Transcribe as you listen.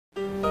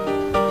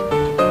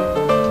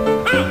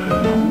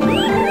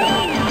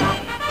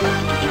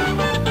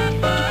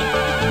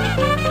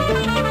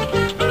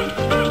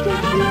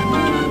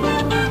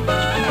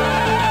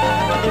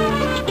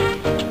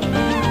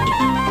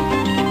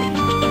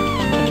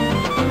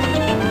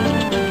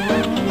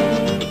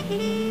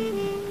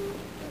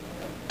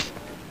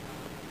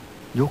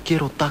Yo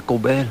quiero Taco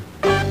Bell.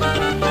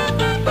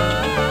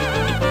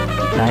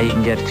 Now you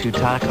can get 2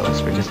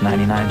 tacos for just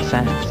 99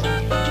 cents.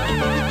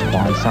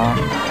 Want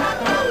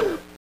some?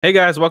 Hey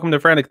guys, welcome to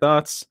Frantic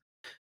Thoughts,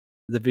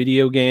 the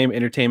video game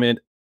entertainment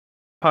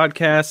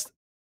podcast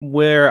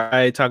where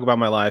I talk about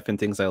my life and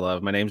things I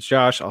love. My name's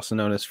Josh, also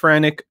known as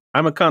Frantic.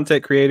 I'm a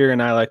content creator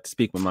and I like to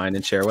speak my mind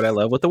and share what I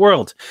love with the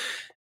world.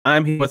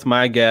 I'm here with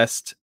my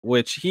guest,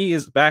 which he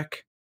is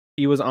back.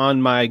 He was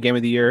on my Game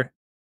of the Year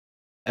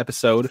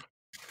episode.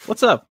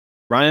 What's up,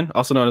 Ryan,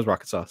 also known as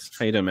Rocket Sauce?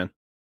 How you doing, man?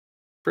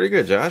 Pretty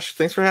good, Josh.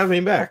 Thanks for having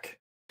me back.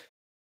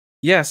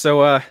 Yeah,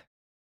 so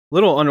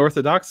little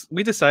unorthodox.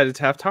 We decided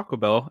to have Taco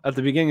Bell at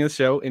the beginning of the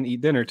show and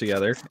eat dinner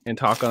together and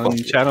talk on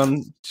chat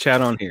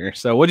on here.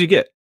 So what'd you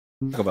get?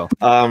 Taco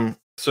Bell.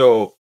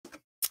 So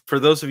for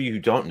those of you who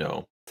don't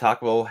know,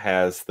 Taco Bell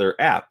has their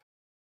app,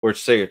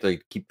 which they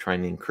keep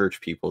trying to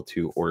encourage people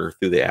to order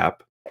through the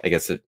app. I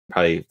guess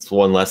it's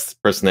one less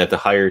person they have to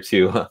hire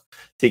to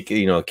take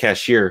a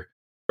cashier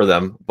for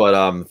them.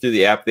 But through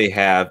the app, they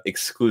have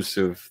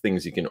exclusive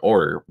things you can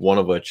order. One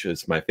of which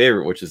is my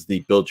favorite, which is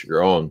the build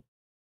your own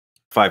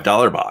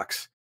 $5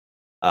 box.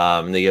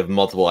 They have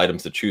multiple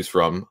items to choose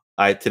from.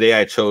 Today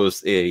I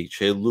chose a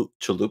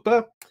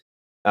chalupa.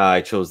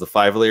 I chose the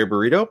 5-layer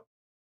burrito,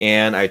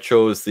 and I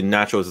chose the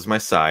nachos as my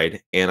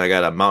side. And I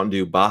got a Mountain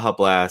Dew Baja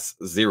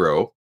Blast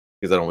Zero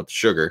because I don't want the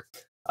sugar.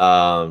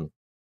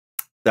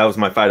 That was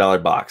my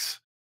 $5 box.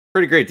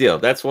 Pretty great deal.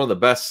 That's one of the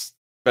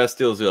best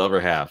deals you'll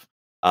ever have.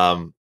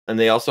 And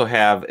they also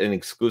have an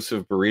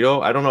exclusive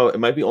burrito. I don't know. It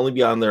might be only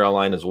be on their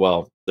online as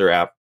well. Their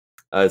app.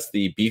 It's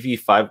the beefy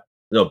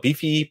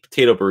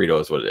potato burrito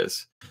is what it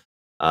is.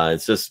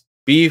 It's just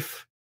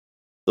beef,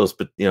 those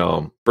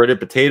breaded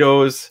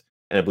potatoes,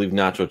 and I believe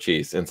nacho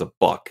cheese. And it's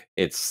 $1.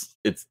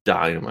 It's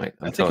dynamite.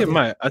 I think it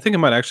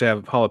might actually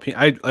have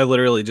jalapeno. I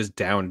literally just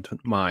downed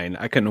mine.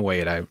 I couldn't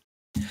wait. I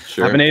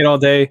haven't ate all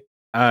day.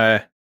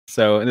 And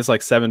it's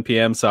like 7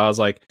 p.m. So I was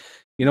like,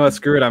 you know what,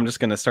 screw it. I'm just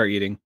gonna start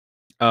eating.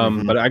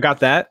 But I got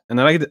that, and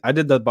then I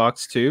did the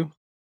box too.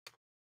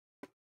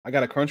 I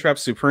got a Crunchwrap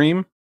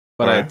Supreme,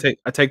 but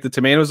I take the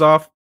tomatoes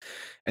off,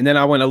 and then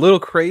I went a little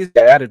crazy.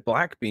 I added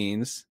black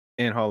beans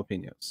and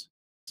jalapenos,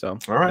 so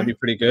that'd be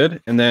pretty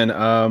good. And then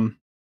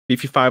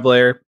beefy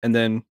 5-layer, and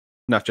then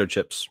nacho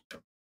chips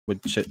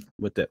with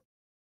dip.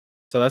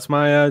 So that's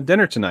my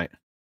dinner tonight.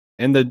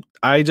 And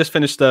I just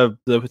finished the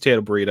potato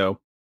burrito,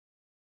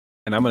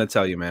 and I'm gonna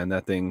tell you, man,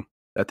 that thing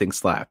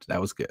slapped. That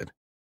was good.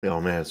 Oh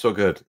man, it's so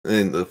good.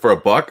 And for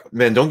 $1,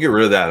 man, don't get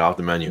rid of that off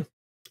the menu.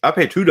 I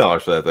paid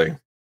 $2 for that thing.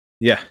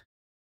 Yeah,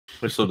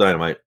 it's so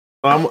dynamite.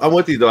 I'm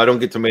with you though. I don't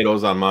get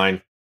tomatoes on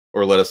mine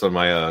or lettuce on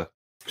my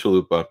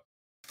chalupa,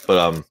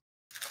 but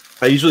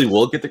I usually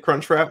will get the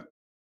Crunchwrap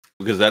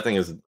because that thing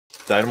is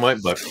dynamite.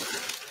 But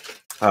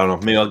I don't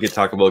know. Maybe I'll get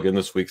Taco Bell again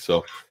this week,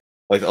 so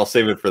I'll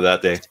save it for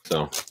that day.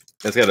 So I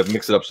just got to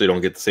mix it up so you don't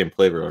get the same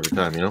flavor every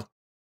time,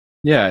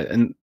 Yeah,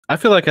 and I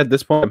feel like at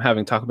this point I'm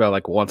having Taco Bell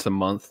like once a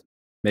month.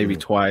 Maybe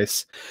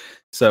twice.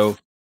 So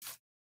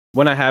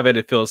when I have it,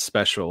 it feels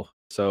special.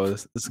 So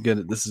this is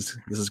good. This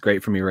is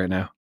great for me right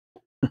now.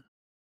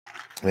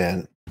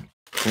 Man,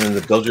 and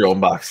the build your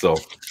own box though,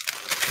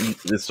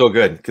 it's so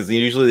good because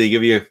usually they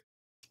give you.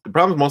 The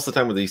problem most of the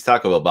time with these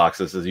Taco Bell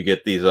boxes is you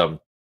get these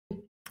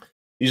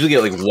usually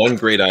get like one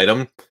great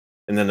item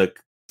and then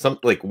some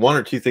like one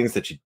or two things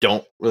that you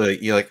don't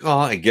really. You're like, oh,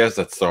 I guess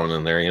that's thrown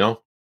in there.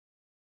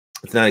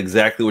 It's not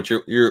exactly what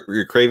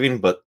you're craving,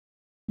 but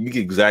you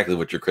get exactly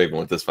what you're craving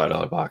with this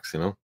 $5 box,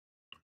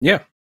 Yeah,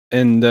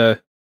 and that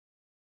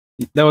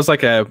was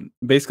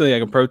basically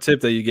like a pro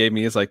tip that you gave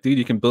me. It's like, dude,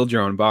 you can build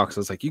your own box. I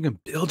was like, you can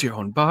build your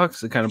own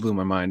box. It kind of blew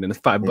my mind, and it's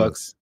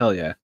 $5. Hell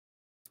yeah!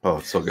 Oh,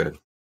 it's so good.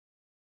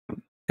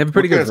 Have a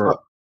pretty good.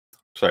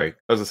 Sorry,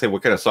 I was gonna say,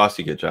 what kind of sauce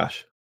do you get,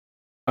 Josh?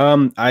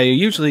 I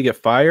usually get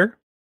fire.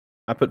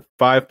 I put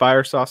 5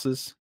 fire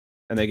sauces,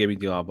 and they gave me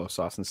Diablo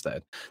sauce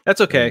instead. That's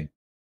okay.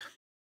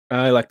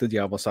 I like the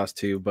Diablo sauce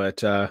too,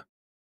 but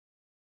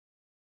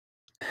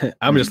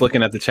I'm just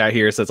looking at the chat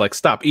here. It says like,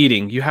 stop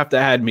eating. You have to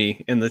add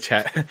me in the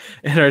chat,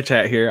 in our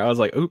chat here. I was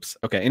like, oops.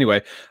 Okay.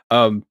 Anyway.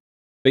 But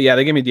yeah,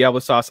 they gave me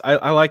Diablo sauce.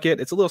 I like it.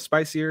 It's a little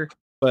spicier,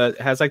 but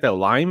it has like that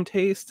lime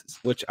taste,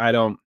 which I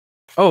don't.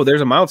 Oh,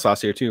 there's a mild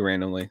sauce here too,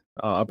 randomly.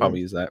 I'll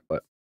probably use that,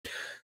 but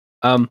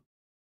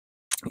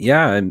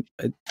yeah, and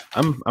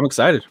I'm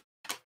excited.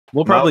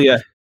 We'll probably I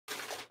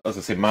was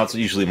gonna say mild's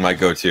usually my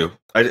go-to.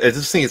 I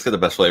just think it's got the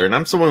best flavor, and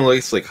I'm someone who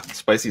likes like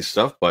spicy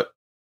stuff, but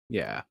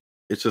yeah.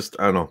 It's just,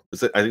 I don't know.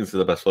 I think it's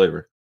the best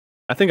flavor.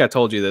 I think I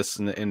told you this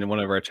in one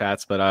of our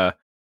chats, but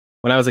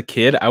when I was a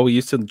kid, I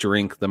used to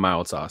drink the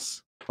mild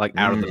sauce, like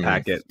out of the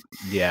packet.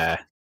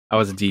 Yeah, I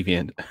was a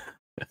deviant.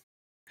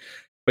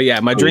 But yeah,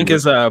 my drink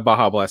is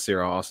Baja Blast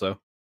Zero also.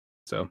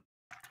 So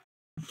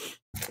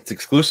it's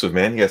exclusive,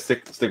 man. You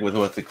gotta stick with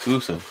what's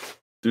exclusive.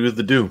 Do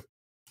the do.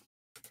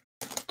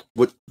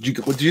 What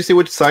did you say?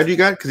 Which side you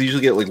got? Because you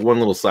usually get like one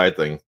little side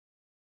thing.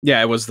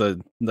 Yeah, it was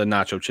the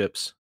nacho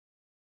chips.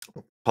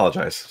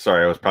 Apologize.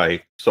 Sorry, I was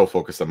probably so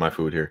focused on my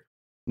food here.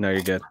 No,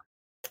 you're good.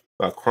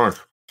 Crunch.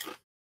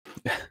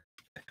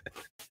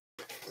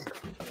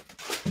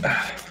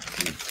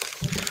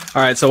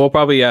 All right, so we'll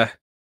probably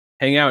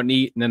hang out and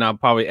eat, and then I'll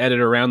probably edit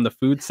around the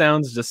food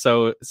sounds, just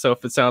so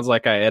if it sounds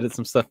like I edit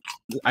some stuff,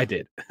 I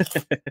did.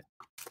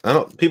 I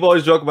don't. People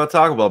always joke about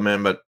Taco Bell,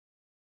 man, but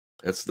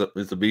it's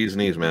the bee's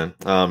knees, man.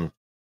 A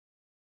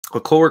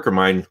coworker of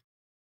mine,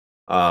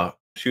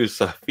 she was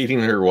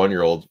feeding her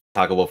 1-year-old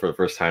Taco Bell for the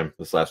first time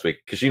this last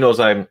week because she knows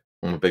I'm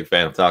a big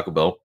fan of Taco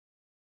Bell.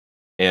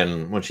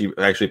 And when she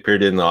actually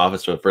appeared in the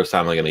office for the first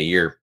time, like in a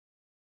year,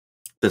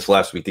 this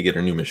last week to get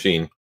her new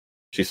machine,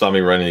 she saw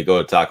me running to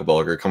go to Taco Bell,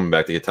 or coming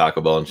back to get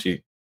Taco Bell, and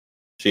she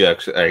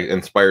actually, I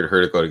inspired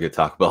her to go to get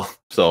Taco Bell.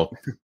 So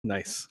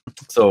nice.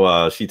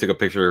 So she took a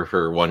picture of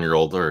her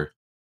 1-year-old, or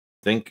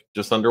I think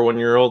just under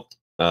 1-year-old,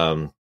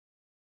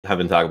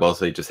 having Taco Bell.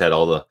 So he just had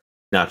all the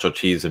nacho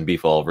cheese and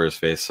beef all over his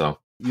face. So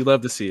you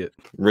love to see it.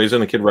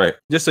 Raising a kid right.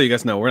 Just so you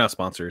guys know, we're not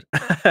sponsored.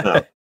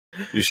 No,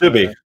 you should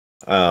be.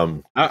 I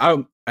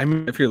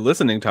mean, if you're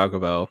listening, Taco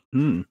Bell.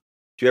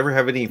 Do you ever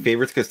have any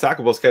favorites? Because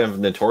Taco Bell's kind of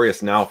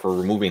notorious now for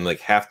removing like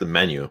half the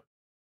menu.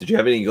 Did you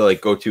have any like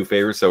go-to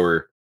favorites that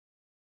were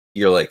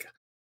you're like,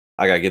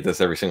 I gotta get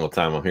this every single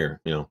time I'm here?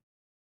 You know.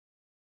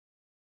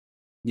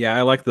 Yeah,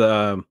 I like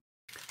the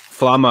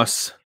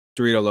Flamas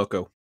Dorito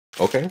Loco.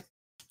 Okay.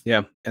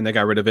 Yeah, and they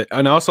got rid of it.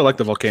 And I also like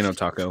the Volcano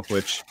Taco,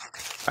 which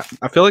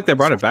I feel like they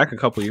brought it back a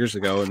couple years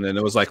ago, and then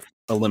it was like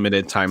a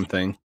limited time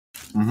thing.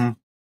 Mm-hmm.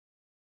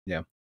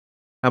 Yeah.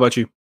 How about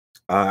you?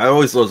 I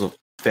always was a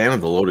fan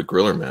of the Loaded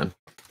Griller, man.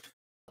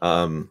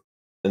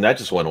 And that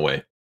just went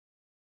away.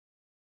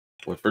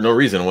 For no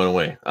reason, it went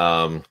away.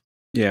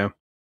 Yeah.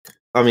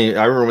 I mean,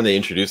 I remember when they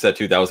introduced that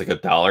too. That was like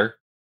 $1.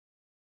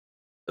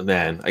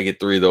 Man, I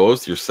get 3 of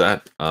those. You're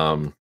set. I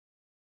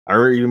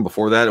remember even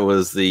before that, it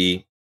was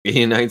the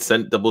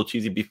 89-cent double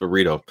cheesy beef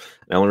burrito.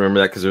 And I only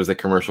remember that because there was a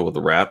commercial with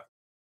the rap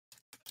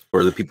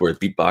where the people were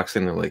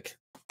beatboxing. They're like,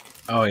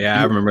 "Oh yeah,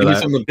 I remember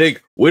that." Something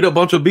big with a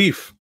bunch of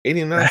beef.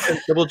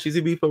 89-cent double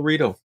cheesy beef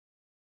burrito.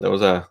 That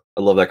was I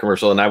love that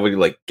commercial, and I would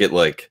like get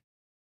like,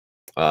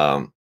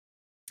 so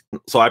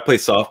I play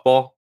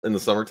softball in the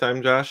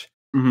summertime, Josh.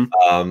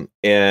 Mm-hmm.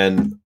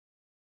 And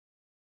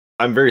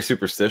I'm very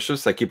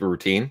superstitious. I keep a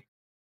routine.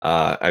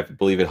 I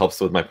believe it helps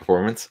with my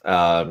performance.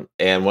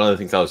 And one of the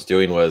things I was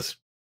doing was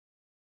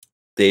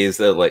days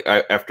that like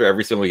after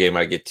every single game,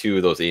 I get 2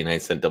 of those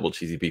 89-cent double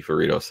cheesy beef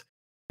burritos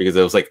because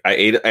it was like I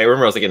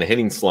remember I was like in a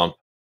hitting slump,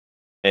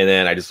 and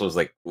then I just was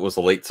like it was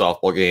a late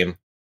softball game,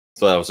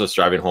 so I was just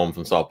driving home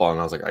from softball, and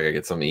I was like I gotta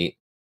get something to eat.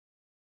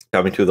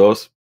 Got me 2 of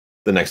those.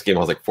 The next game I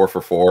was like 4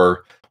 for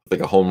 4, like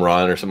a home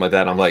run or something like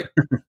that. And I'm like,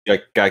 I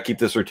gotta keep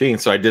this routine.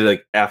 So I did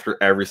like after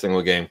every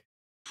single game.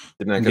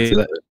 Didn't I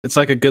consider it? It's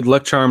like a good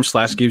luck charm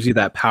 / gives you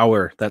that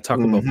power, that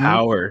Taco Bell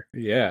power.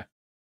 Yeah.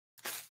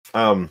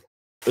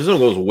 This one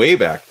goes way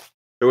back.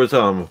 There was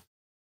I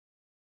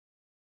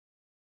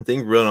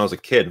think when I was a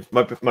kid,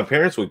 my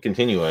parents would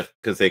continue it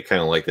because they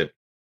kind of liked it.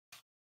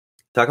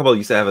 Taco Bell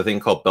used to have a thing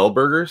called Bell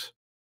Burgers,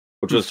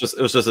 which was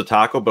just a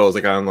taco, but it was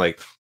like on like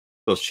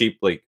those cheap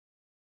like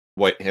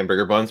white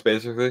hamburger buns,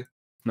 basically.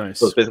 Nice.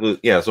 So it's basically,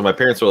 yeah. So my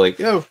parents were like,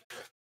 "Yo,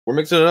 we're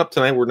mixing it up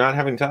tonight. We're not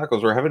having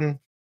tacos. We're having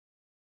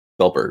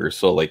Bell Burgers."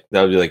 So like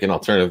that would be like an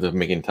alternative to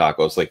making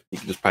tacos. Like you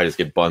could just probably just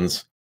get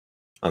buns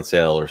on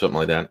sale or something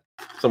like that.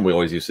 Something we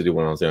always used to do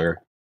when I was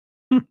younger.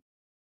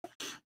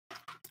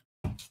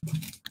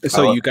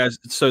 So you guys,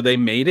 they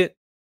made it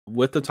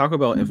with the Taco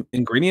Bell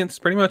ingredients,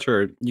 pretty much,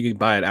 or you can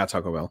buy it at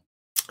Taco Bell.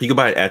 You could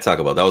buy it at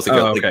Taco Bell. That was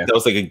like, that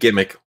was like a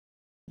gimmick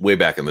way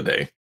back in the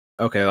day.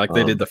 Okay, like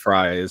they did the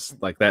fries,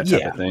 like that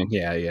type of thing.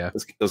 Yeah, yeah.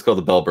 It was called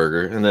the Bell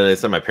Burger, and then they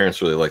said my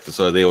parents really liked it,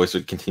 so they always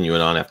would continue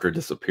it on after it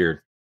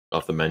disappeared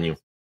off the menu.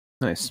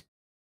 Nice.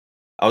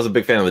 I was a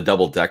big fan of the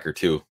Double Decker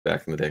too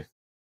back in the day.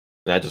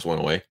 That just went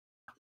away.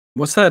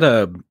 What's that?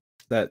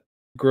 That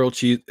grilled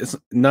cheese? It's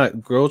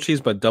not grilled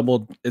cheese, but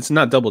double. It's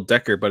not Double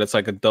Decker, but it's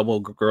like a double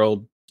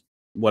grilled,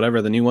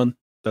 whatever the new one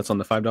that's on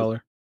the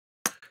 $5.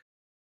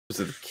 Was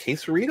it a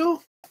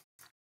quesarito?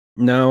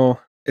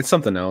 No, it's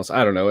something else.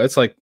 I don't know. It's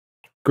like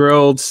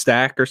grilled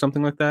stack or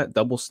something like that.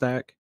 Double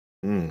stack.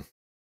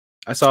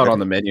 I saw it on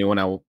the menu when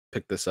I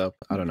picked this up.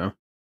 I don't know.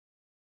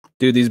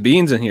 Dude, these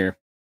beans in here.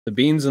 The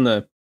beans from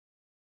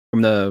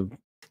the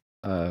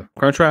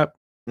Crunchwrap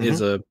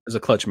is a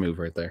clutch move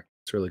right there.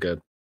 It's really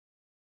good.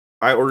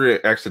 I ordered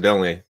it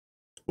accidentally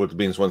with the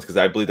beans ones because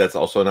I believe that's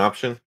also an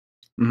option.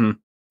 Mm-hmm.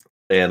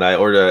 And I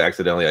ordered it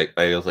accidentally.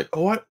 I was like,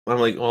 "Oh, what?" I'm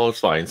like, "Oh, it's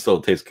fine.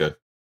 Still tastes good."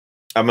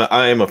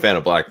 I am a fan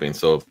of black beans,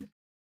 so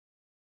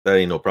that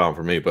ain't no problem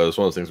for me. But it's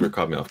one of those things where it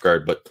caught me off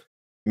guard. But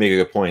you make a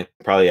good point.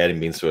 Probably adding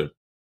beans to it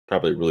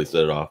probably really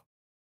set it off.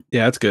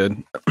 Yeah, it's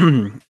good.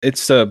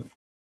 It's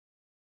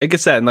it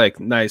gets that like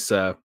nice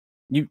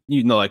you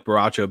know like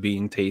borracho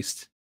bean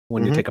taste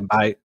when you take a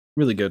bite.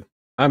 Really good.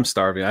 I'm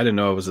starving. I didn't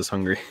know I was this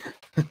hungry.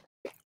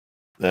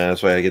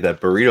 That's why I get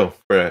that burrito,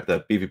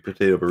 that beefy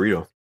potato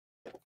burrito.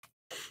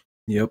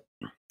 Yep.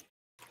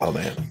 Oh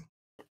man,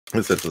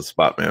 this is the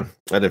spot, man.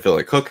 I didn't feel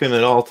like cooking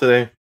at all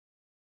today.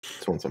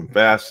 Just want some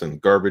fast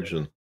and garbage,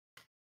 and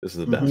this is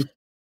the best.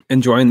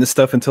 Enjoying this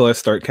stuff until I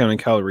start counting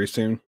calories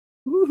soon.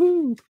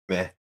 Woohoo!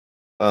 Meh.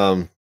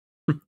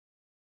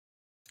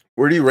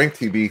 Where do you rank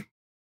TB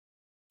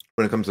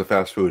when it comes to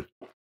fast food?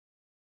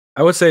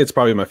 I would say it's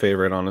probably my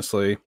favorite,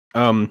 honestly.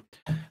 Do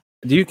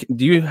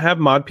you have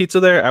mod pizza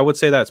there? I would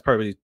say that's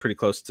probably pretty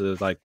close to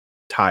like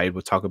tied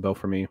with Taco Bell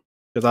for me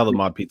because I love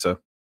mod pizza.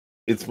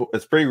 It's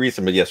pretty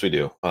recent, but yes, we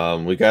do.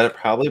 We got it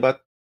probably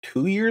about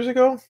 2 years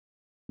ago.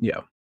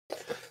 Yeah,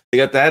 we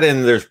got that,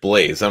 and there's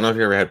Blaze. I don't know if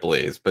you ever had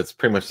Blaze, but it's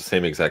pretty much the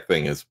same exact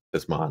thing as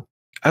mod.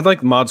 I'd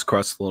like mod's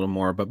crust a little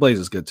more, but Blaze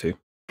is good too.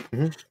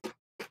 Mm-hmm.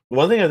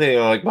 One thing I think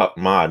I like about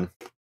mod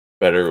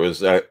better was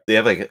they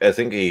have like I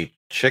think a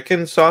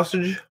chicken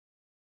sausage.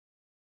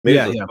 Maybe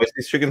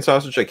spicy chicken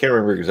sausage. I can't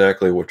remember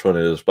exactly which one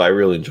it is, but I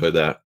really enjoyed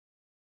that.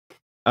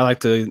 I like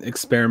to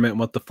experiment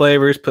with the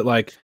flavors, put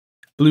like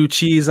blue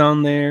cheese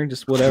on there,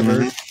 just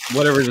whatever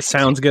just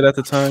sounds good at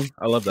the time.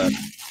 I love that.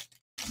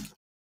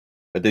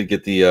 I did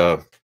get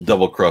the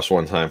double crust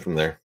one time from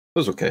there. It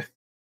was okay.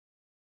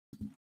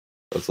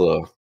 I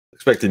was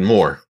expecting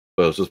more,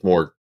 but it was just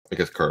more, I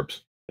guess,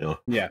 carbs. You know?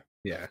 Yeah.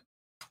 You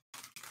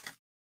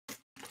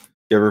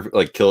ever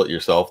like kill it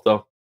yourself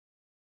though?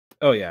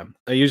 Oh yeah.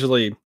 I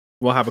usually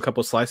will have a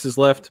couple slices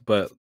left,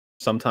 but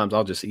sometimes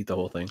I'll just eat the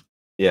whole thing.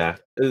 Yeah,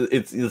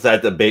 it's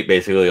that debate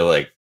basically.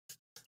 Like,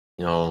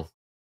 you know,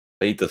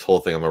 I eat this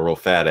whole thing. I'm a real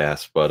fat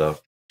ass, but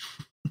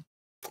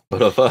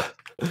if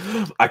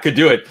I could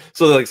do it.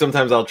 So like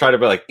sometimes I'll try to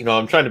be like, you know,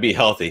 I'm trying to be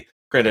healthy.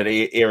 Granted, I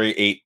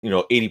ate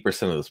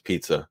 80% of this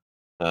pizza.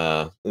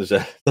 There's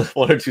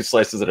one or two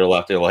slices that are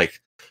left. They're like,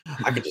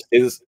 I could just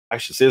say this. I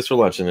should say this for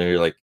lunch, and then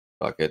you're like,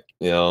 fuck it.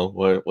 You know,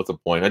 what's the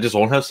point? I just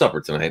won't have supper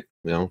tonight.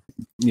 You know.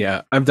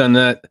 Yeah, I've done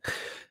that.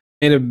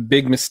 Made a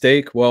big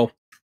mistake. Well,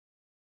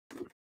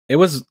 it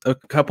was a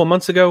couple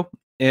months ago,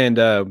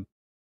 and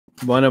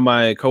one of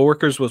my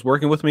coworkers was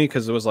working with me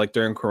because it was like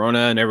during Corona,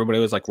 and everybody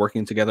was like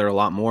working together a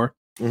lot more.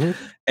 Mm-hmm.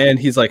 And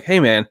he's like, "Hey,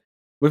 man,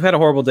 we've had a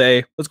horrible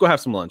day. Let's go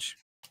have some lunch."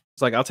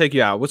 It's like, "I'll take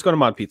you out. Let's go to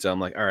Mod Pizza." I'm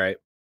like, "All right."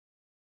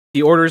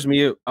 He orders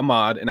me a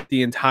mod and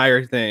the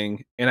entire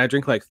thing, and I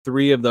drink like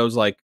 3 of those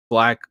like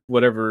black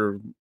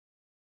whatever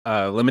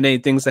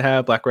lemonade things they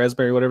have, black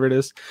raspberry, whatever it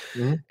is,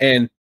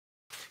 and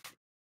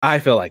I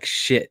feel like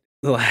shit.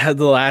 The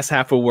last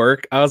half of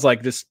work, I was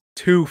like just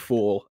too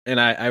full,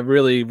 and I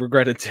really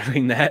regretted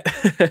doing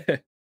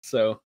that.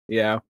 So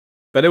yeah,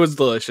 but it was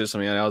delicious. I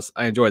mean,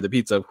 I enjoyed the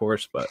pizza, of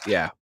course, but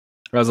yeah,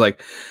 I was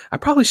like, I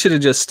probably should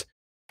have just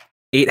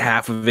ate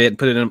half of it,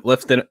 put it in,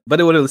 left it,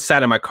 but it would have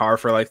sat in my car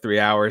for like 3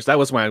 hours. That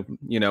was my,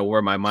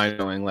 where my mind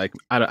going. Like,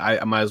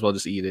 I might as well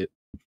just eat it.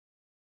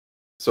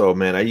 So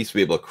man, I used to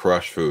be able to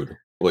crush food,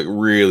 like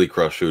really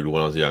crush food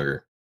when I was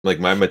younger. Like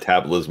my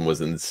metabolism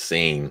was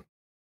insane.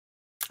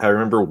 I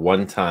remember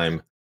one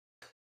time,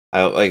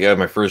 at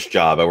my first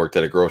job, I worked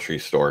at a grocery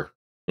store.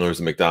 And there was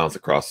a McDonald's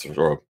across the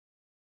road,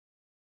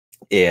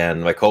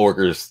 and my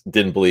coworkers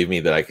didn't believe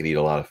me that I could eat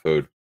a lot of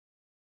food,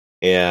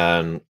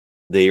 and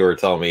they were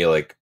telling me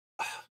like,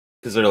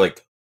 because they're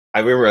like,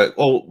 I remember,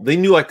 they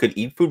knew I could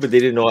eat food, but they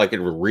didn't know I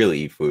could really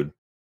eat food.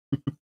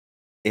 And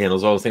it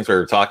was all those things where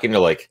we were talking to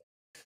like,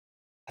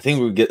 I think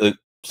we would get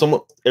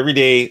someone every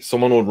day.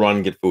 Someone would run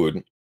and get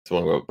food.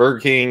 Someone would go Burger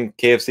King,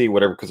 KFC,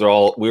 whatever, because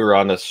we were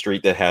on a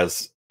street that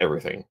has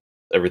everything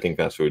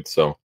fast food.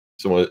 So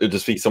it'd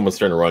just be someone's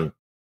turn to run.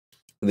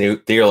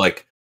 And they are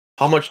like,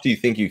 how much do you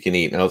think you can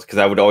eat? And because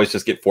I would always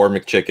just get 4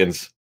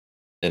 McChickens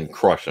and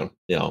crush them,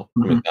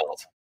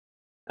 McDonald's.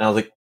 And I was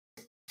like,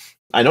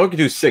 I know I could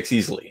do 6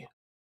 easily.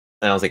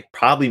 And I was like,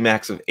 probably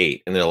max of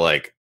 8. And they're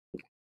like,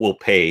 we'll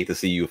pay to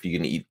see you if you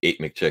can eat 8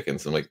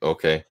 McChickens. I'm like,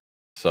 okay.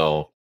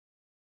 So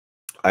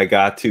I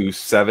got to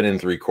 7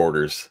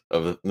 3/4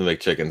 of the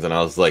McChickens, and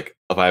I was like,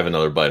 if I have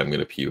another bite, I'm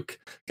gonna puke,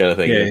 kind of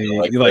thing.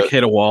 Yeah, you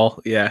hit a wall.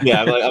 Yeah,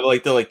 yeah. I'm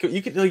like, they're like,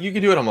 you can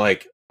do it. I'm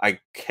like, I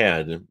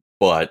can,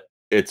 but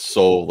it's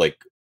so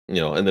like, and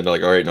then they're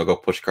like, all right, no, go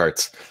push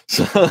carts.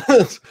 So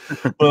it's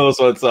it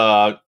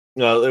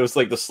was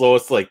like the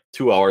slowest like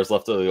 2 hours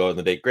left to go in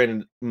the day.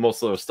 Granted,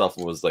 most of the stuff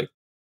was like,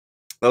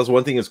 that was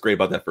one thing that's great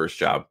about that first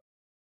job.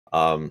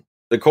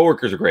 The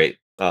coworkers are great.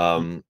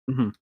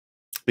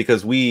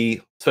 Because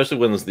especially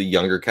when it was the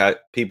younger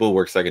people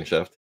work second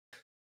shift,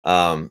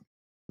 the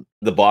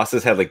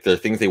bosses had like their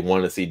things they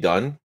wanted to see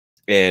done,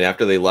 and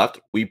after they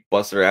left, we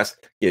busted our ass,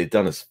 get it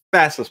done as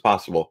fast as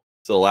possible.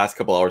 So the last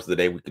couple hours of the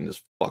day, we can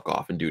just fuck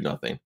off and do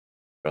nothing.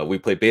 We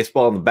played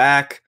baseball in the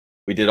back.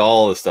 We did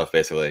all this stuff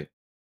basically.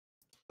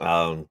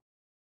 But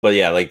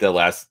yeah, like the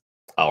last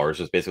hours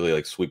just basically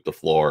like sweep the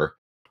floor,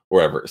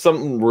 wherever.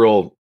 Something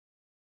real.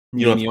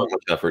 You don't have to put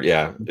much effort.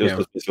 Yeah, it was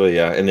just basically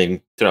and then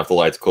turn off the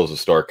lights, close the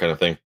store, kind of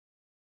thing.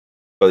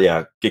 But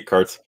yeah, get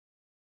carts.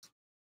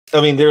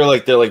 I mean, they're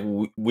like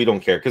we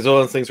don't care, because all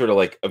those things are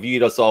like, if you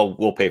eat us all,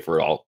 we'll pay for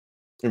it all.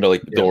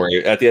 Like, don't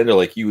worry. At the end, they're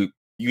like, you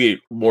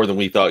ate more than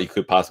we thought you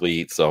could possibly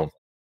eat. So,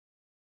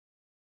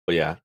 but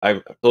yeah,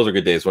 those are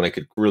good days when I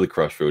could really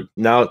crush food.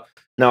 Now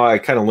I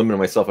kind of limited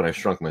myself and I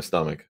shrunk my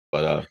stomach.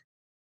 But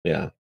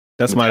yeah,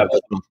 that's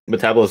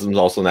metabolism is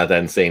also not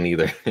that insane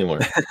either anymore.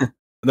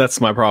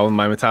 That's my problem.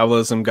 My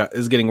metabolism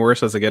is getting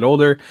worse as I get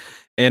older,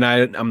 and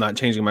I'm not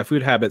changing my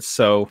food habits.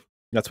 So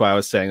That's why I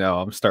was saying, oh,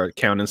 I'm start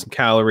counting some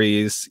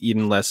calories,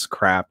 eating less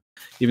crap.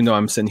 Even though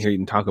I'm sitting here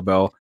eating Taco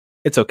Bell,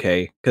 it's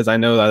okay because I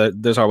know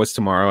that there's always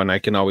tomorrow, and I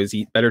can always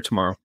eat better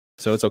tomorrow.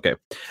 So it's okay.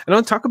 I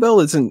know Taco Bell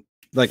isn't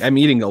like I'm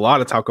eating a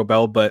lot of Taco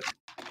Bell, but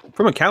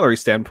from a calorie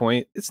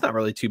standpoint, it's not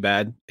really too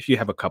bad if you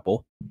have a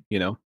couple. You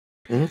know.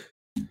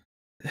 Mm-hmm.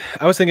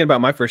 I was thinking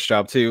about my first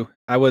job too.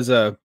 I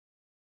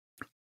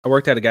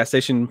worked at a gas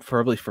station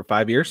probably for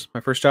 5 years,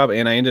 my first job,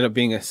 and I ended up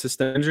being an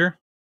assistant manager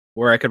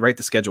where I could write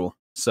the schedule.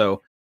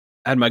 So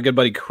I had my good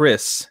buddy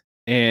Chris,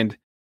 and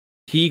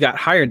he got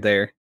hired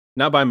there,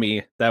 not by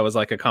me. That was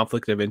like a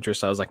conflict of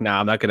interest. I was like, nah,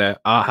 I'm not gonna.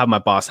 I'll have my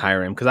boss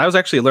hire him because I was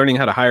actually learning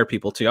how to hire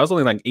people too. I was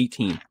only like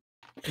 18,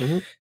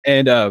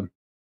 and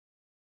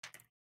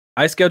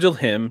I scheduled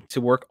him to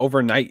work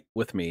overnight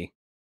with me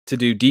to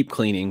do deep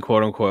cleaning,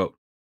 quote unquote.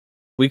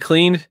 We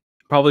cleaned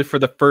probably for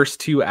the first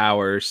 2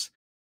 hours.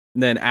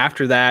 And then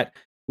after that,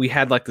 we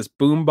had like this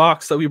boom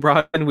box that we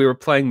brought in. We were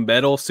playing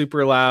metal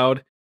super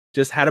loud.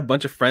 Just had a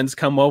bunch of friends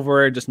come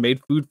over, just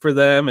made food for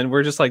them. And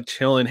we're just like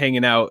chilling,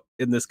 hanging out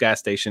in this gas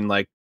station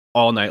like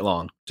all night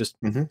long. Just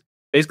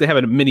basically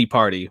having a mini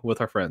party with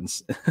our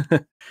friends.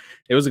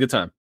 It was a good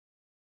time.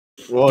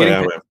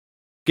 Well,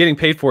 getting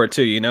paid for it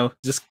too, you know,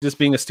 just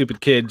being a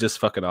stupid kid, just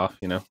fuck it off,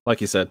 you know, like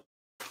you said.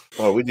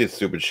 Well, we did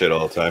stupid shit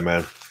all the time,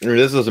 man. I mean,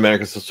 this is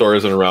America, so store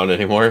isn't around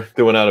anymore.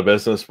 They went out of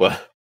business,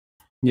 but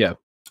yeah.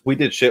 We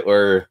did shit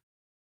where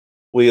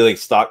we like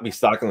be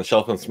stocking the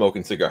shelf and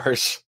smoking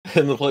cigars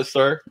in the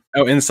store.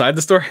 Oh, inside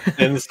the store?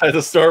 Inside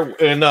the store.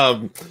 And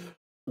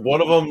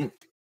one of them,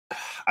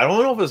 I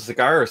don't know if it was a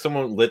cigar or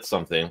someone lit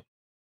something,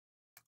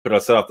 but I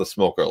set off the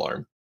smoker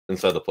alarm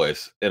inside the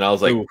place. And I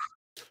was like,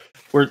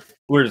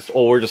 we're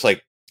just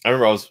like, I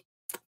remember I was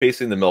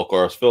facing the milk,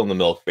 or I was filling the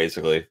milk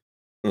basically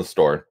in the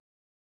store,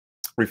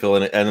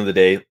 refilling it. End of the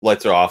day,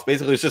 lights are off.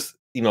 Basically, it's just,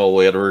 you know,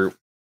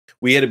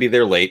 we had to be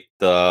there late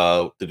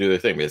to do their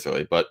thing,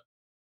 basically. But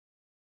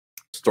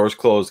store's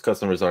closed,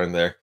 customers aren't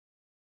there.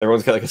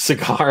 Everyone's got like a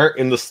cigar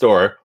in the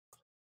store.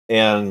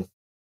 And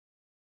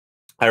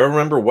I don't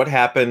remember what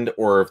happened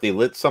or if they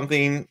lit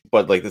something,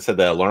 but like they said,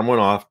 the alarm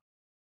went off.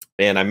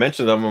 And I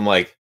mentioned them, I'm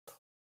like,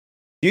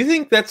 do you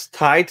think that's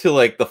tied to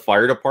like the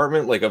fire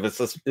department? Like if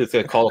it's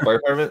gonna call the fire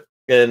department?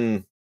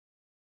 And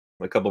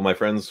a couple of my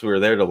friends who were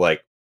there to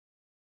like,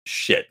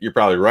 shit, you're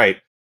probably right.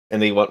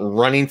 And they went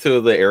running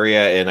to the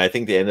area, and I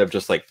think they ended up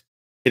just like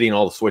hitting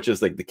all the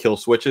switches, like the kill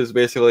switches,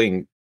 basically,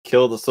 and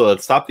killed. So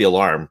it stopped the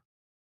alarm.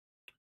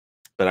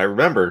 But I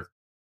remember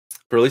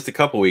for at least a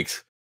couple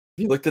weeks,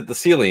 you looked at the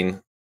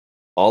ceiling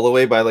all the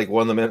way by like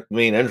one of the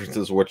main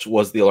entrances, which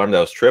was the alarm that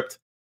was tripped,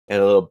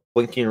 and a little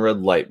blinking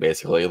red light,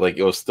 basically, like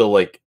it was still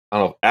like, I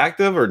don't know,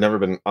 active or never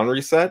been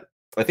unreset.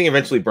 I think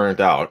eventually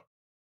burnt out.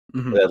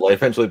 That light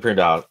eventually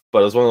burned out,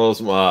 but it was one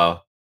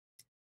of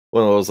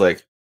those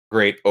like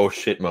great oh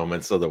shit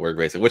moments of the word,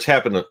 basically, which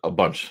happened a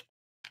bunch.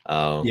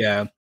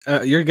 Yeah,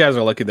 your guys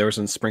are lucky there were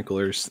some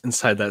sprinklers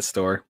inside that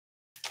store.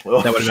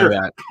 Well, that would have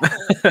been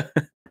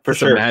that. For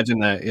sure. Imagine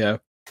that. Yeah.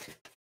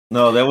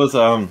 No, that was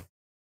I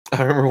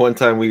remember one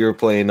time we were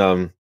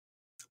playing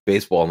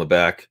baseball in the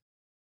back,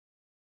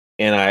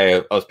 and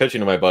I was pitching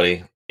to my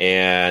buddy,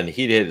 and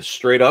he hit it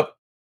straight up.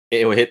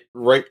 It would hit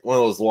right one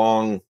of those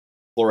long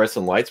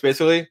fluorescent lights,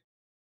 basically.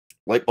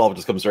 Light bulb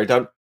just comes right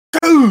down,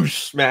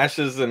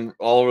 smashes and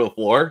all over the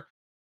floor.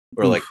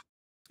 We're like,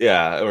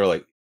 yeah, we're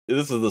like,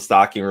 this is the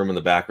stocking room in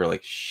the back. We're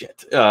like,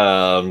 shit. He's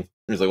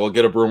like, well,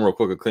 get a broom real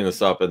quick and clean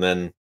this up. And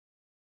then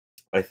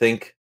I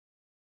think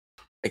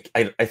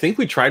I think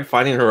we tried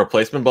finding a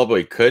replacement bulb, but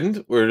we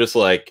couldn't. We were just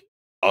like,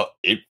 oh,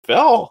 it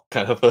fell,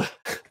 kind of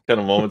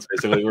moments.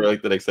 Basically, we were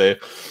like the next day,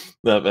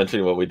 not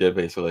mentioning what we did.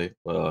 Basically,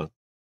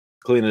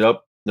 clean it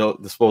up, no,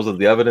 dispose of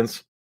the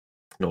evidence.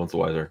 No one's the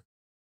wiser.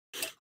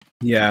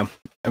 Yeah,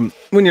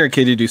 when you're a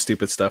kid, you do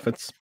stupid stuff.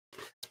 It's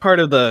part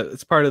of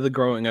the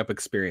growing up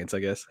experience, I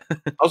guess.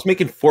 I was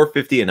making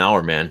 $4.50 an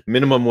hour, man,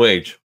 minimum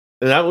wage,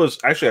 and that was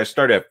actually I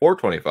started at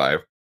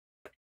 $4.25.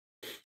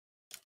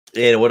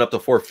 And it went up to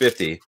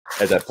 $4.50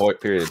 at that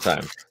period of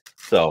time.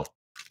 So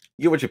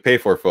you get what you pay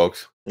for,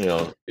 folks. You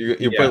know,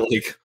 you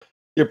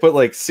put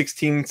like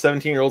 16,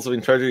 17-year-olds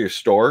in charge of your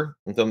store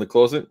and tell them to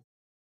close it.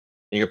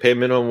 And you pay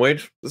minimum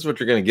wage. This is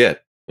what you're going to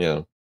get. You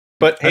know,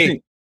 but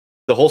hey,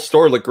 the whole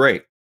store looked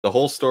great. The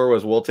whole store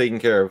was well taken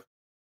care of.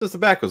 Just the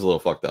back was a little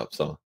fucked up.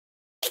 So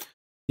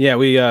yeah,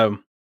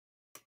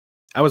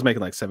 I was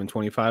making like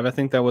 $7.25. I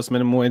think that was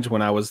minimum wage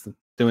when I was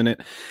doing it.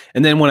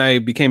 And then when I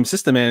became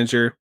system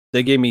manager,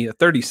 they gave me a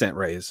 30-cent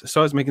raise.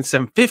 So I was making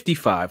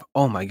 $7.55.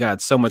 Oh my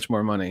God, so much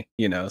more money,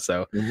 you know?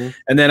 So, and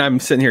then I'm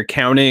sitting here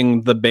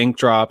counting the bank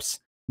drops,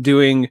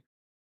 doing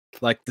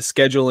like the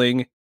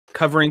scheduling,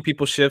 covering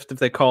people's shift if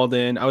they called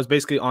in. I was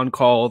basically on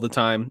call all the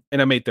time, and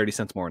I made 30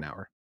 cents more an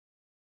hour.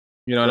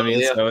 You know what I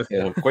mean? Yeah, so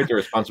yeah, quite the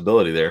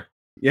responsibility there.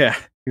 Yeah,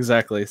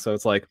 exactly. So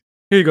it's like,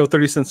 here you go,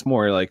 30 cents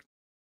more. Like,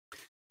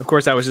 of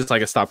course, that was just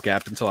like a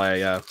stopgap until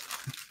I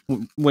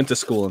went to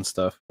school and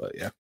stuff. But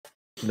yeah.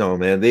 No,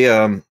 man.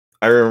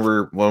 I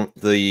remember when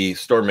the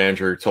store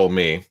manager told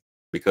me,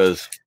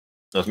 because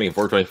I was making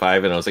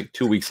 $4.25, and I was like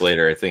 2 weeks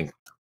later, I think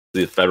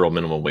the federal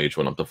minimum wage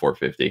went up to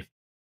 $4.50.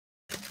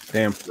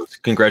 Damn.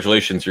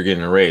 Congratulations, you're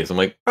getting a raise. I'm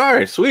like, all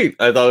right, sweet.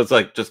 I thought it was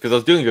like just because I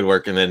was doing good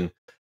work, and then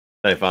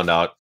I found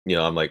out,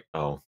 I'm like,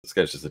 oh, this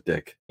guy's just a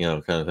dick,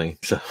 kind of thing.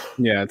 So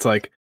yeah, it's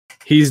like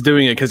he's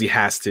doing it because he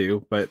has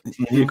to, but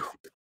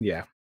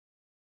yeah.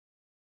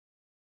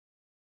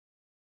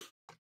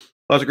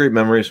 Lots of great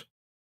memories.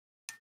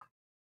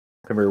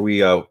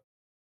 Remember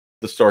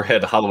the store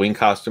had Halloween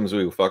costumes.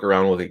 We would fuck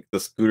around with the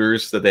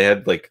scooters that they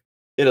had. Like,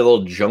 they had a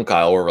little junk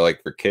aisle where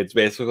like for kids,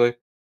 basically.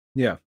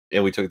 Yeah.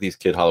 And we took these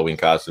kid Halloween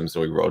costumes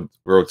and we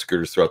rode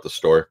scooters throughout the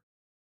store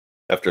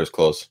after it was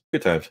closed.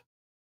 Good times.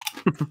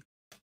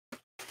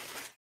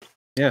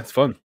 Yeah, it's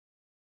fun.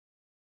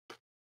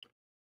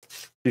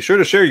 Be sure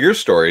to share your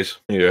stories.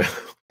 Yeah.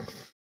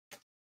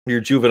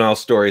 Your juvenile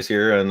stories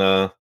here and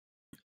on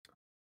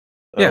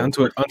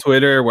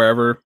Twitter,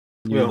 wherever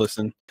you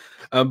listen.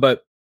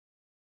 But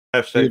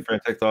hashtag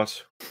Frantic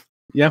Thoughts.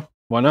 Yeah,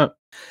 why not?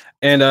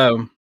 And I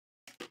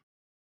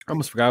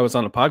almost forgot I was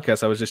on a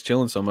podcast. I was just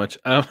chilling so much.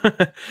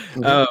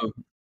 Oh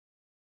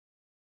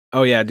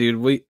yeah, dude,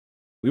 we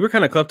were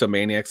kind of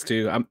kleptomaniacs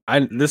too.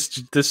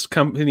 This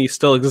company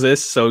still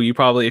exists, so you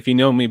probably, if you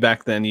know me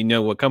back then, you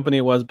know what company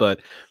it was. But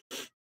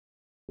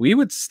we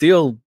would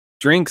steal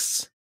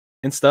drinks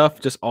and stuff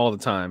just all the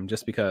time,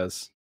 just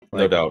because.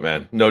 No doubt,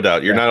 man. No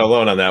doubt. You're not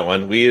alone on that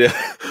one.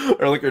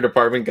 Our liquor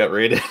department got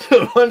raided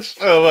a bunch.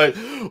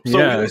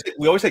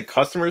 We always had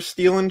customers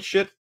stealing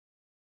shit.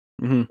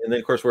 Mm-hmm. And then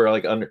of course we're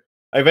like under.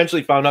 I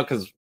eventually found out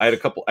because I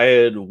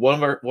had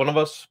one of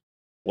us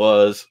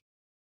was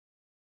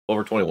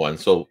over 21.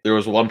 So there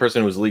was one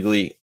person who was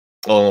legally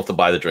old enough to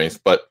buy the drinks,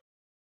 but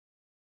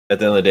at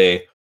the end of the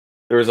day,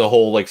 there was a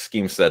whole like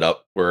scheme set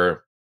up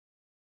where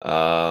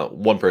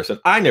one person,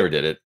 I never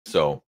did it,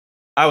 so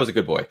I was a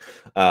good boy.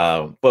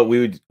 But we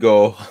would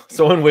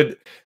someone would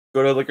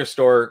go to a liquor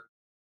store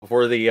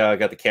before they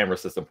got the camera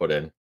system put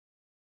in,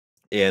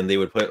 and they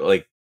would put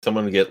like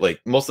someone would get like,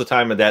 most of the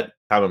time at that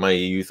time of my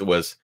youth, it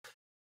was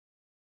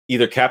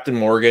either Captain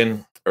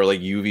Morgan or like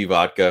UV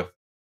vodka,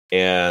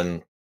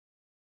 and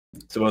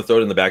someone would throw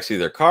it in the backseat of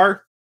their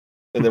car,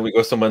 and then we go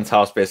to someone's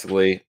house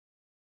basically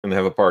and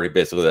have a party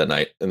basically that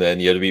night, and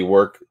then you had to be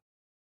work.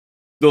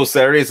 Those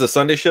Saturdays, the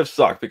Sunday shift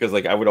sucked because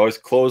like I would always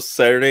close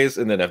Saturdays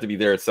and then have to be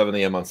there at 7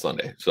 a.m. on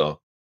Sunday. So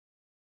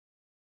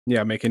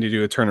yeah, making you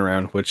do a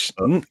turnaround, which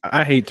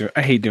I hate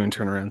doing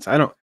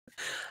turnarounds.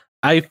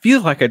 I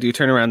feel like I do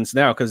turnarounds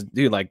now because,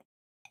 dude, like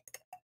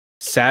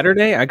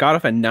Saturday I got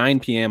off at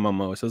 9 p.m.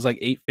 almost. It was like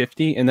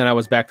 8:50, and then I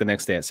was back the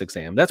next day at 6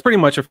 a.m. That's pretty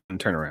much a fun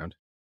turnaround,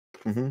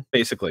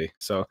 basically.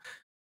 So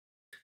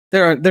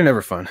they're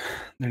never fun.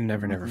 They're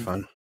never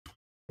fun.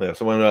 Yeah,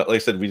 someone like I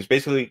said, we just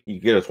basically, you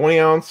get a 20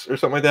 ounce or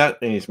something like that,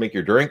 and you just make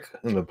your drink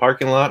in the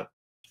parking lot,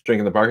 drink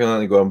in the parking lot,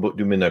 and you go and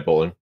do midnight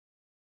bowling.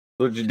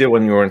 What did you do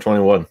when you were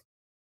 21?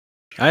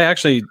 I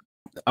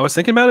was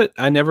thinking about it.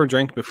 I never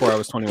drank before I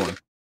was 21.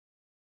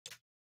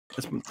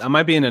 I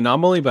might be an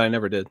anomaly, but I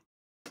never did.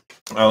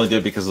 I only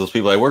did because of those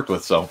people I worked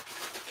with. So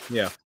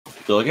yeah,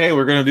 they're like, "Hey,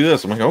 we're gonna do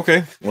this." I'm like,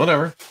 "Okay,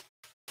 whatever."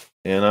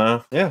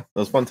 And yeah,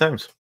 those fun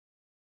times.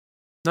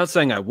 Not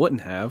saying I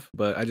wouldn't have,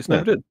 but I just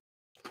never did.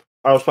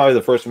 I was probably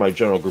the first of my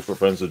general group of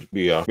friends to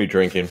be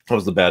drinking. I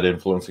was the bad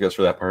influence, I guess,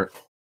 for that part.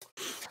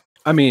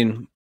 I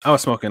mean, I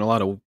was smoking a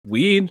lot of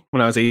weed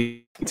when I was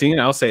 18.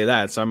 I'll say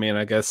that. So I mean,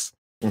 I guess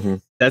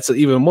that's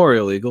even more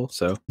illegal.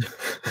 So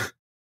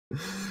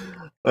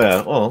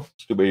yeah, well,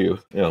 stupid you.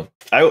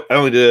 I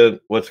only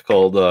did what's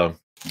called. I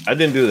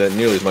didn't do that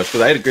nearly as much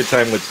because I had a good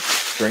time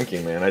with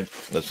drinking, man.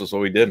 That's just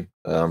what we did.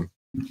 It's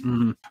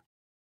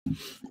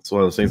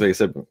one of those things, like I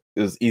said,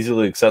 is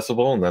easily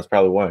accessible, and that's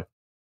probably why.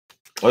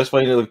 Well, it's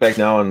funny to look back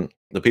now on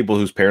the people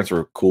whose parents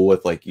were cool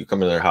with, like, you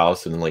come into their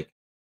house and like a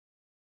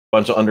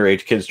bunch of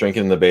underage kids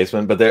drinking in the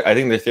basement. But I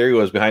think the theory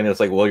was behind it.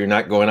 It's like, well, you're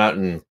not going out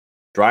and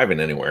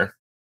driving anywhere.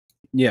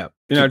 Yeah,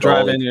 you're not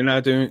driving. You're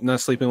not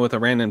sleeping with a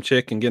random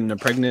chick and getting her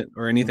pregnant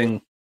or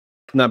anything.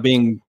 Not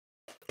being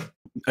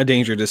a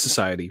danger to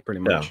society, pretty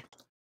much.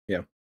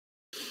 Yeah.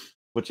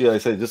 But yeah, I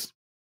say just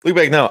look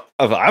back now.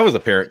 If I was a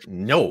parent,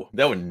 no,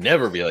 that would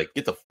never be like,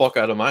 get the fuck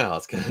out of my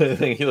house kind of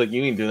thing. You're like,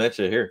 you ain't doing that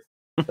shit here,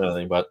 kind of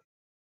thing. But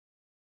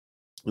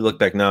you look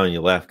back now and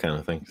you laugh, kind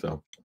of thing.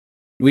 So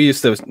we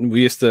used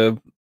to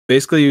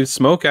basically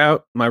smoke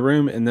out my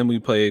room, and then we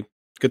play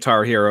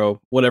Guitar Hero,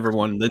 whatever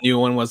one the new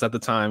one was at the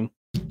time,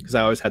 because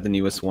I always had the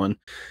newest one,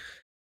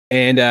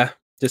 and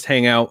just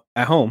hang out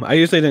at home. I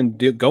usually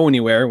didn't go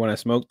anywhere when I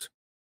smoked.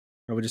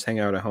 I would just hang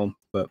out at home,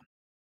 but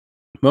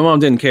my mom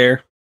didn't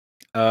care.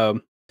 I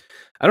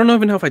don't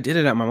even know if I did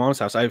it at my mom's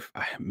house. I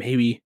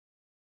maybe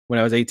when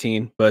I was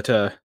 18, but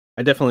I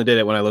definitely did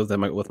it when I lived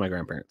with my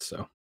grandparents.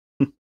 So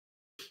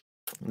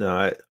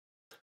no,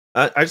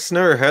 I just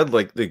never had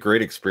like the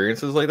great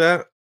experiences like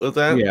that with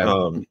that.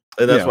 Yeah. And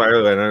that's why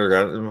I never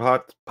got in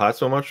pot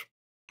so much.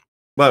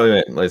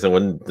 But like I said,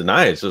 wouldn't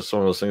deny it. It's just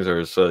one of those things that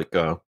was like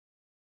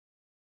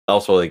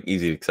also like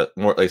easy to accept.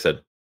 More, like I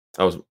said,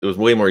 it was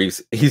way more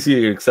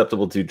easy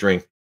acceptable to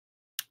drink.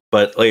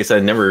 But like I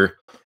said,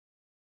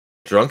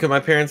 drunk at my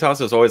parents' house,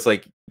 it was always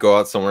like go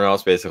out somewhere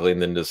else basically,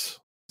 and then just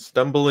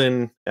stumble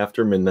in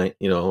after midnight,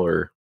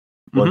 or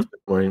once in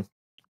the morning.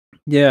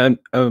 Yeah,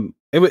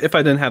 if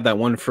I didn't have that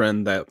one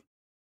friend that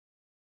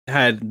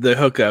had the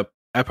hookup,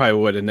 I probably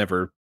would have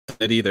never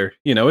did either.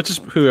 It's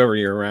just whoever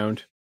you're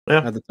around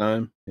at the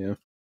time. Yeah.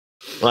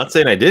 Well, not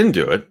saying I didn't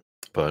do it,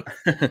 but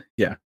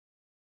yeah.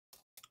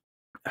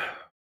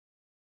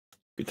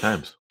 Good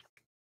times.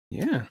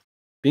 Yeah.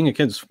 Being a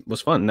kid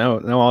was fun. Now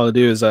all I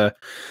do is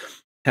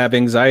have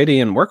anxiety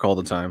and work all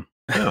the time.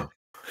 Yeah.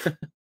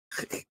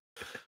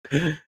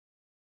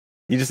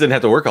 You just didn't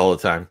have to work all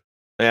the time.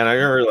 Man, I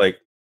remember like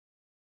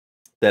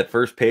that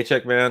first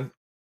paycheck, man.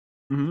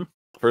 Mm-hmm.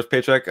 First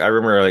paycheck, I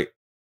remember it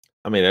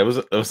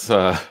was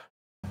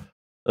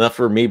enough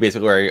for me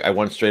basically. I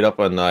went straight up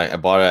and I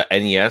bought a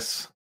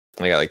NES.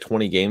 I got like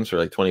 20 games for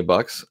like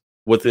 $20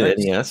 with the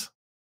NES.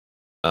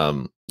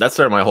 That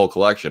started my whole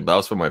collection, but that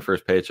was for my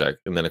first paycheck.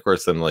 And then of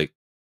course like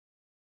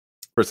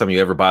first time you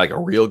ever buy like a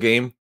real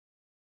game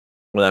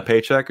with that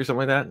paycheck or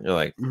something like that, you're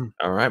like,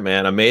 all right,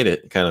 man, I made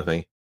it, kind of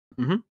thing.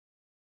 Mm-hmm.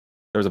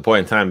 There was a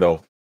point in time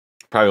though,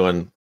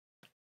 probably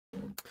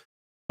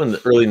when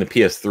early in the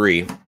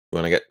PS3,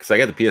 because I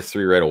got the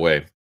PS3 right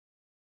away.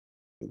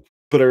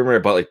 But I remember I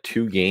bought like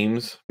 2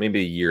 games,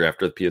 maybe a year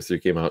after the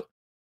PS3 came out.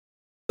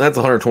 That's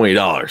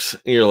 $120.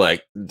 And you're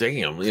like,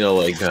 damn,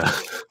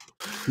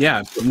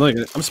 yeah,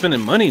 I'm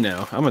spending money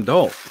now. I'm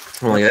adult.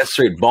 I'm like, that's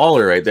straight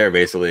baller right there,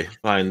 basically.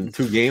 Buying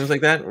 2 games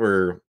like that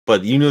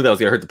but you knew that was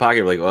gonna hurt the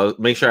pocket. Like, well,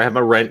 make sure I have my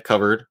rent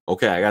covered.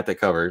 Okay, I got that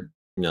covered.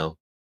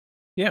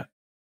 Yeah.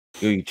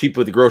 You cheap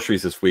with the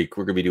groceries this week.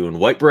 We're gonna be doing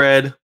white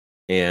bread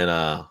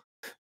and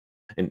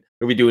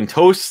we'll be doing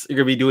toast. You're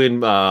gonna be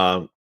doing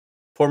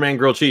poor man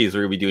grilled cheese.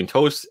 We're gonna be doing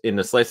toast and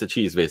a slice of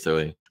cheese,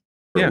 basically,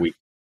 for a week.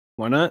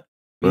 Why not?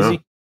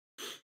 Easy.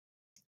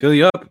 Fill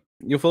you up.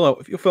 You'll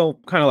feel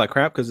kind of like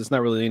crap because it's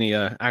not really any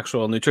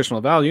actual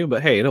nutritional value,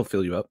 but hey, it'll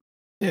fill you up.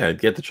 Yeah, I'd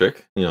get the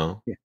trick. Yeah.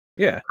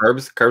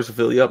 Carbs will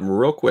fill you up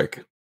real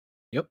quick.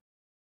 Yep.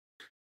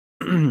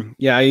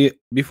 Yeah.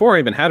 Before I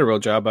even had a real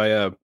job,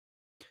 I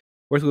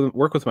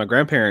work with my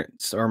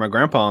grandparents or my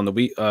grandpa on the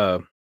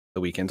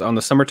weekends, on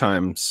the summer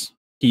times.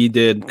 He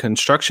did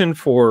construction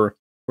for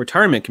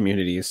retirement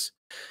communities.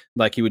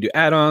 Like he would do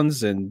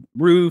add-ons and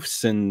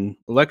roofs and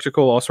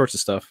electrical, all sorts of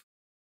stuff.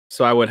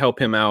 So I would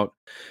help him out.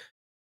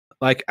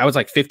 Like I was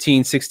like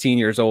 15, 16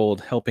 years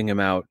old helping him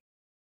out.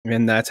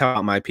 And that's how I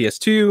bought my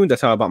PS2.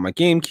 That's how I bought my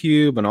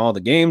GameCube and all the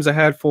games I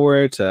had for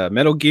it.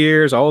 Metal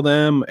Gears, all of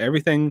them,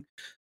 everything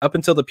up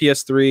until the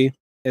PS3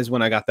 is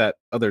when I got that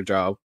other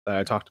job that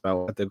I talked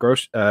about at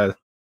the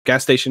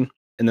gas station.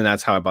 And then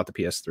that's how I bought the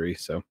PS3.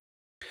 So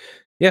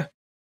yeah,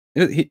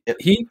 he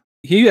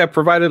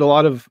provided a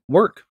lot of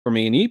work for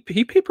me, and he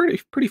paid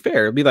pretty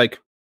fair. It'd be like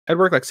I'd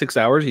work like 6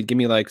 hours. He'd give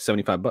me like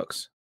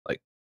 $75. Like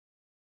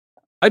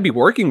I'd be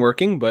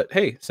working, but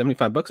hey,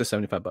 $75 is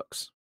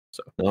 $75.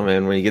 So no,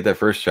 man, when you get that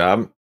first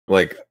job,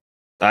 like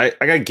I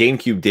got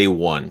GameCube day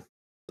one,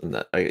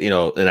 and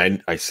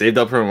I saved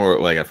up from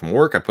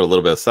work. I put a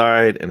little bit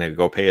aside, and I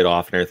go pay it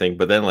off and everything.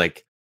 But then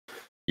like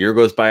year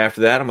goes by after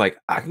that, I'm like,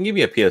 I can give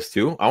you a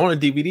PS2. I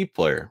want a DVD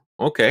player.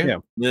 Okay. Yeah.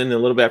 And then a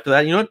little bit after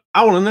that, you know what?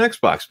 I want an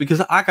Xbox because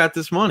I got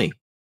this money.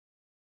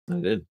 I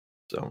did.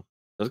 So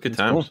those good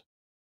times. Cool.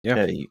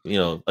 Yeah.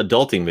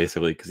 Adulting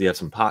basically because you have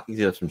some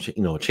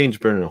change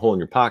burning a hole in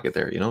your pocket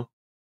there.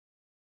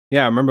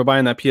 Yeah, I remember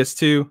buying that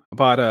PS2. I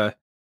bought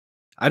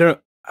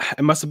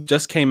it must have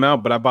just came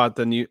out, but I bought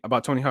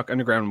Tony Hawk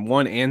Underground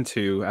 1 and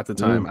 2 at the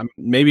time.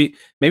 Maybe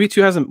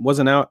 2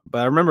 wasn't out, but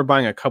I remember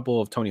buying a couple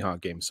of Tony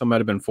Hawk games. Some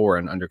might have been 4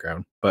 and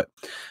Underground, but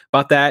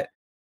bought that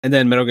and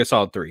then Metal Gear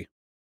Solid 3.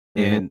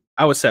 And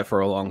I was set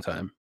for a long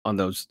time on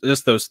those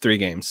 3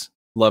 games.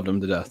 Loved them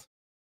to death.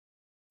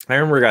 I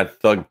remember I got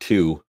Thug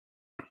 2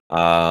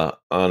 I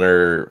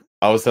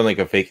was on like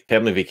a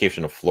family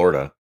vacation to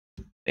Florida,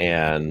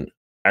 and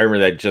I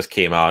remember that just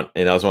came out,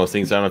 and that was one of those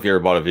things. I don't know if you ever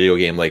bought a video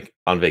game like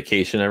on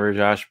vacation ever,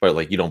 Josh, but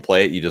like you don't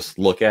play it, you just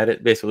look at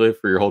it basically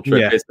for your whole trip.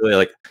 Yeah. Basically,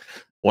 like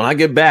when I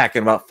get back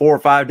in about 4 or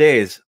 5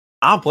 days,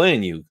 I'm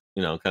playing you,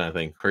 kind of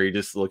thing. Where you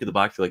just look at the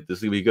box, you're like, this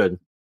is gonna be good.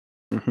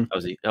 I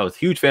was a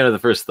huge fan of the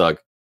first Thug.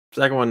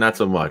 Second one, not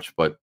so much,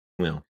 but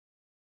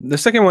the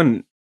second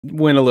one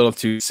went a little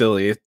too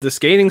silly. The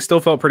skating still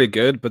felt pretty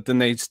good, but then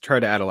they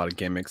tried to add a lot of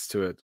gimmicks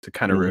to it to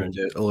kind of ruin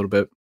it a little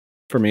bit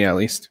for me, at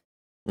least.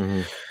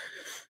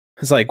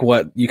 It's like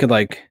what you could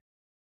like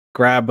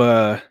grab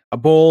a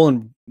bowl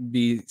and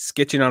be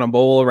sketching on a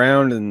bowl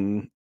around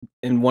and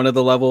in one of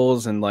the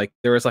levels, and like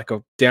there was like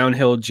a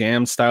downhill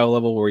jam style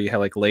level where you had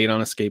like laid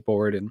on a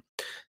skateboard, and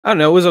I don't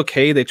know, it was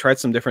okay. They tried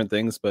some different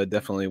things, but it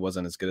definitely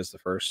wasn't as good as the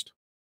first.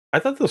 I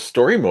thought the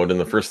story mode in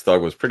the first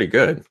Thug was pretty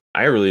good.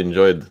 I really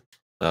enjoyed.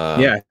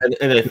 And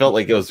it felt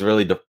like it was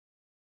really, I don't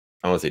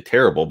want to say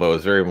terrible, but it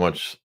was very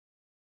much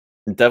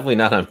definitely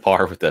not on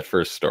par with that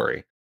first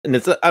story. And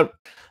it's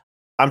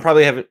I'm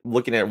probably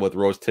looking at it with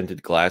rose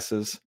tinted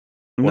glasses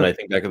when I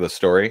think back of the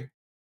story,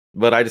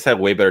 but I just had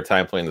way better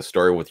time playing the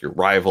story with your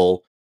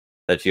rival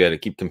that you had to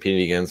keep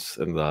competing against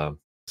and the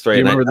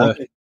story.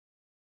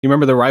 You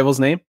remember the rival's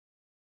name?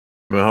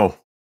 No.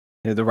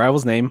 Yeah, the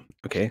rival's name.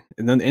 Okay.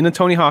 And then in the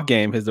Tony Hawk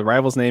game, the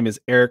rival's name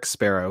is Eric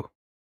Sparrow.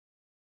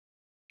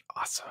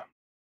 Awesome.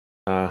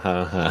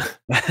 Like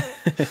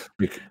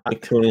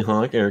Tony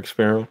Hawk, Eric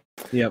Sparrow.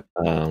 Yep.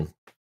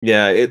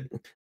 Yeah,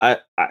 I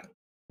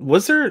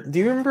was there, do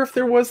you remember if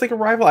there was like a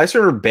rival? I just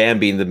remember Bam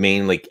being the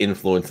main like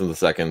influence in the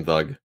second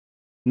Thug.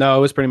 No,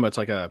 it was pretty much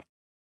like a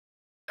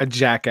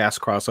Jackass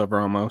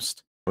crossover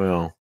almost.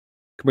 Well,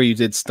 where you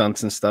did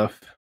stunts and stuff.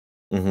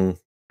 Mm-hmm.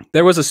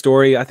 There was a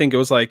story, I think it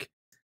was like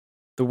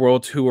the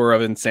World Tour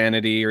of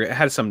Insanity, or it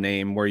had some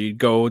name where you'd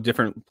go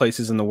different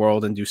places in the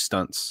world and do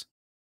stunts.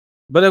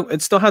 But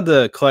it still had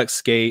the collect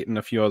skate and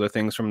a few other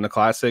things from the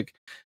classic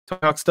Tony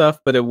Hawk stuff,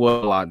 but it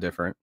was a lot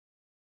different.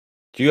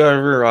 Do you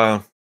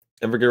ever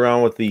get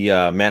around with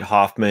the Matt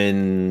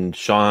Hoffman,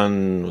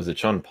 was it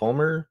Sean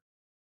Palmer?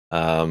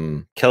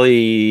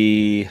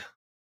 Kelly, what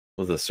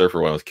was the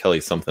surfer one? It was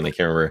Kelly something, I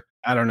can't remember.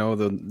 I don't know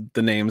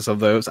the names of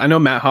those. I know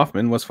Matt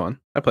Hoffman was fun.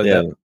 I played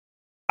that.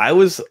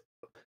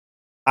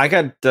 I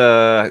got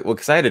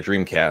because I had a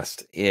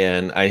Dreamcast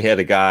and I had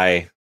a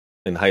guy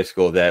in high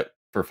school that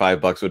for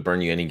 $5 would burn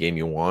you any game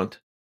you want,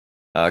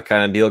 kind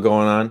of deal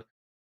going on.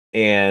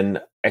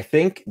 And I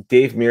think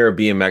Dave Mirra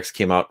BMX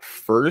came out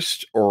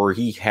first, or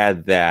he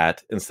had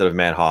that instead of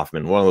Matt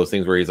Hoffman. One of those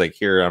things where he's like,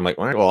 here, I'm like,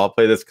 all right, well, I'll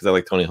play this because I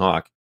like Tony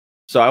Hawk.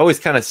 So I always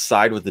kind of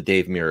side with the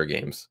Dave Mirra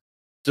games,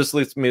 just at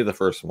least maybe the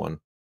first one.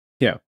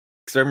 Yeah.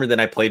 Because I remember then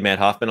I played Matt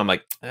Hoffman. I'm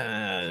like,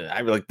 I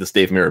really like this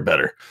Dave Mirra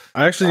better.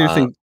 I actually do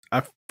think,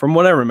 from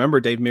what I remember,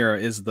 Dave Mirra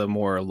is the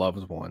more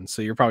loved one.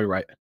 So you're probably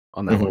right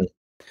on that one.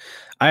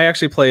 I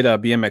actually played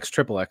BMX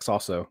Triple X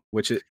also,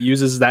 which it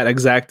uses that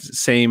exact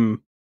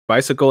same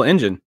bicycle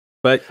engine,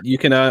 but you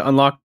can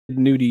unlock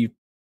nudie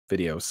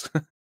videos.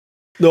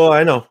 No,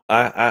 I know.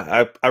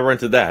 I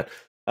rented that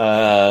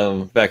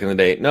back in the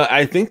day. No,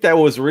 I think that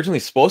was originally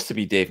supposed to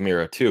be Dave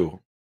Mirra 2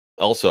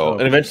 also.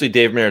 And eventually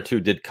Dave Mirra 2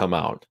 did come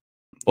out.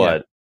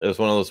 But it was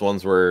one of those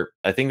ones where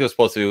I think it was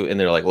supposed to, and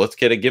they're like, let's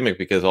get a gimmick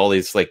because all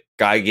these like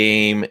Guy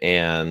Game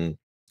and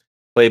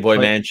Playboy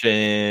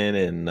Mansion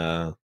and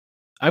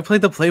I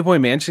played the Playboy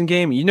Mansion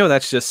game. You know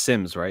that's just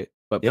Sims, right?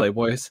 But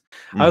Playboys.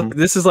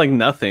 This is like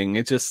nothing.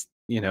 It's just,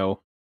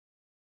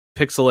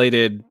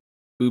 pixelated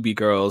booby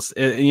girls.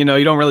 You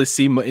don't really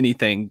see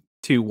anything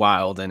too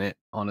wild in it,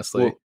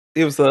 honestly. Well,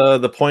 it was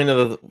the point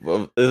of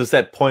it was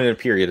that point in a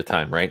period of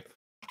time, right?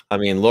 I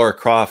mean, Lara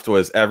Croft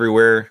was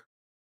everywhere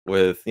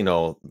with, I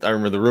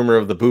remember the rumor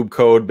of the boob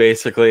code,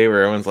 basically,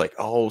 where everyone's like,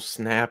 oh,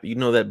 snap,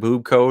 that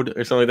boob code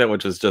or something like that,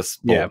 which is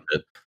just bullshit.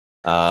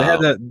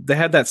 They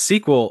had that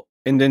sequel,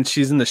 and then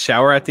she's in the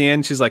shower at the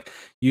end. She's like,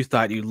 you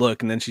thought you'd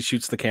look, and then she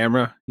shoots the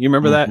camera. You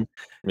remember that?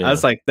 Yeah. I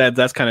was like,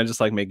 that's kind of just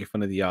like making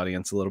fun of the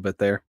audience a little bit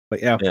there.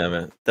 But yeah,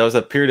 man, that was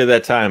a period of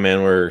that time,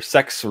 man, where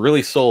sex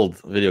really sold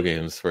video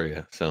games for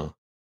you. So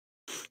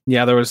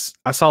yeah,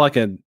 I saw like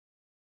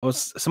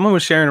someone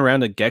was sharing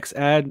around a Gex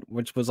ad,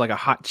 which was like a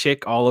hot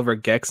chick all over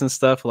Gex and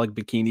stuff, like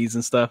bikinis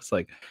and stuff. It's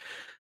like,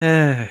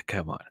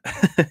 come on.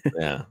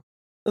 Yeah,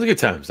 it was a good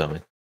time,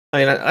 man. I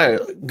mean, I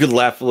good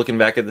laugh looking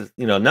back at this.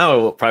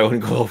 Now it probably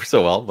wouldn't go over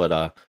so well, but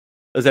it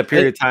was that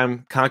period of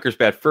time. Conker's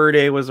Bad Fur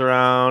Day was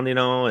around,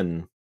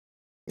 and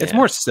it's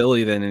more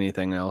silly than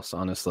anything else,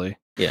 honestly.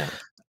 Yeah,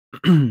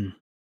 a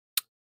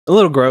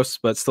little gross,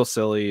 but still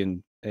silly,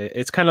 and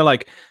it's kind of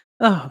like,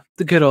 oh,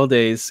 the good old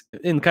days,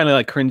 and kind of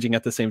like cringing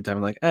at the same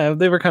time. Like,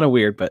 they were kind of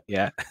weird, but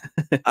yeah.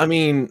 I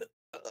mean,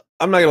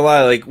 I'm not gonna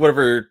lie. Like,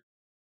 whatever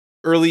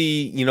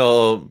early,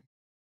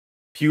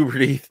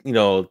 puberty,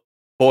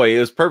 boy, it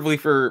was perfectly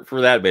for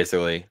that,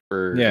 basically.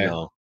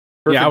 I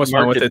was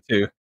fine with it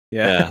too.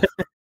 Yeah.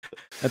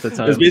 At the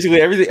time, it was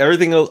basically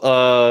everything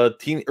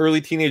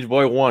early teenage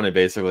boy wanted,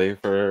 basically,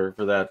 for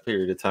that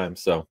period of time.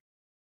 So,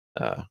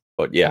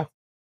 but yeah,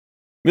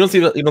 you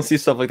don't see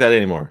stuff like that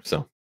anymore.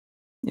 So,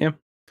 yeah.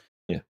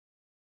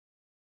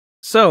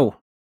 So,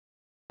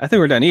 I think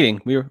we're done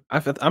eating.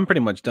 I'm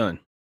pretty much done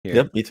here.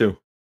 Yep, me too.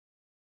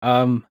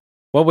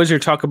 What was your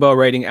Taco Bell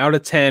rating out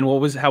of 10?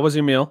 How was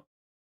your meal?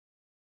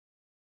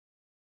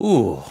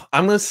 Ooh,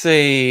 I'm gonna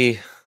say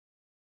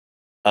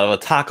out of a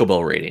Taco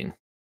Bell rating,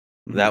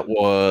 that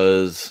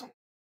was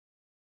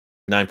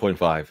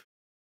 9.5.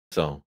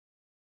 So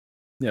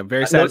yeah,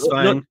 very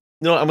satisfying.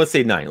 No, I'm gonna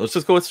say 9. Let's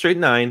just go with straight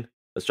 9.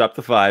 Let's drop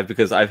the 5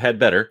 because I've had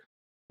better,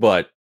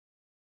 but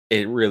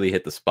it really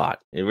hit the spot.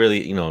 It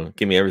really,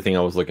 give me everything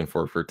I was looking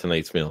for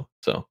tonight's meal.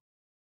 So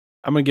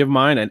I'm gonna give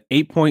mine an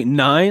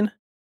 8.9,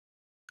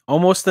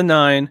 almost a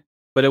 9,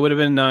 but it would have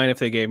been 9 if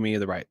they gave me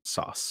the right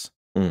sauce.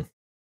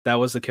 That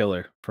was the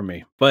killer for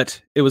me,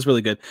 but it was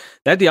really good.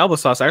 That Diablo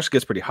sauce actually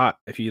gets pretty hot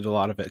if you eat a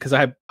lot of it, because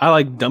I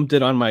like dumped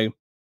it on my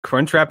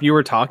Crunchwrap. You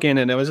were talking,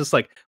 and it was just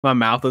like my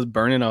mouth was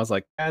burning. I was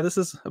like, this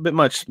is a bit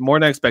much, more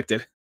than I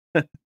expected.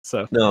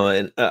 So no,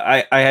 and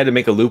I had to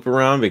make a loop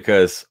around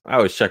because I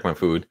always check my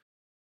food,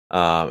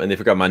 and they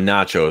forgot my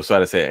nachos, so I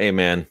had to say, hey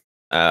man,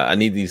 I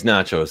need these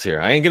nachos here.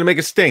 I ain't gonna make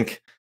a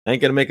stink.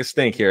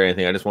 Here or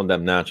anything. I just want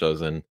them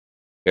nachos, and you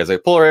guys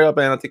like, pull right up,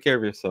 man. I'll take care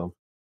of you. So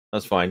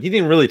that's fine. He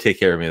didn't really take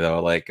care of me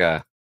though. Like,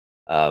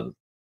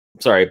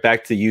 sorry,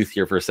 back to youth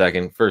here for a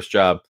second. First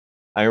job.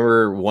 I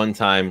remember one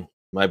time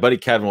my buddy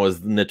Kevin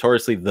was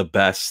notoriously the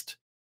best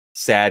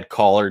sad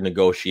caller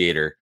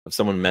negotiator. If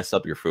someone messed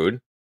up your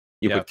food,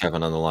 you put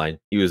Kevin on the line.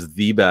 He was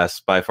the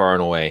best by far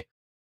and away.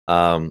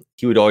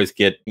 He would always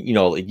get,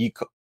 like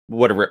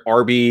whatever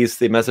Arby's,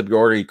 they mess up your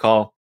order, you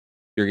call,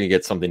 you're gonna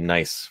get something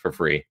nice for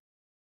free.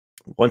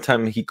 One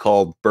time he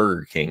called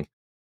Burger King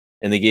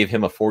and they gave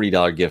him a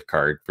 $40 gift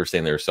card for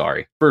saying they were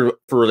sorry for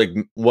like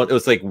what it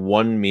was like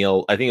one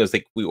meal. I think it was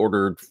like we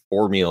ordered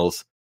 4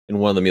 meals and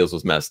one of the meals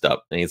was messed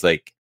up. And he's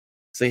like,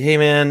 say, hey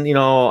man,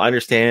 I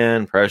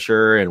understand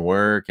pressure and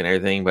work and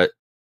everything, but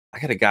I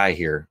got a guy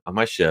here on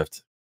my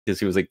shift because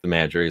he was like the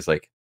manager. He's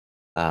like,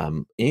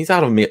 and he's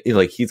out of meal,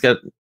 like he's got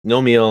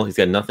no meal, he's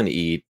got nothing to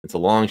eat. It's a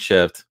long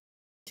shift.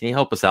 Can you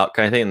help us out?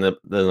 Kind of thing. And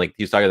then like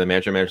he was talking to the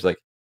manager. Manager's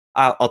like,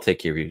 I'll take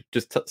care of you.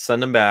 Just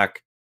send him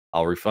back.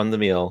 I'll refund the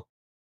meal,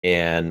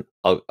 and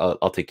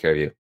I'll take care of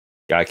you.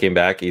 Guy came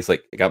back. He's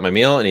like, I got my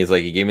meal, and he's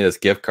like, he gave me this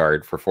gift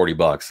card for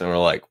 $40, and we're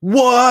like,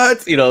 what?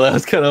 That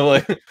was kind of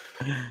like,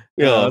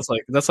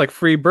 that's like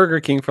free Burger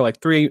King for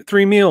like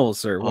three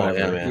meals or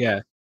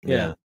whatever.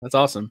 Yeah, that's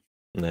awesome.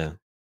 Yeah,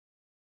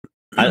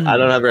 I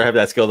don't ever have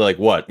that skill to like,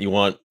 what you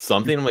want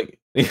something? I'm like,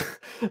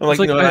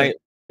 I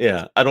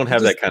don't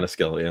have that kind of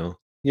skill.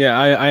 Yeah,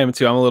 I am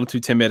too. I'm a little too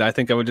timid. I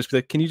think I would just be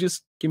like, can you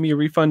just give me a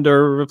refund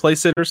or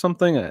replace it or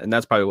something? And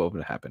that's probably what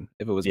would happen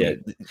if it was me.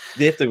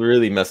 They have to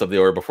really mess up the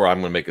order before I'm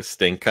going to make a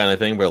stink kind of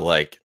thing. But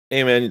like,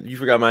 hey man, you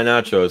forgot my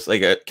nachos.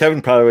 Like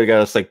Kevin probably got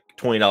us like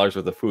 $20 worth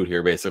of food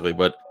here basically.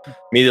 But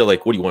me, they're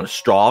like, what do you want, a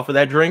straw for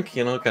that drink?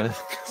 Kind of.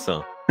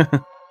 So.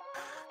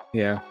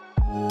 Yeah.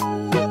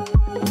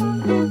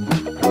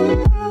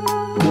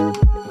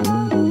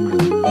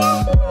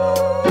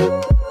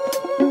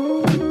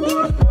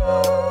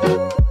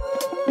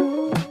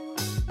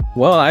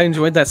 Well, I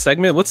enjoyed that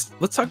segment. Let's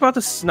talk about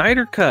the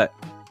Snyder Cut.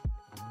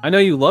 I know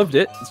you loved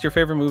it. It's your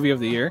favorite movie of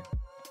the year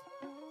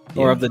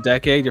or of the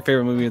decade. Your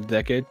favorite movie of the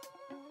decade.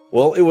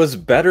 Well, it was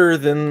better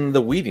than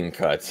the Whedon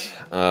cut.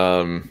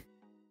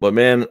 But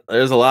man,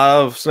 there's a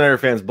lot of Snyder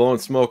fans blowing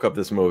smoke up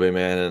this movie,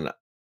 man.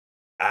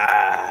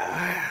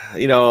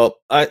 And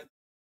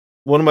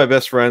one of my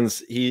best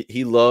friends,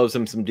 he loves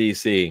him some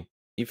DC.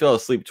 He fell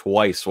asleep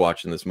twice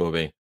watching this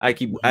movie. I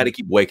had to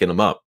keep waking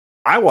him up.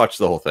 I watched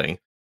the whole thing.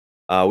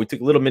 We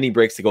took little mini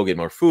breaks to go get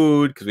more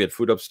food because we had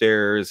food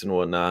upstairs and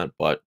whatnot.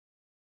 But,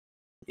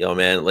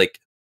 man, like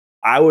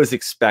I was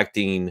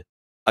expecting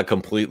a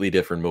completely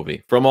different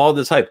movie from all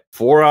this hype.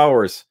 4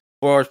 hours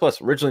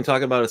plus. Originally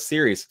talking about a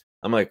series.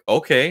 I'm like,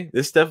 okay,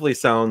 this definitely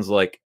sounds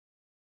like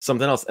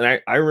something else.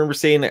 And I remember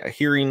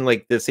hearing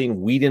like this saying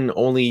Whedon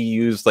only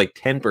used like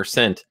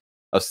 10%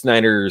 of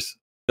Snyder's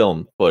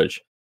film footage.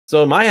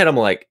 So in my head, I'm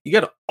like, you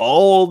got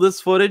all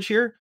this footage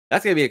here?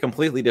 That's going to be a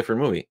completely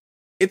different movie.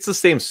 It's the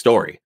same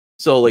story.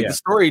 So like the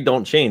story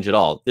don't change at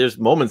all. There's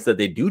moments that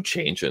they do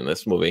change in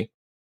this movie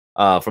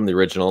from the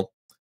original.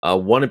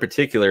 One in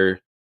particular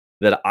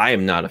that I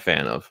am not a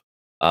fan of.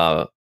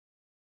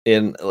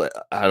 And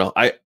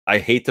I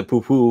hate to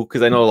poo-poo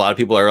because I know a lot of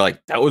people are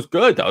like, that was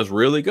good. That was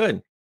really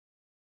good.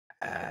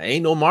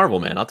 Ain't no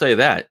Marvel, man. I'll tell you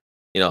that.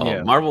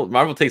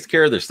 Marvel takes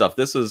care of their stuff.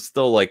 This is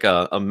still like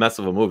a mess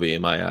of a movie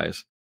in my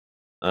eyes.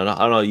 I don't know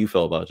how you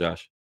feel about it,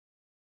 Josh.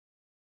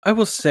 I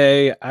will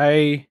say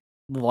I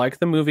like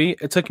the movie.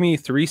 It took me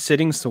 3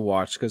 sittings to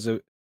watch because,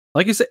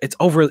 like you said, it's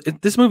over.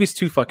 This movie's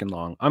too fucking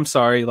long. I'm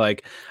sorry.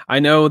 Like, I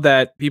know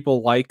that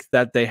people like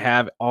that they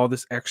have all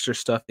this extra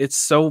stuff. It's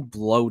so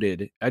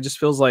bloated. I just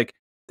feels like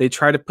they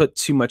try to put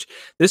too much.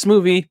 This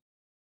movie,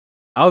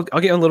 I'll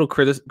get a little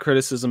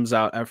criticisms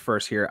out at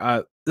first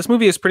here. This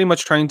movie is pretty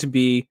much trying to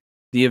be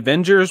the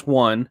Avengers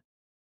 1,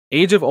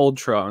 Age of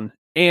Ultron,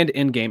 and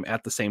Endgame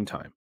at the same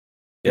time.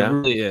 Yeah. It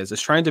really is.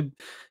 It's trying to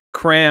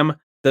cram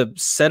the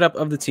setup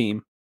of the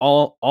team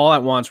all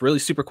at once, really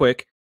super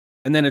quick,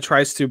 and then it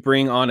tries to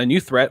bring on a new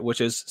threat, which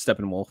is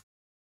Steppenwolf,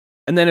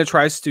 and then it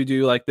tries to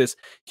do like this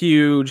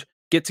huge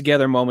get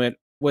together moment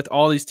with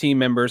all these team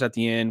members at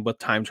the end with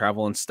time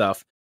travel and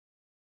stuff,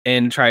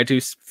 and try to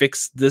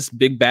fix this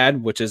big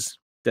bad, which is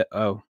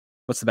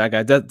what's the bad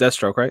guy?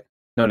 Deathstroke, right?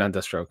 No, not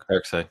Deathstroke.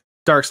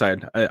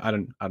 Darkseid. I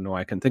don't know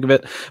why I couldn't think of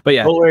it, but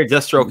yeah. Well,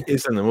 Deathstroke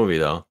is in the movie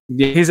though.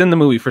 Yeah, he's in the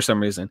movie for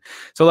some reason.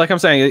 So, like I'm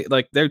saying,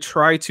 like they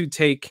try to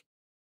take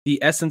the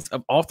essence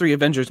of all 3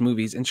 Avengers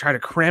movies and try to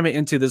cram it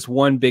into this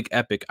one big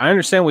epic. I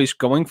understand what he's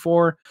going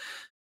for,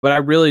 but I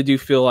really do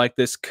feel like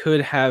this could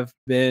have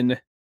been,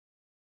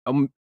 I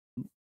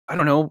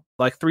don't know,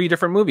 like 3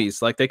 different movies.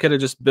 Like they could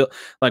have just built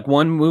like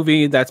one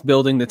movie that's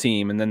building the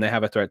team, and then they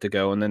have a threat to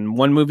go, and then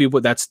one movie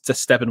that's to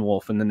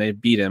Steppenwolf, and then they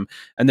beat him,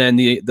 and then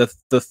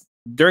the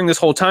during this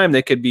whole time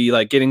they could be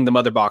like getting the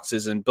mother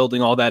boxes and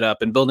building all that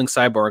up and building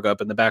Cyborg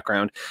up in the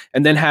background,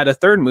 and then had a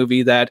third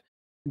movie that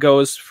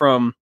goes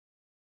from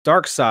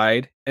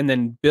Darkseid and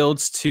then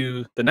builds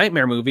to the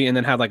Nightmare movie, and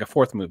then had like a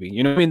 4th movie.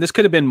 You know what I mean? This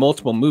could have been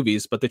multiple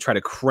movies, but they try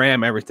to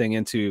cram everything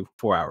into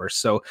 4 hours.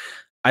 So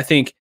I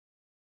think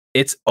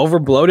it's over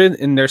bloated,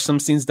 and there's some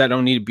scenes that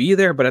don't need to be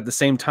there, but at the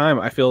same time,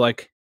 I feel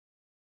like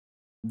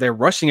they're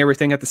rushing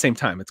everything at the same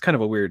time. It's kind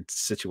of a weird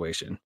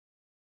situation.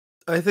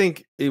 I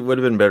think it would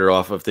have been better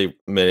off if they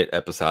made it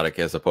episodic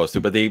as opposed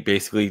to, but they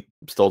basically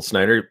told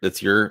Snyder,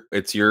 it's your,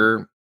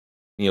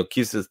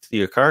 keys to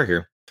your car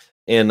here.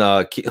 And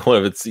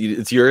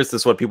it's yours.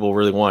 This is what people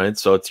really wanted.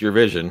 So it's your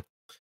vision.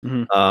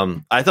 Mm-hmm.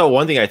 I thought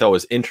one thing I thought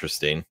was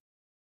interesting,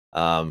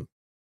 because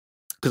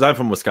I'm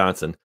from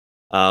Wisconsin.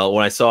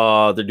 When I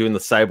saw they're doing the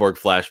Cyborg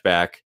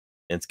flashback,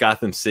 and it's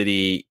Gotham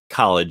City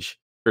College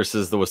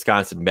versus the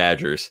Wisconsin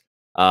Badgers,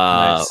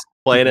 Nice.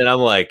 playing it, I'm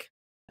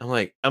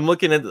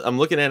looking at, I'm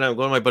going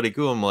to my buddy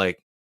Goo. I'm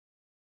like,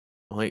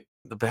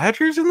 the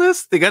Badgers in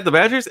this? They got the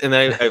Badgers, and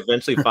then I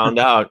eventually found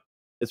out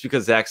it's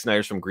because Zack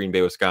Snyder's from Green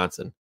Bay,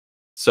 Wisconsin.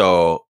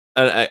 So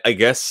I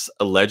guess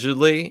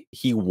allegedly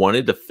he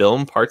wanted to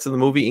film parts of the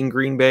movie in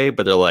Green Bay,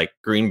 but they're like,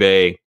 Green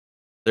Bay,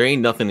 there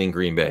ain't nothing in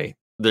Green Bay.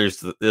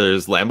 There's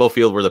Lambeau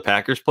Field where the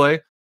Packers play.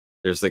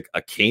 There's like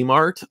a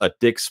Kmart, a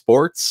Dick's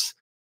Sports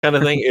kind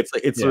of thing.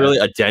 It's really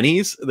a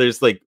Denny's.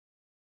 There's like,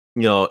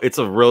 it's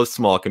a real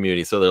small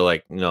community. So they're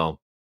like,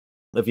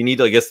 if you need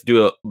to, I guess,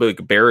 do a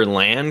big barren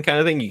land kind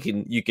of thing,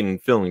 you can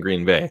film in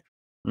Green Bay.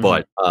 Mm-hmm.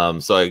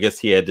 But so I guess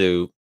he had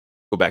to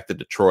go back to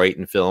Detroit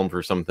and film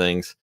for some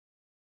things.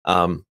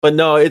 But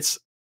no,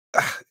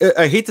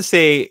 I hate to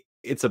say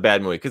it's a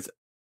bad movie because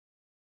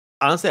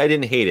honestly, I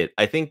didn't hate it.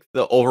 I think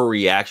the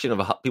overreaction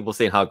of people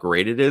saying how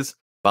great it is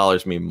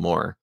bothers me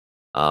more.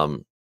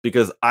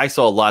 Because I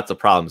saw lots of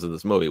problems in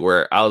this movie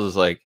where I was just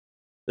like,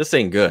 this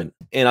ain't good.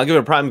 And I'll give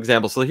a prime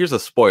example. So here's a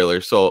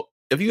spoiler. So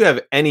if you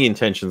have any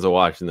intentions of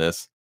watching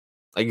this,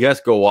 I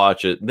guess go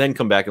watch it, then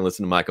come back and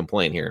listen to my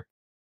complaint here.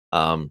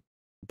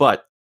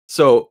 But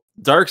so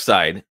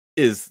Darkseid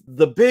is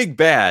the big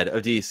bad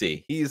of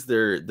DC. He's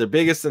their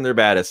biggest and their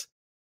baddest.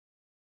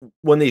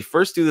 When they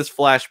first do this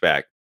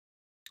flashback,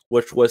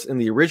 which was in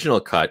the original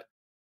cut,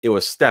 it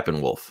was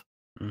Steppenwolf.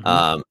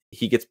 Mm-hmm.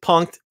 He gets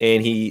punked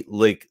and he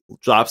like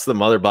drops the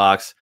mother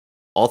box,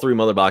 all three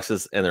mother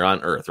boxes, and they're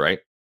on Earth, right?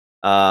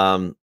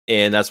 And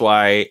that's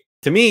why,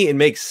 to me, it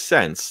makes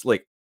sense.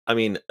 Like, I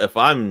mean, if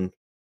I'm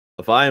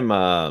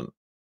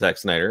Zack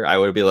Snyder, I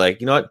would be like,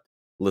 you know what?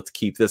 Let's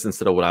keep this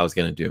instead of what I was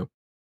gonna do.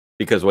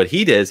 Because what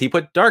he did is he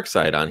put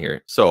Darkseid on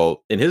here.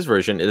 So in his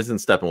version, it isn't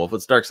Steppenwolf,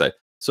 it's Darkseid.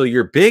 So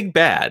your big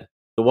bad,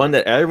 the one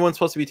that everyone's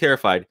supposed to be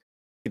terrified,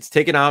 gets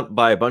taken out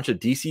by a bunch of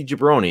DC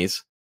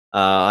jabronis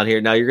on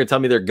here. Now you're going to tell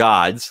me they're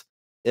gods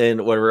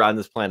and whatever on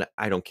this planet.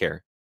 I don't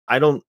care. I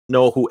don't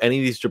know who any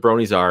of these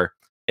jabronis are.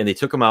 And they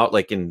took him out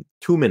like in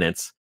 2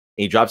 minutes.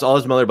 And he drops all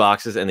his mother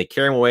boxes and they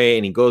carry him away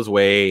and he goes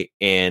away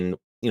and,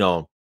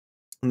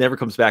 never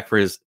comes back for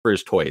his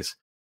toys.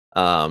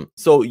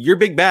 So your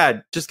big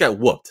bad just got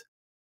whooped.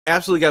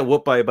 Absolutely got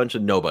whooped by a bunch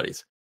of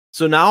nobodies.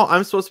 So now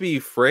I'm supposed to be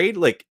afraid.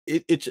 Like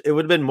it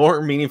would have been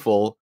more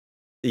meaningful.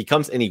 He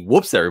comes and he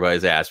whoops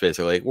everybody's ass,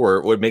 basically, or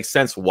it would make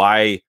sense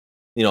why,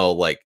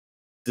 like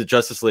the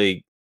Justice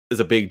League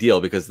is a big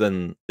deal because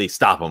then they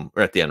stop him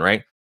at the end,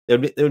 right?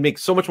 It would make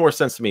so much more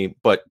sense to me.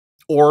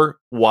 Or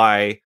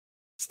why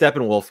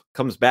Steppenwolf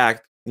comes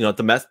back,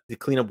 to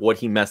clean up what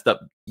he messed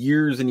up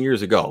years and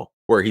years ago,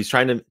 where he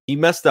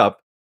messed up.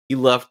 He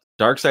left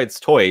Darkseid's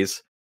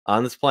toys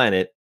on this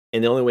planet.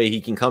 And the only way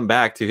he can come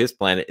back to his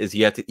planet is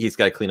he's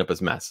got to clean up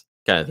his mess,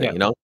 kind of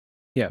thing,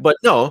 Yeah. But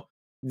no,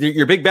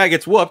 your big bad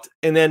gets whooped,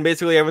 and then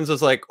basically everyone's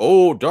just like,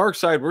 "Oh,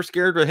 Darkseid, we're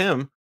scared of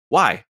him."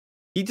 Why?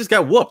 He just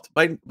got whooped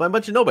by a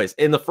bunch of nobodies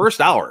in the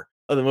first hour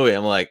of the movie.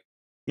 I'm like,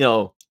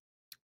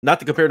 not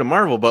to compare to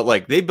Marvel, but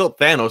like they built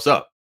Thanos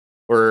up,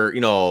 or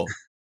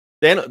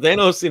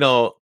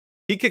Thanos,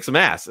 he kicked some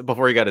ass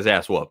before he got his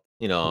ass whooped,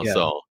 Yeah.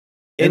 So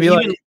and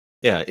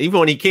even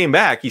when he came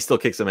back, he still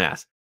kicked some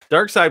ass.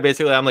 Darkseid,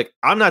 basically, I'm like,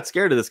 I'm not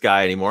scared of this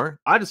guy anymore.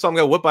 I just saw him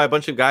get whipped by a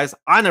bunch of guys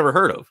I never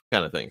heard of,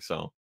 kind of thing.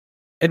 So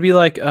it'd be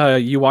like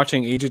you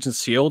watching Agents of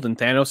S.H.I.E.L.D. and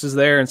Thanos is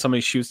there and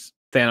somebody shoots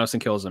Thanos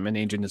and kills him in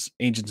Agents of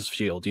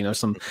S.H.I.E.L.D.,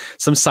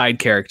 some side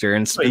character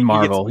in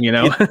Marvel, He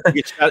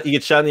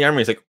gets shot in the arm and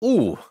he's like,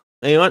 ooh,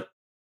 you know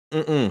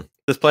what?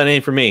 This planet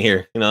ain't for me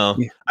here. I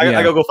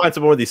gotta go find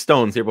some more of these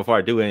stones here before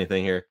I do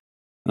anything here.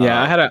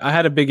 Yeah, I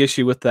had a big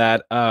issue with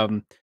that.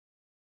 And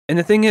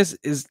the thing is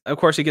of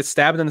course he gets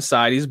stabbed in the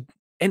side.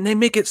 And they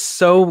make it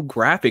so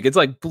graphic. It's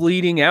like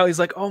bleeding out. He's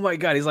like, oh my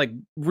God, he's like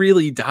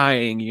really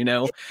dying,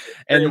 And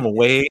him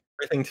away,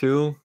 everything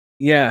too.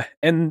 Yeah.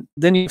 And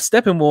then you have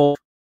Steppenwolf,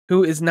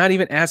 who is not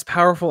even as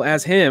powerful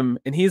as him,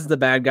 and he's the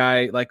bad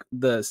guy, like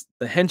the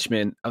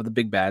henchman of the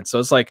big bad. So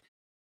it's like,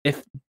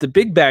 if the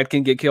big bad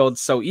can get killed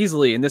so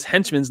easily, and this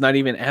henchman's not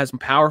even as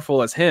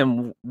powerful as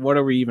him, what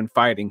are we even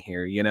fighting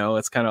here?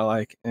 It's kind of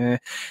like, eh.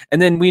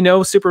 And then we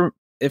know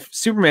if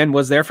Superman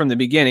was there from the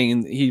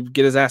beginning, he'd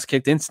get his ass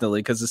kicked instantly,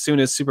 because as soon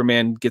as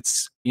Superman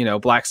gets,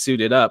 black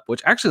suited up,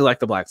 which I actually like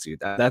the black suit,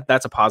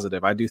 that's a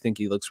positive. I do think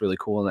he looks really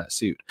cool in that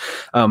suit.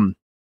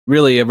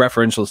 Really a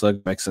referential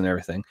subjects and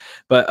everything.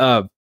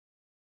 But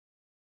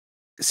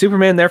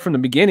Superman there from the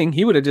beginning,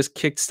 he would have just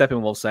kicked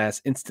Steppenwolf's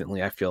ass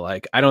instantly, I feel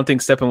like. I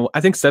think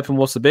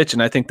Steppenwolf's a bitch,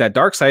 and I think that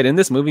Darkseid in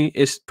this movie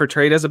is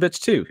portrayed as a bitch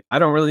too. I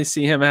don't really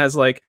see him as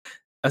like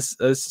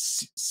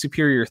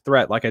superior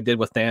threat like I did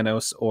with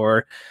Thanos,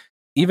 or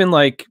even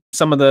like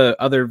some of the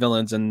other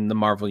villains in the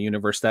Marvel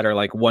universe that are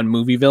like one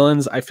movie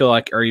villains, I feel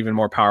like are even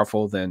more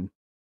powerful than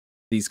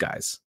these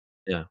guys.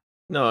 Yeah.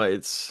 No,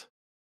 it's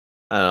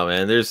I don't know,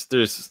 man. There's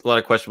a lot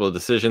of questionable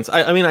decisions.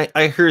 I mean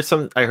I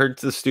heard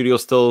the studio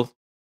still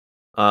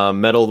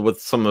meddled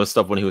with some of the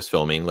stuff when he was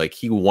filming. Like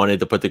he wanted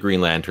to put the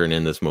Green Lantern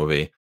in this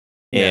movie.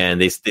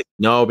 And they said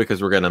no,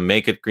 because we're gonna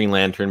make a Green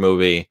Lantern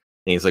movie.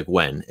 And he's like,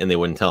 when? And they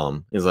wouldn't tell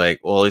him. He's like,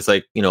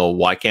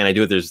 why can't I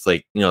do it? There's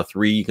like,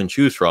 3 you can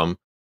choose from.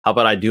 How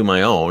about I do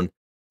my own?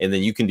 And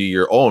then you can do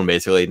your own,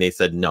 basically. And they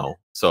said no.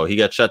 So he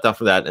got shut down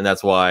for that. And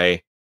that's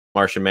why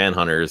Martian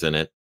Manhunter is in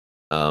it.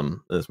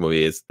 This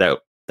movie is that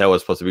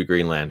was supposed to be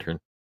Green Lantern.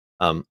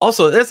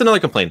 Also, that's another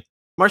complaint.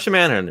 Martian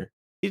Manhunter.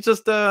 He's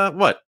just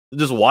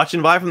just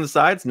watching by from the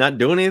sides, not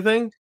doing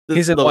anything.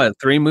 He's in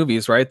 3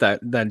 movies, right?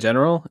 That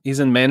general. He's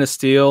in Man of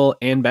Steel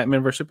and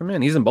Batman vs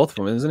Superman. He's in both of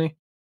them, isn't he?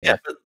 Yeah.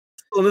 But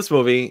in this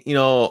movie,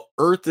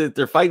 Earth,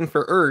 they're fighting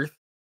for Earth,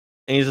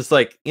 and he's just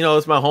like,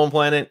 it's my home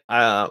planet.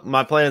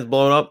 My planet's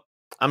blown up.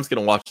 I'm just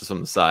gonna watch this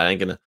from the side. I ain't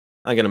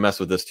gonna mess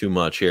with this too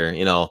much here.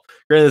 Granted,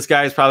 this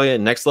guy's probably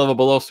at next level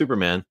below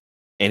Superman,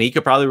 and he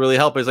could probably really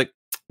help. But he's like,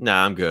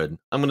 nah, I'm good.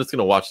 I'm just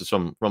gonna watch this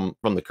from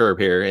the curb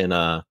here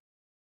and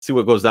see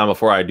what goes down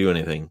before I do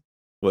anything.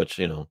 Which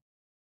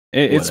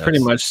it's pretty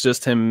much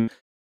just him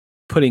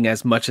putting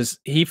as much as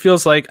he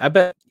feels like. I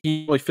bet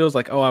he really feels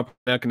like, oh, I'm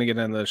not going to get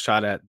another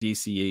shot at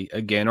DC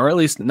again, or at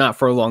least not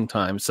for a long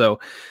time. So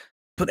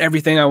put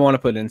everything I want to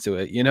put into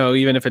it,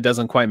 even if it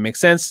doesn't quite make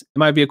sense. It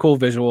might be a cool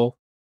visual.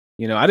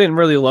 I didn't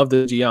really love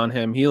the G on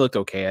him. He looked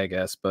okay, I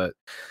guess, but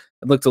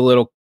it looked a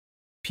little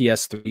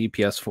PS3,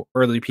 PS4,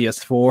 early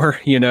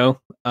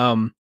PS4,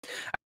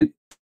 I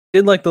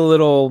did like the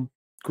little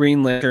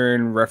Green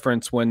Lantern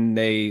reference when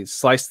they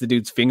slice the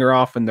dude's finger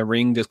off and the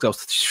ring just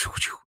goes to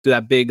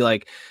that big,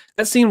 like,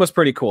 that scene was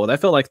pretty cool. That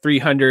felt like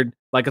 300,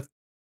 like a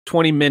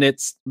 20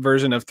 minutes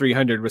version of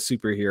 300 with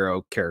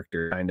superhero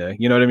character, kind of.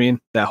 You know what I mean?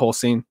 That whole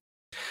scene.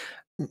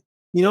 I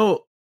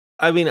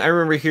mean, I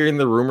remember hearing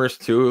the rumors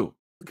too,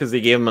 because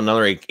they gave him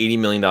another like $80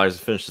 million to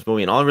finish this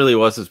movie, and all it really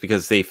was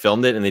because they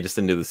filmed it and they just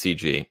didn't do the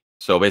CG.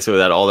 So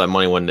basically, all that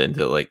money went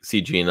into like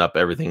CGing up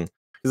everything,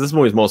 because this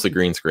movie is mostly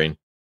green screen.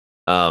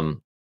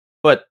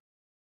 But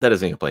that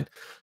doesn't complain.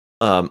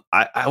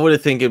 I would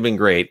have think it'd been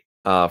great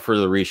for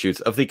the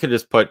reshoots if they could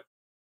just put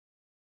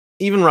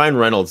even Ryan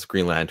Reynolds'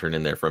 Green Lantern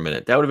in there for a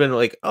minute. That would have been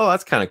like, oh,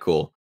 that's kind of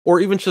cool. Or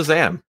even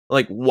Shazam.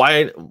 Like,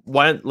 why,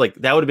 like,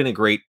 that would have been a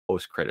great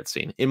post-credit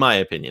scene, in my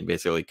opinion,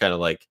 basically, kind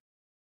of like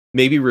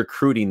maybe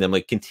recruiting them,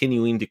 like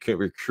continuing to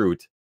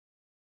recruit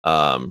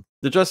the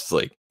Justice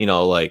League.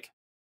 Like,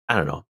 I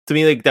don't know. To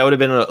me, like, that would have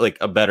been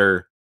a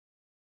better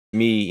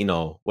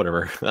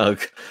whatever,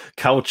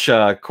 couch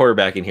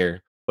quarterbacking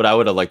here. But I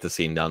would have liked the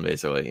scene down,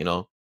 basically,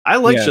 I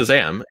like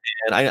Shazam,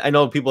 and I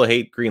know people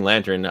hate Green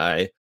Lantern.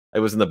 It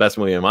wasn't the best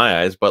movie in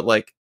my eyes, but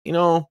like,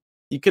 you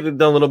could have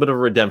done a little bit of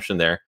redemption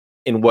there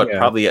in what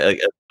probably a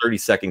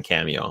 30-second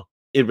cameo.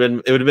 It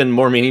would have been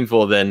more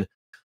meaningful than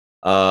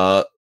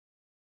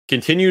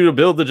continue to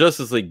build the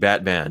Justice League,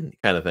 Batman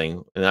kind of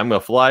thing, and I'm gonna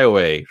fly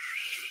away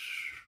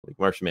like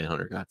Martian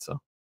Manhunter got. So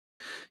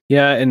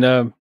yeah, and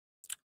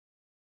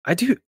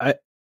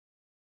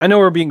I know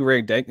we're being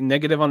very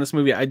negative on this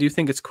movie. I do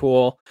think it's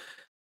cool,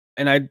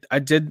 and I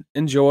did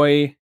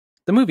enjoy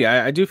the movie.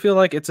 I do feel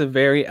like it's a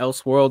very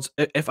Elseworlds.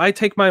 If I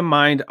take my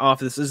mind off,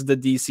 this is the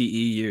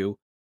DCEU,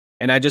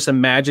 and I just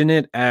imagine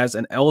it as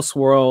an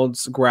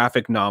Elseworlds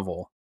graphic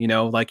novel.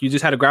 Like you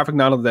just had a graphic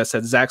novel that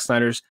said Zack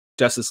Snyder's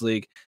Justice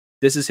League.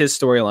 This is his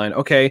storyline.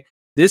 Okay,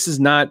 this is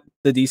not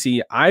the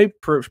DC I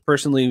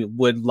personally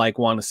would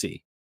want to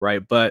see,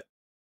 right? But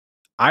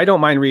I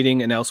don't mind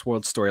reading an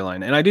Elseworlds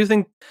storyline. And I do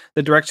think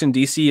the direction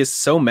DC is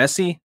so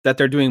messy that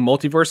they're doing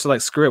multiverse. So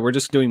like, screw it, we're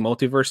just doing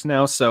multiverse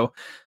now. So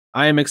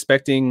I am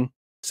expecting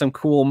some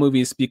cool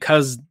movies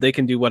because they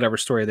can do whatever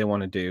story they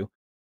want to do.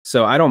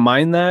 So I don't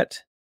mind that.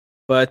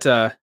 But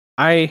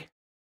I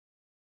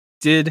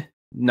did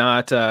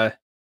not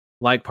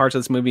like parts of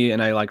this movie,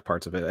 and I liked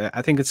parts of it.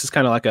 I think it's just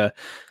kind of like a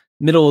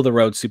middle of the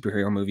road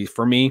superhero movie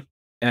for me.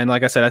 And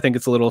like I said, I think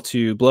it's a little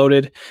too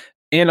bloated.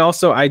 And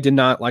also, I did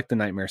not like the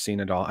nightmare scene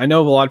at all. I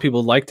know a lot of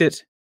people liked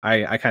it.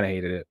 I kind of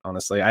hated it,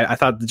 honestly. I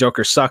thought the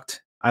Joker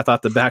sucked. I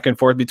thought the back and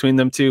forth between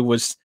them two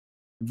was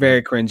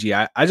very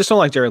cringy. I just don't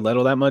like Jared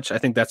Leto that much. I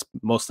think that's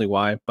mostly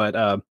why. But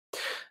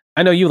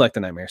I know you like the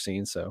nightmare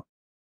scene, so.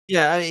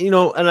 Yeah,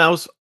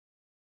 and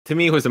to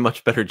me, it was a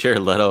much better Jared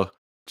Leto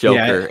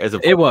Joker as a.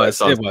 It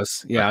was.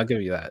 Yeah, I'll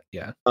give you that.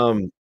 Yeah.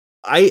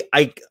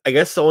 I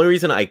guess the only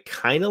reason I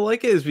kind of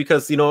like it is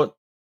because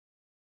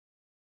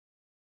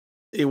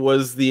it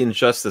was the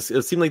Injustice.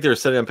 It seemed like they were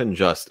setting up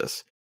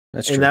Injustice.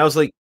 That's true. And that was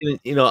like,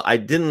 I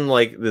didn't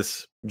like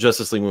this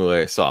Justice League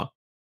movie I saw.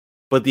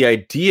 But the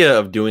idea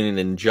of doing an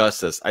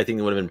Injustice, I think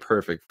it would have been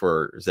perfect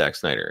for Zack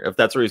Snyder, if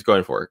that's what he's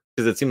going for.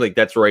 Because it seems like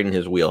that's right in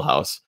his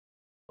wheelhouse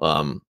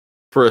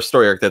for a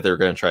story arc that they're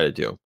going to try to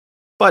do.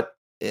 But,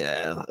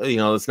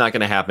 it's not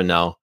going to happen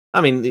now.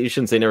 I mean, you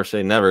shouldn't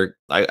say never.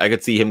 I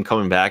could see him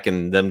coming back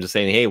and them just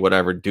saying, "Hey,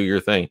 whatever, do your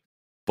thing."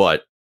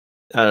 But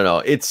I don't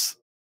know.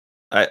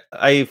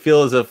 I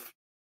feel as if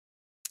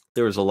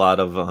there was a lot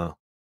of I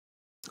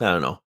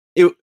don't know.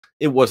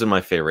 It wasn't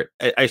my favorite.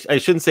 I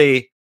shouldn't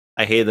say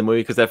I hated the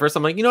movie because at first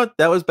I'm like, you know what,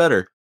 that was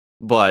better,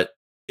 but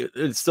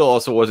it still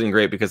also wasn't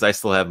great because I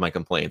still have my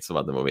complaints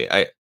about the movie.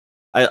 I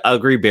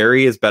agree.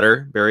 Barry is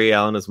better. Barry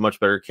Allen is a much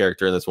better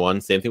character in this one.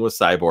 Same thing with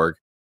Cyborg.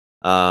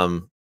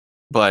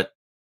 But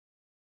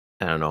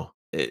I don't know.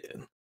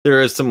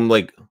 There is some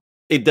like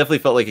it definitely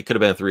felt like it could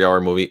have been a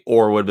 3-hour movie,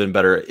 or would have been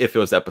better if it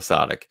was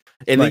episodic.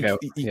 And Like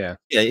yeah,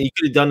 he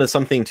could have done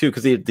something too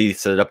because they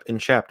set it up in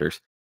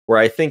chapters. Where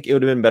I think it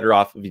would have been better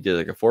off if you did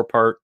like a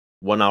 4-part,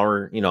 1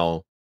 hour,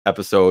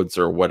 episodes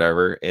or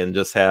whatever, and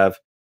just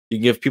you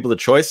give people the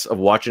choice of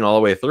watching all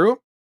the way through,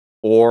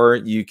 or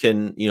you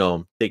can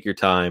take your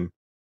time,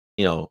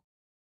 and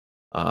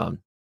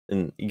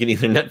you can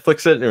either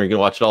Netflix it or you can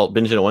watch it all,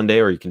 binge it in one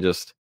day, or you can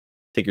just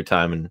take your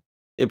time, and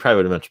it probably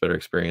would have been a much better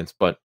experience.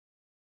 But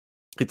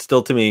it's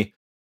still, to me,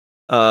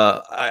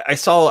 I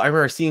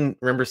remember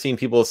seeing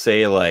people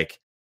say like,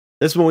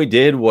 this movie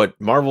did what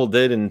Marvel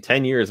did in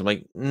 10 years. I'm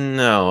like,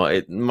 no,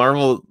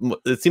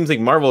 it seems like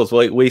Marvel is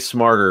way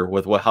smarter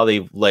with how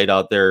they've laid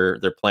out their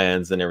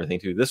plans and everything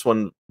too. This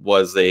one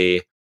was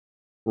a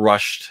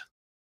rushed,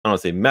 I don't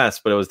want to say mess,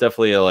 but it was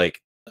definitely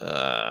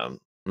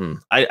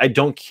I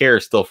don't care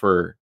still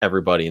for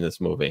everybody in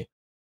this movie.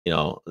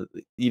 You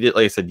did,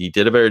 like I said, you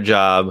did a better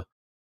job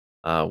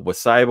with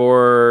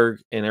Cyborg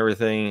and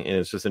everything, and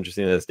it's just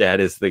interesting that his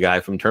dad is the guy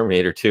from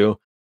Terminator 2.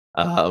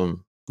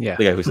 Yeah,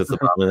 the guy who sets the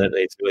bomb in that,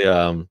 basically.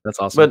 That's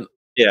awesome. But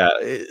yeah,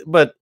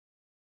 but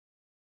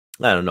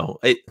I don't know.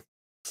 It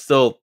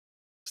still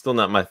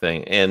not my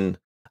thing, and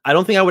I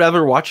don't think I would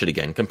ever watch it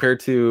again.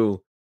 Compared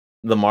to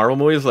the Marvel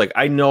movies, like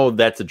I know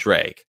that's a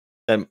drag.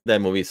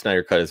 That movie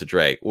Snyder Cut is a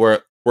drag.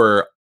 Where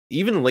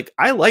even like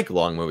I like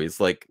long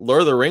movies, like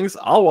Lord of the Rings.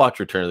 I'll watch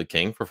Return of the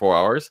King for 4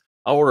 hours.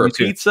 I'll order a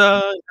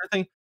pizza and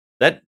everything.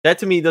 That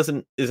to me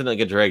isn't like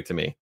a drag to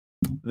me.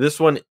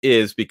 This one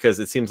is, because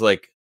it seems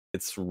like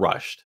it's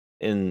rushed.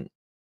 And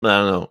I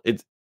don't know.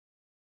 It's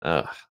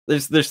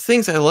there's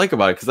things I like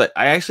about it because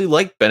I actually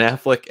like Ben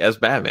Affleck as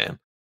Batman.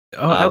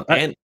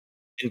 And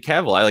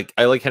Cavill.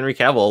 I like Henry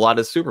Cavill a lot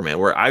as Superman,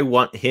 where I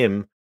want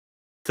him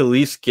to at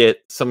least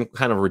get some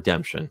kind of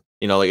redemption.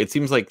 Like it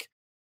seems like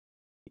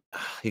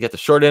he got the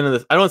short end of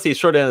the. I don't want to say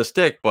short end of the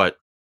stick, but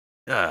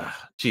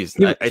geez,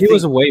 he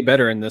was way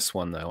better in this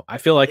one though. I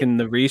feel like in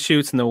the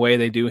reshoots and the way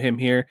they do him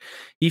here,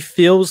 he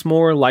feels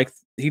more like,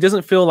 he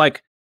doesn't feel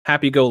like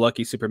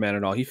happy-go-lucky Superman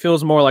at all. He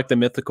feels more like the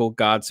mythical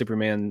god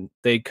Superman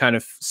they kind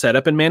of set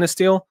up in Man of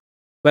Steel,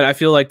 but I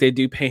feel like they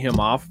do pay him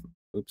off.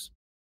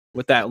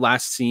 With that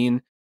last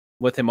scene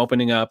with him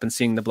opening up and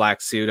seeing the black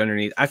suit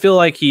underneath, I feel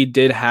like he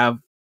did have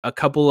a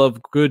couple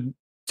of good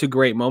to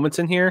great moments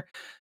in here,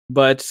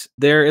 but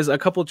there is a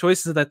couple of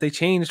choices that they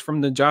changed from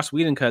the Joss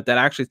Whedon cut that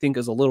I actually think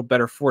is a little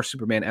better for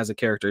Superman as a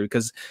character,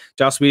 because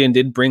Joss Whedon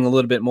did bring a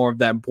little bit more of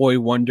that boy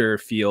wonder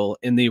feel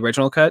in the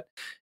original cut.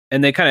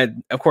 And they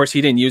kind of course,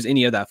 he didn't use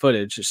any of that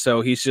footage.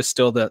 So he's just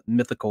still the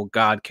mythical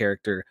god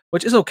character,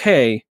 which is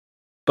okay.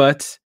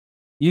 But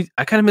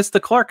I kind of miss the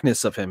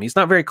Clarkness of him. He's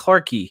not very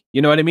Clarky.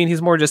 You know what I mean?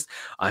 He's more just,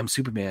 I'm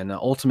Superman, the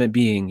ultimate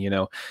being,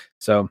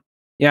 So,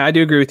 yeah, I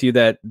do agree with you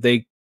that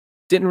they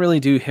didn't really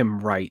do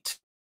him right.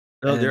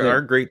 No, there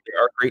are great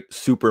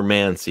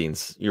Superman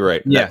scenes. You're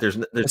right. Yeah, there's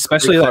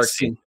especially that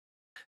scene.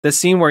 The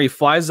scene where he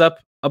flies up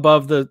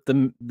above the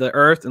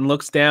earth and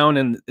looks down,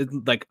 and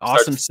like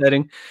awesome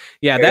setting.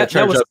 Yeah,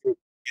 that was.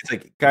 It's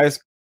like, guys,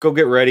 go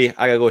get ready.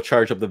 I gotta go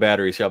charge up the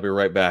batteries. So I'll be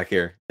right back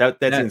here. That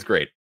scene's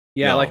great.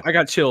 Yeah, like I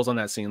got chills on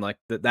that scene. Like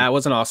that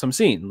was an awesome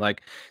scene.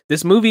 Like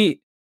this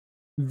movie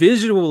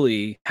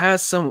visually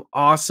has some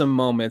awesome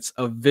moments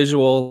of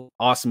visual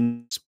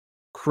awesome,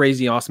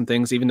 crazy awesome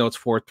things. Even though it's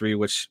 4:3,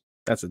 which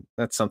that's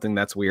something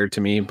that's weird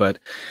to me. But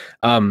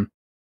I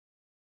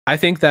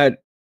think that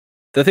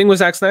the thing with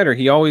Zack Snyder,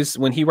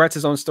 when he writes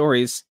his own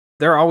stories,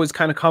 they're always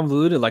kind of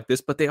convoluted like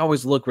this, but they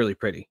always look really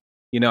pretty.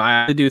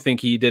 I do think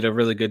he did a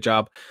really good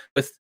job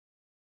with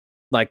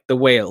like the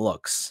way it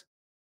looks.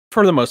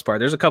 For the most part,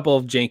 there's a couple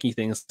of janky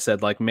things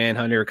said, like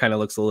Manhunter kind of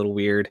looks a little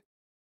weird.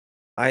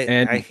 I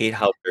hate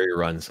how Barry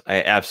runs.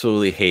 I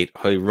absolutely hate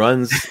how he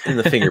runs in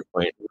the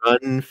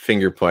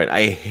finger point.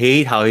 I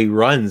hate how he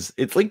runs.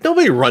 It's like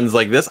nobody runs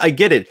like this. I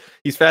get it.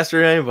 He's faster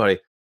than anybody,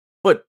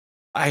 but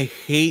I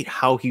hate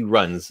how he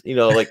runs.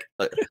 Like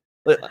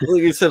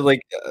you said,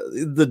 like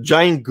the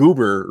giant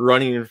goober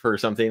running for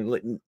something.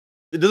 Like,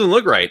 it doesn't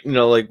look right.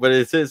 But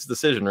it's his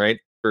decision, right?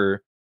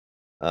 For,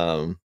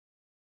 yeah,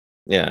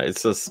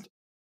 it's just.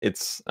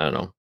 It's, I don't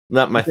know,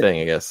 not my thing,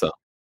 I guess. So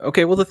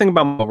okay, well, the thing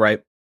about Marvel,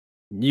 right?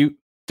 You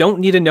don't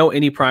need to know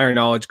any prior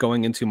knowledge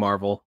going into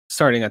Marvel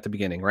starting at the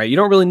beginning, right? You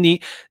don't really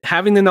need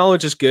having the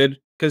knowledge is good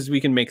because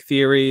we can make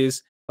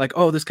theories like,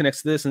 oh, this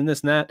connects to this and this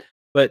and that,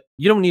 but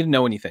you don't need to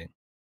know anything.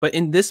 But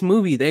in this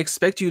movie, they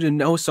expect you to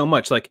know so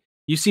much. Like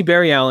you see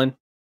Barry Allen,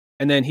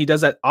 and then he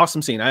does that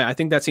awesome scene. I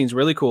think that scene's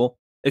really cool.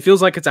 It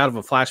feels like it's out of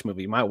a Flash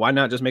movie. Why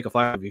not just make a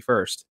Flash movie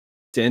first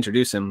to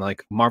introduce him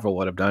like Marvel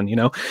would have done, you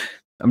know?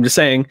 I'm just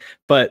saying,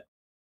 but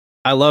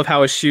I love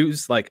how his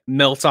shoes like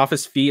melts off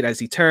his feet as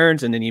he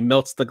turns, and then he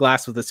melts the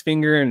glass with his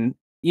finger, and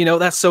you know,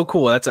 that's so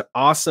cool. That's an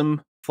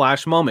awesome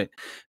Flash moment.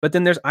 But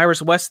then there's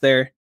Iris West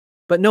there,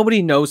 but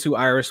nobody knows who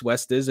Iris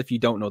West is if you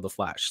don't know the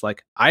Flash.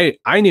 Like I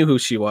knew who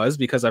she was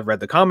because I've read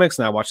the comics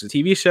and I watched the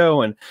TV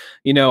show, and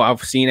you know,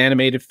 I've seen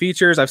animated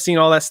features, I've seen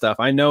all that stuff.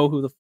 I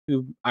know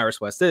who Iris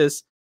West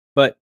is,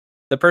 but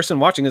the person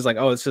watching is like,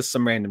 oh, it's just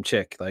some random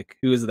chick. Like,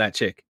 who is that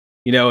chick?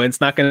 You know,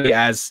 it's not going to be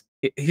as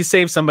he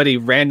saved some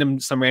random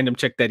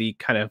chick that he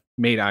kind of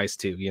made eyes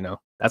to. You know,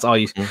 that's all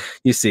you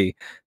see.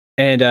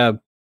 And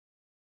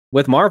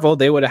with Marvel,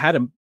 they would have had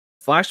a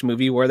Flash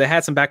movie where they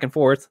had some back and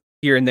forth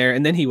here and there,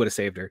 and then he would have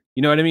saved her.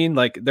 You know what I mean?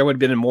 Like there would have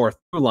been a more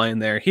through line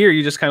there. Here,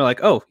 you just kind of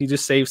like, oh, he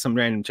just saved some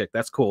random chick.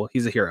 That's cool.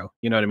 He's a hero.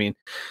 You know what I mean?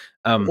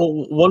 Well,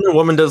 Wonder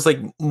Woman does like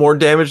more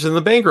damage than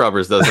the bank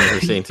robbers does in her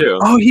scene too.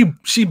 Oh,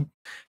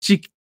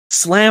 she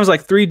slams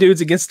like 3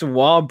 dudes against the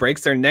wall,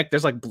 breaks their neck.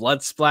 There's like blood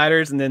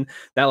splatters, and then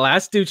that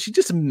last dude, she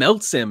just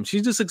melts him.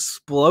 She just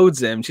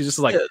explodes him. She's just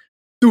like,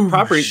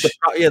 not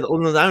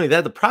only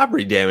that, the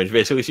property damage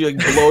basically. She like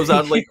blows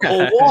out like the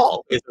whole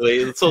wall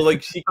basically. So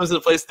like she comes to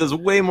the place, does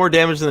way more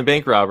damage than the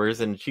bank robbers,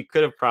 and she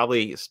could have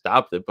probably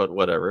stopped it, but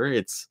whatever.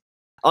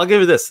 I'll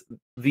give you this: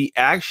 the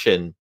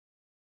action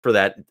for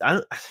that.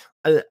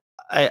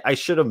 I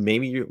should have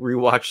maybe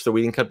rewatched the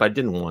Whedon cut, but I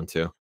didn't want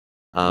to.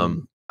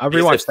 I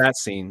rewatched that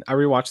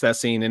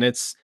scene. And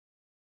it's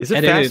is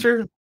it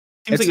faster?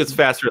 Seems like it's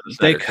faster than the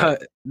Snyder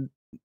cut.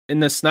 In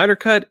the Snyder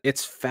cut,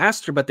 it's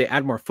faster, but they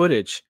add more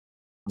footage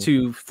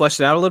to flesh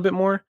it out a little bit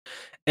more.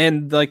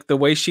 And like the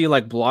way she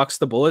like blocks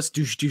the bullets,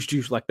 doosh, doosh,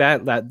 doosh, like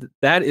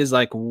that is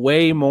like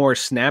way more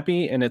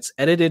snappy, and it's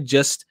edited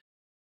just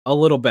a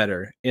little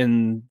better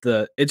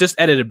it just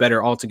edited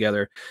better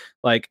altogether.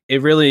 Like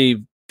it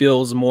really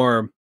feels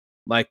more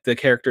like the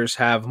characters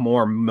have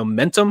more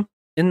momentum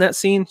in that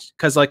scene,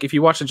 because like if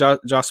you watch the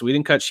Joss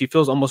Whedon cut, she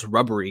feels almost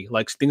rubbery,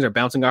 like things are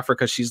bouncing off her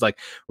because she's like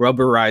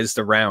rubberized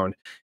around.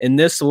 In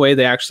this way,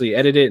 they actually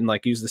edit it and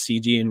like use the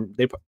CG, and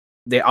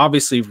they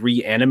obviously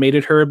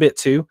reanimated her a bit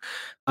too.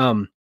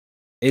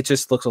 It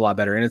just looks a lot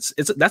better, and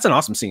that's an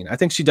awesome scene. I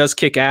think she does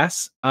kick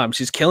ass.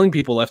 She's killing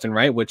people left and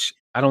right, which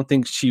I don't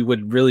think she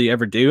would really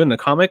ever do in the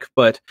comic,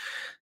 but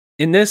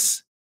in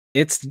this,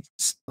 it's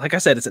like I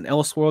said, it's an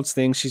Elseworlds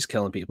thing. She's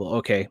killing people,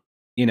 okay,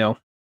 you know,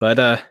 but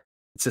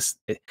it's just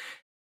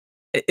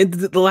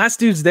the last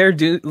dude's there,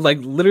 dude, like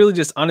literally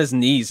just on his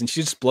knees, and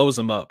she just blows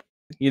him up.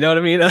 You know what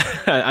I mean?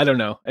 I don't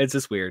know. It's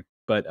just weird,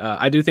 but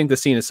I do think the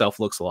scene itself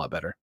looks a lot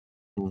better.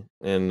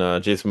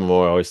 And Jason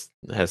Momoa always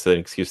has an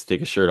excuse to take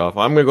his shirt off.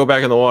 I'm gonna go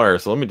back in the water,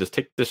 so let me just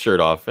take this shirt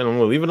off, and I'm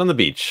gonna leave it on the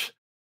beach.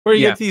 Where do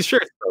you get these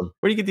shirts from?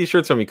 Where do you get these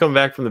shirts from? You come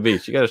back from the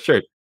beach, you got a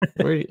shirt.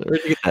 Where'd you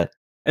get that?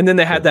 And then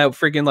they had that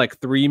freaking like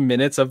 3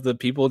 minutes of the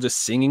people just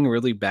singing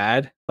really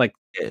bad. Like,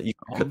 yeah, you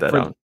can cut that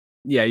out.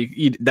 Yeah,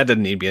 that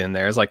doesn't need to be in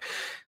there. It's like,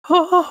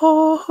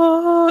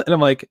 and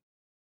I'm like,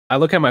 I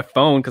look at my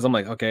phone because I'm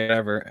like, okay,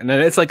 whatever. And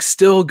then it's like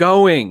still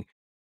going.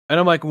 And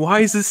I'm like,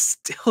 why is this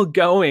still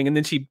going? And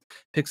then she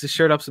picks the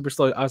shirt up super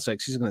slow. I was like,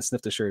 she's going to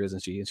sniff the shirt,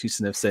 isn't she? And she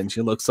sniffs it, and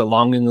she looks so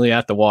longingly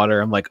at the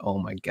water. I'm like, oh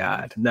my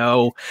God,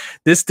 no,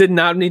 this did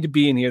not need to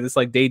be in here. This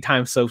like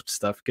daytime soap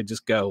stuff could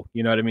just go.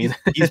 You know what I mean?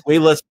 He's way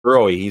less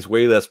broy. He's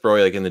way less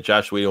broy. Like in the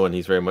Josh Whedon one,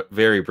 he's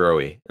very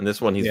broy. And this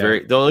one, he's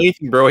the only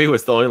thing broy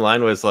was the only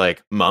line was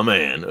like, my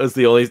man. It was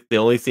the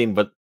only scene,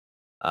 but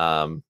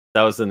that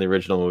was in the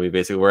original movie,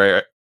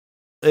 basically,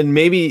 and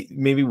maybe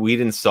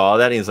Whedon saw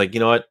that and he's like, you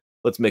know what?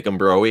 Let's make him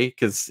broy,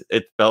 because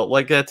it felt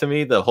like that to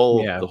me. The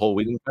whole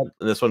Whedon cut,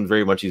 and this one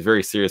very much, he's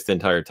very serious the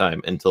entire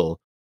time until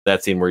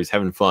that scene where he's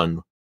having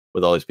fun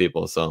with all these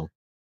people. So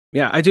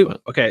yeah, I do.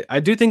 Okay,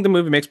 I do think the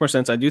movie makes more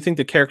sense. I do think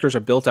the characters are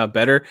built out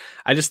better.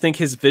 I just think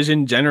his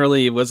vision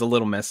generally was a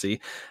little messy,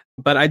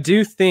 but I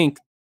do think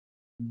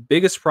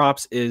biggest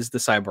props is the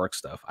cyborg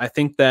stuff. I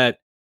think that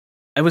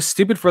it was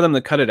stupid for them to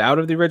cut it out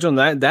of the original.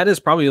 That is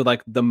probably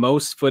like the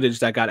most footage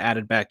that got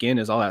added back in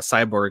is all that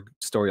cyborg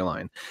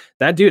storyline.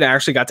 That dude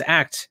actually got to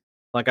act.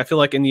 Like, I feel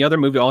like in the other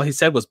movie, all he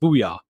said was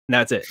booyah, and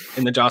that's it.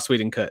 In the Joss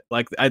Whedon cut,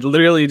 like I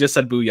literally just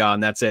said booyah,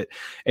 and that's it.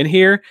 And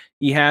here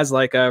he has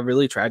like a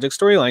really tragic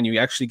storyline. You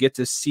actually get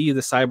to see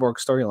the cyborg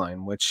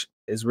storyline, which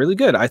is really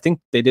good. I think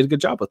they did a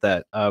good job with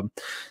that.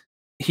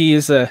 He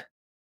is a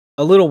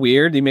little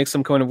weird. He makes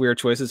some kind of weird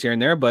choices here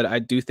and there, but I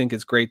do think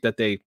it's great that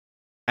they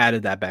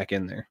added that back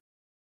in there.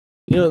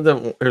 You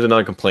know, here's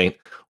another complaint.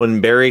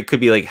 When Barry could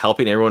be like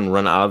helping everyone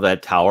run out of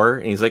that tower,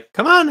 and he's like,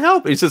 "Come on,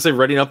 help!" He's just like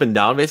running up and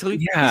down, basically.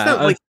 Yeah, he's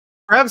not like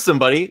grab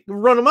somebody,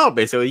 run them out.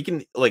 Basically, you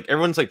can like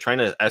everyone's like trying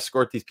to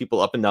escort these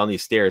people up and down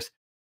these stairs.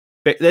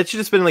 That should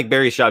have been like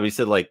Barry's job. He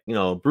said like, you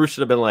know, Bruce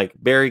should have been like,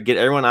 Barry, get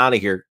everyone out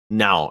of here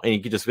now, and he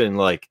could just been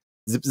like,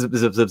 zip, zip,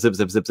 zip, zip, zip,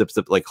 zip, zip, zip,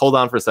 zip, like hold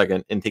on for a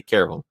second and take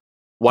care of them.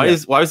 Why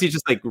was he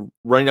just like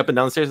running up and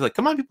down the stairs like,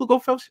 come on, people, go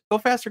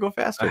faster, go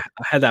faster?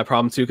 I had that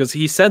problem too, because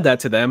he said that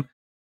to them.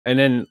 And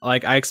then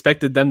like I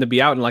expected them to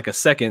be out in like a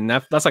second.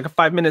 That's like a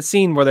 5-minute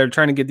scene where they're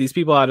trying to get these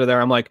people out of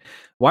there. I'm like,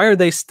 why are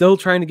they still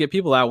trying to get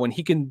people out when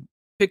he can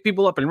pick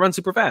people up and run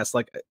super fast?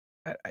 Like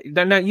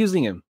they're not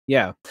using him.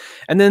 Yeah.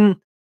 And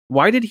then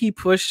why did he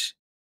push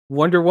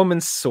Wonder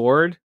Woman's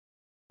sword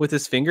with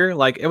his finger?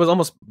 Like it was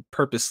almost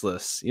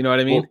purposeless. You know what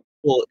I mean?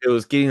 Well, it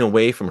was getting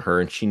away from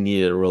her, and she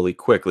needed it really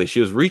quickly. She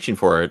was reaching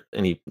for it,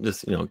 and he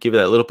just, give it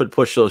that little bit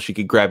push so she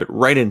could grab it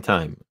right in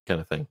time,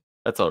 kind of thing.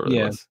 That's all it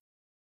really was.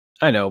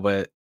 I know,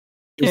 but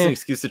it was an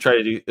excuse to try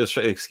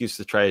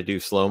to do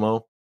slow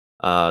mo,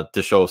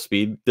 to show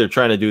speed. They're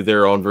trying to do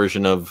their own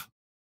version of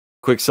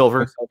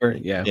Quicksilver.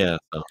 Yeah.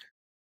 So.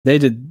 They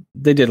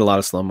did a lot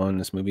of slow mo in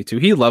this movie too.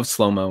 He loves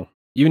slow mo.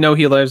 You know,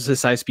 he loves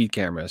his high speed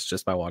cameras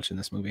just by watching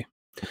this movie.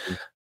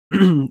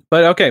 Mm-hmm.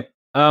 But okay.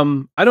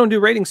 I don't do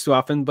ratings too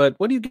often, but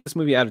what do you give this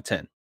movie out of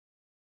 10?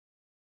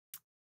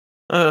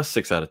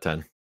 6 out of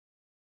 10.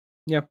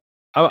 Yeah.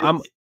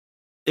 I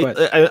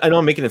know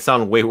I'm making it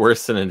sound way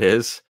worse than it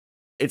is.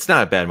 It's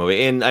not a bad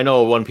movie. And I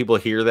know when people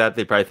hear that,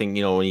 they probably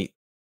think,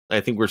 I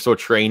think we're so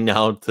trained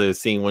now to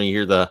seeing when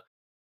you hear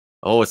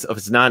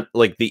it's not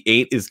like the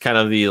 8 is kind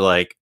of the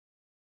like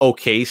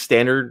okay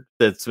standard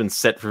that's been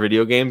set for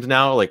video games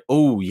now. Like,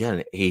 oh yeah,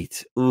 an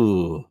 8.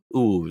 Ooh,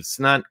 it's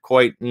not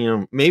quite,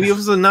 maybe it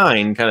was a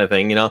 9 kind of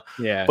thing,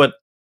 Yeah. But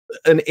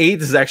an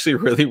 8 is actually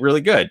really,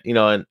 really good,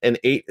 and an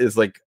 8 is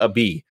like a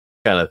B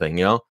kind of thing,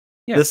 Yeah.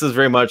 This is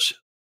very much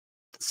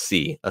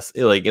C.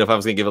 Like, if I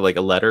was gonna give it like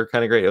a letter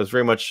kind of grade, it was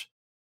very much.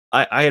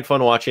 I had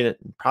fun watching it.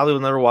 Probably will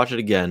never watch it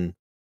again,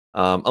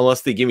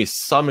 unless they give me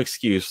some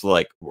excuse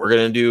like we're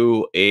gonna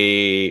do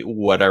a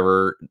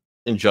whatever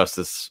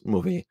Injustice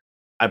movie.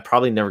 I'm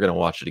probably never going to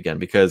watch it again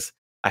because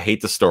I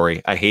hate the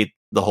story. I hate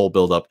the whole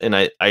build up. And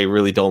I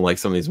really don't like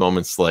some of these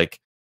moments, like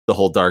the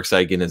whole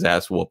Darkseid getting his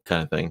ass whooped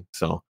kind of thing.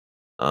 So,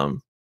 kind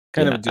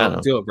of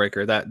a deal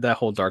breaker. That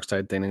whole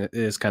Darkseid thing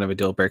is kind of a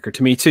deal breaker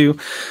to me too.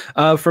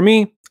 For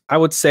me, I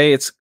would say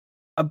it's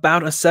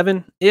about a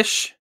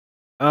 7-ish.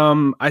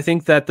 I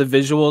think that the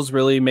visuals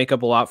really make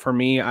up a lot for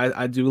me.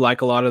 I do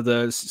like a lot of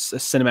the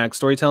cinematic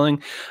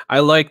storytelling. I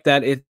like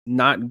that it's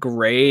not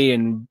gray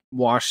and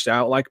washed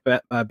out like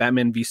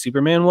Batman v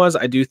Superman was.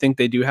 I do think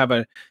they do have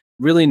a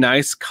really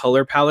nice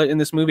color palette in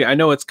this movie. I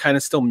know it's kind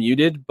of still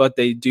muted, but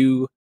they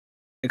do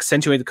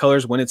accentuate the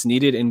colors when it's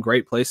needed in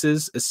great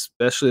places,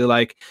 especially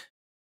like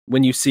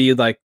when you see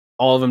like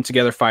all of them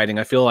together fighting.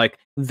 I feel like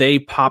they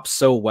pop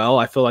so well.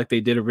 I feel like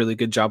they did a really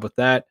good job with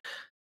that.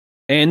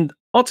 And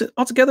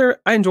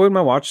altogether, I enjoyed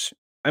my watch.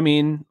 I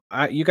mean,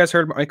 you guys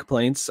heard my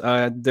complaints.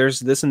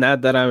 There's this and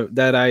that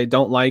I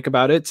don't like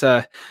about it.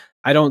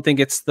 I don't think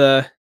it's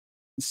the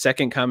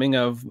second coming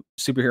of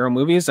superhero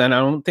movies, and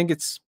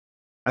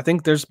I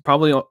think there's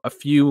probably a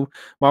few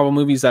Marvel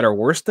movies that are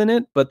worse than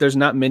it, but there's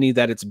not many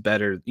that it's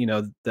better.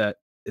 That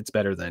it's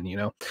better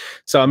than.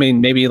 So I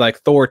mean, maybe like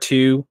Thor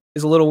 2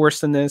 is a little worse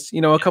than this.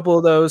 A couple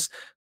of those,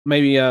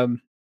 maybe.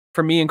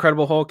 For me,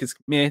 Incredible Hulk is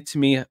meh to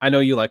me. I know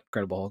you like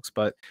Incredible Hulks,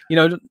 but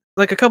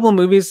like a couple of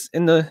movies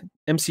in the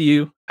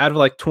MCU out of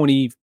like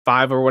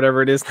 25 or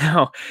whatever it is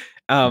now,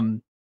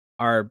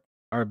 are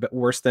a bit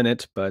worse than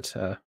it. But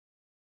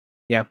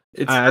yeah,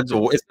 it's not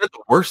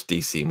the worst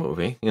DC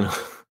movie,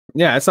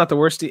 Yeah, it's not the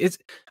worst.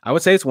 I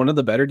would say it's one of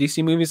the better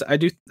DC movies.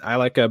 I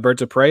like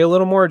Birds of Prey a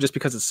little more just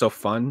because it's so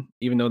fun,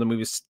 even though the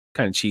movie's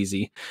kind of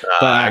cheesy.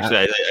 But actually,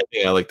 I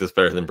think I like this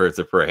better than Birds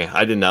of Prey.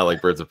 I did not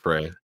like Birds of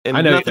Prey. And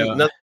I know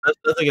nothing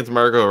against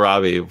Margot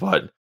Robbie,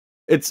 but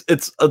it's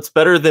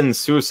better than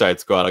Suicide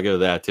Squad. I'll give it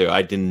that too.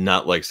 I did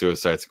not like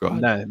Suicide Squad.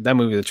 That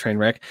movie was a train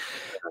wreck.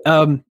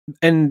 And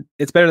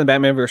it's better than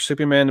Batman vs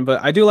Superman, but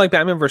I do like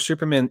Batman vs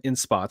Superman in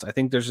spots. I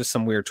think there's just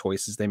some weird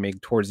choices they make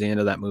towards the end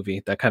of that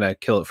movie that kind of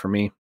kill it for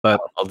me. But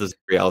I'll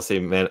disagree. I'll say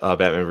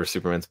Batman vs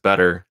Superman's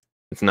better.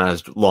 It's not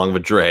as long of a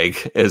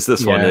drag as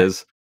this one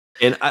is.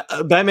 And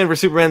Batman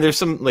vs Superman, there's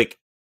some like,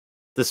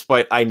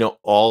 despite I know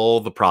all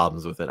the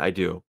problems with it, I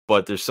do,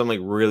 but there's some like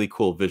really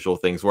cool visual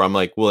things where I'm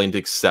like willing to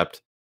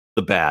accept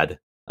the bad.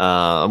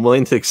 I'm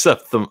willing to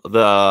accept the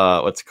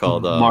what's it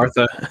called,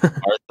 Martha.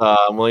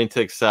 I'm willing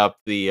to accept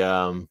the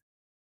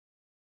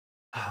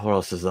what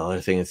else is the other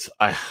thing? It's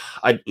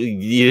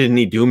you didn't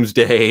need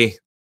Doomsday.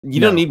 You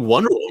don't need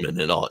Wonder Woman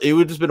at all. It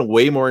would have been a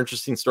way more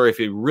interesting story if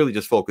you really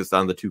just focused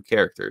on the two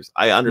characters.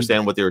 I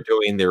understand what they were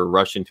doing. They were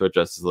rushing to a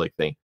Justice League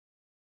thing.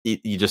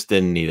 You just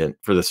didn't need it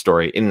for the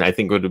story. And I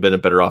think it would have been a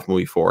better off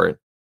movie for it.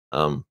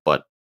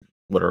 But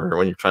whatever,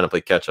 when you're trying to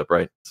play catch up,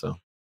 right? So,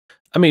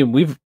 I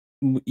mean,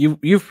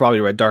 you've probably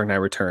read Dark Knight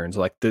Returns,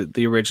 like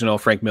the original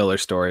Frank Miller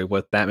story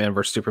with Batman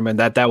versus Superman.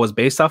 That was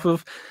based off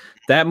of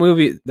that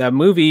movie. That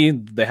movie,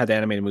 they had the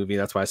animated movie.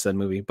 That's why I said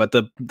movie. But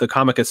the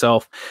comic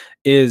itself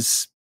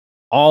is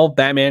all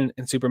Batman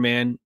and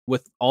Superman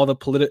with all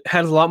the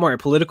has a lot more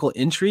political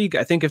intrigue.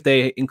 I think if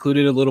they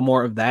included a little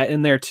more of that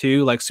in there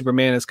too, like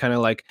Superman is kind of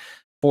like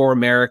for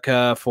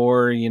America,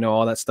 for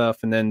all that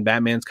stuff, and then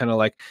Batman's kind of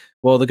like,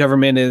 well, the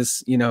government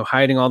is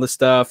hiding all this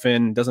stuff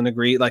and doesn't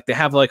agree. Like they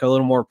have like a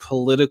little more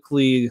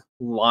politically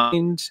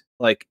lined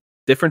like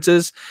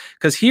differences,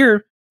 because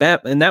here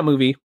in that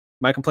movie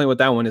my complaint with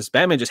that one is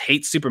Batman just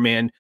hates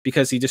Superman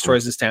because he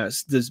destroys this town,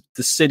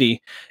 the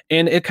city,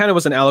 and it kind of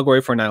was an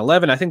allegory for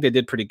 9/11. I think they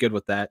did pretty good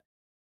with that.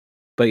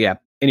 But yeah,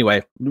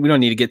 anyway, we don't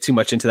need to get too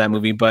much into that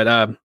movie, but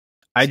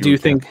I do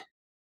think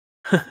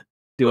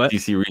do what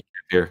DC recap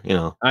here. You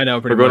know, I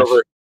know pretty we're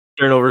much.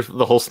 Turn over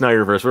the whole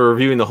Snyderverse. We're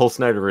reviewing the whole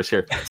Snyderverse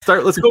here.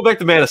 Let's go back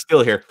to Man of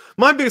Steel here.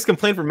 My biggest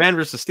complaint for Man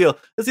vs. Steel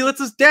is he lets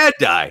his dad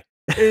die.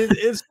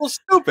 It's so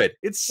stupid.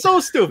 It's so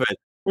stupid.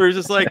 Where he's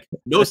just like,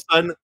 no,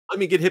 son, let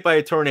me get hit by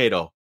a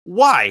tornado.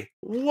 Why?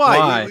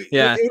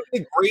 Yeah.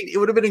 It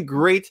would have been a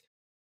great,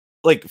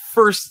 like,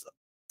 first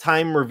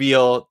time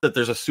reveal that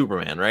there's a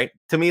Superman, right?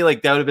 To me,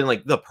 like, that would have been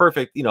like the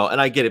perfect, you know,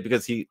 and I get it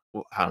because I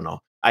don't know.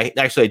 I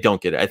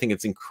don't get it. I think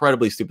it's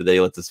incredibly stupid that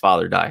he lets his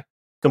father die.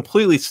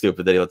 Completely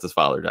stupid that he lets his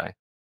father die.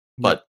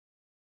 But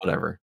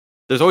whatever.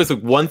 There's always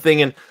like one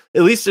thing, and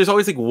at least there's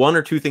always like one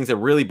or two things that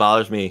really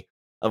bothers me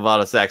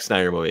about a Zack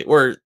Snyder movie,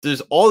 where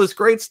there's all this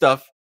great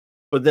stuff,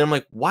 but then I'm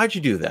like, why'd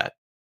you do that?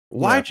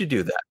 Why'd you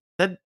do that?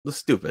 That was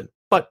stupid.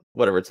 But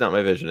whatever, it's not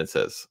my vision, it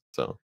says.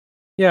 So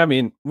yeah, I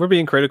mean, we're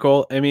being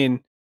critical. I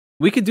mean,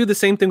 we could do the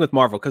same thing with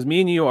Marvel, because me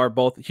and you are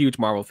both huge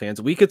Marvel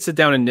fans. We could sit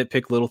down and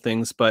nitpick little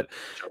things, but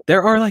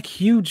there are like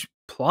huge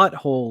plot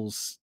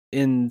holes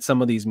in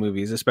some of these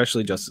movies,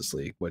 especially Justice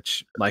League,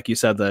 which, like you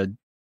said, the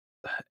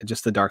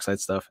dark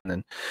side stuff. And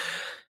then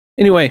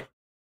anyway,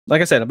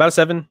 like I said, about a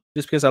 7,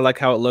 just because I like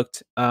how it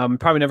looked.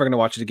 Probably never going to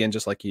watch it again,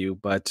 just like you,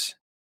 but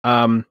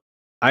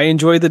I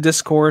enjoy the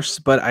discourse,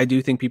 but I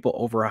do think people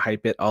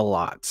overhype it a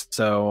lot.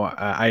 So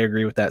I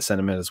agree with that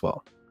sentiment as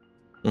well.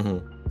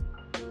 Mm-hmm.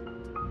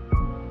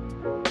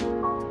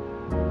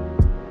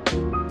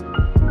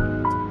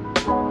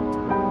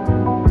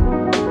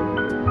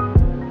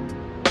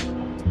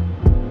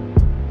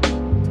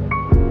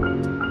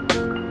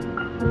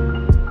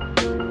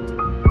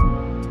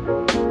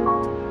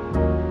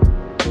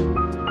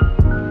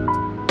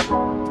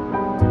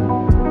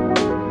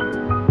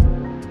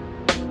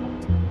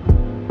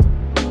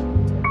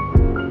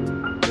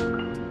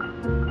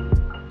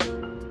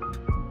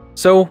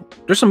 So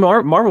there's some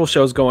Marvel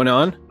shows going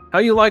on. How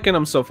you liking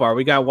them so far?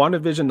 We got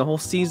WandaVision the whole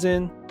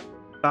season.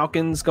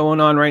 Falcons going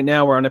on right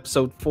now. We're on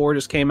episode 4,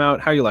 just came out.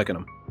 How you liking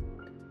them?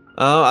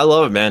 I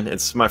love it, man.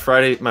 It's my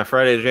Friday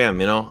jam.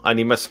 You know, I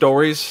need my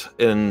stories,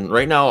 and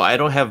right now I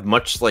don't have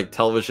much like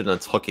television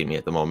that's hooking me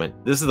at the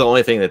moment. This is the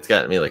only thing that's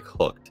gotten me like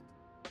hooked.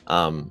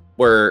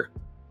 Where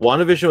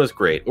WandaVision was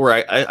great.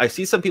 Where I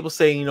see some people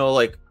saying, you know,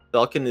 like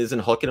Falcon isn't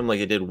hooking them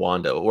like it did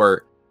Wanda.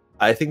 Or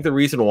I think the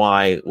reason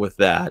why with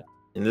that,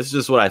 and this is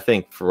just what I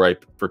think for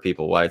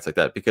people why it's like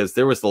that, because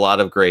there was a lot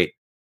of great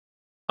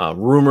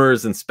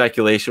rumors and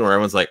speculation where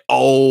everyone's like,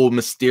 oh,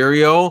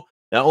 Mysterio,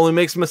 that only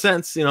makes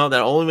sense, you know,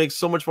 that only makes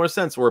so much more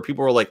sense, where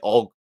people were like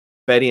all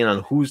betting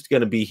on who's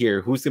going to be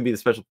here, who's going to be the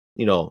special,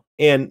 you know,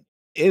 and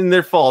in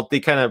their fault, they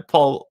kind of,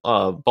 Paul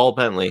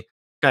Bentley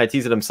kind of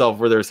teased it himself,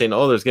 where they were saying,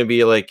 oh, there's going to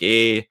be like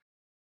a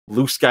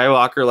Luke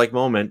Skywalker like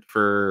moment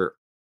for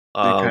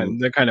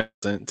they're kind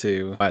of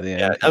too by the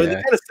end. I mean, they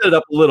kind of set it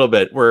up a little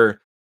bit where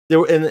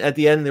and at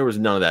the end there was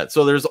none of that.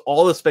 So there's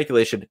all the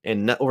speculation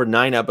and over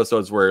 9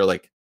 episodes where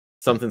like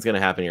something's going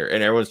to happen here,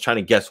 and everyone's trying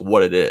to guess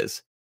what it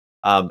is.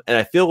 And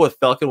I feel with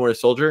Falcon Winter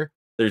Soldier,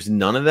 there's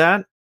none of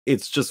that.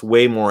 It's just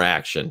way more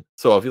action.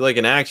 So if you like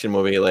an action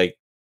movie, like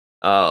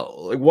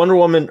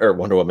WandaVision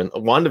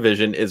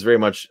is very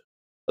much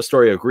a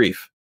story of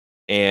grief,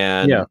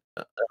 and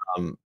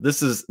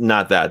this is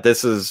not that.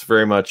 This is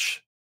very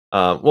much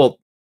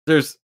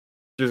there's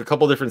a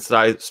couple different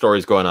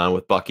stories going on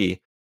with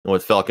Bucky and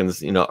with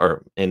Falcon's, you know,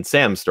 and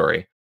Sam's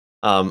story.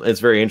 It's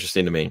very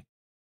interesting to me.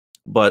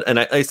 But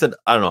I said,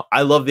 I don't know.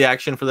 I love the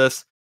action for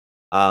this.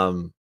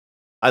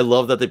 I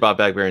love that they brought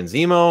back Baron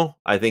Zemo.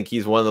 I think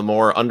he's one of the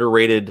more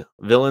underrated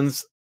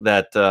villains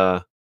that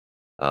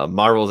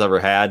Marvel's ever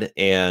had,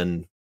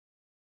 and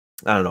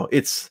I don't know.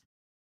 It's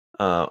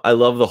I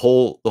love the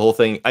whole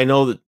thing. I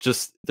know that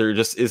there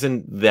just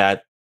isn't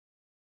that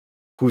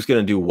who's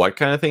going to do what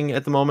kind of thing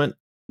at the moment.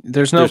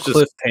 There's no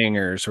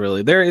cliffhangers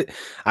really.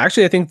 I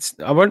think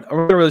I won't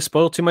really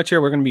spoil too much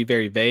here. We're going to be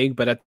very vague,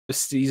 but at this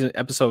season,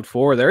 episode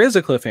 4, there is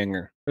a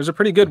cliffhanger. There's a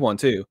pretty good one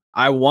too.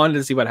 I wanted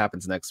to see what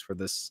happens next for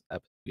this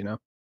episode, you know?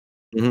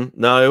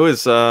 Mm-hmm. No, it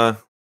was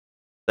that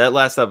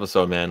last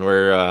episode, man,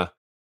 where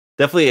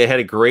definitely it had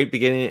a great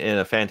beginning and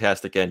a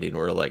fantastic ending.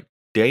 We're like,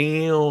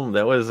 damn,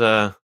 that was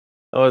a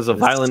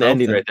violent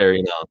ending right there,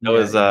 you know.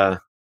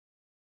 That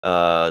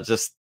was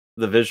just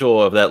the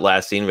visual of that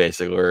last scene,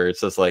 basically, where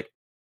it's just like,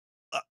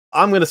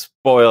 I'm going to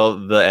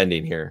spoil the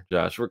ending here,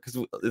 Josh, because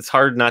it's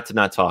hard not to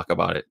not talk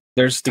about it.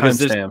 There's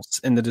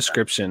timestamps in the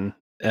description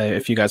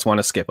if you guys want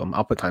to skip them.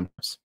 I'll put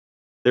timestamps.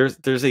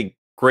 There's a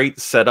great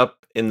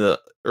setup in the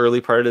early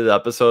part of the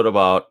episode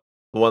about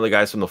one of the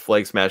guys from the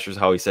Flag Smashers,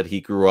 how he said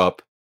he grew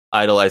up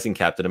idolizing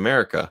Captain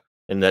America,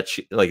 and that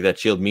that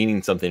shield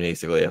meaning something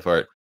basically for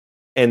it.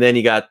 And then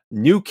you got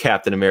new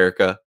Captain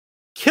America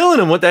killing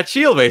him with that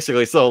shield,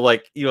 basically. So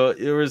like, you know,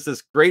 there was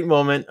this great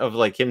moment of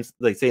like him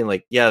like saying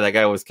like, yeah, that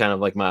guy was kind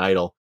of like my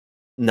idol.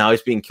 Now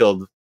he's being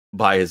killed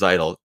by his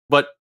idol.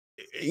 But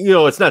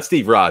it's not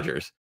Steve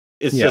Rogers.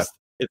 It's just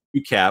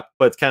it's Cap,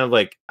 but it's kind of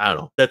like, I don't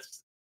know.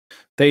 That's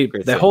they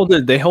hold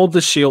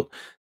the shield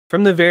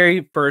from the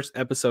very first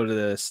episode of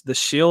this. The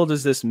shield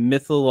is this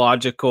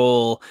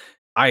mythological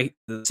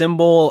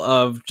symbol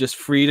of just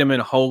freedom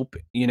and hope,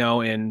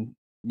 and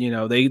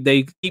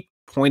they keep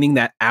pointing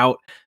that out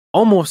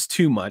almost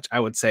too much, I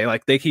would say.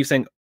 Like, they keep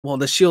saying, well,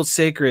 the shield's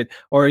sacred,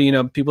 or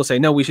people say,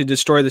 no, we should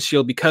destroy the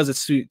shield because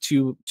it's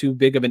too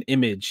big of an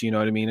image. You know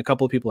what I mean? A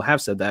couple of people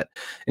have said that,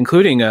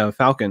 including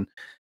Falcon.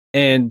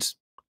 And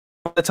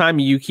all the time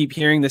you keep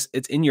hearing this,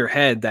 it's in your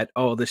head that,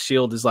 oh, the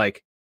shield is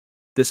like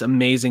this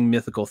amazing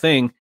mythical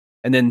thing,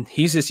 and then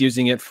he's just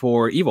using it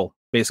for evil,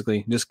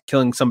 basically, just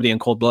killing somebody in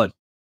cold blood.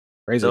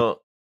 Crazy. No,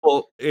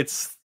 well,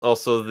 it's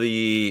also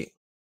the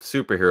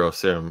superhero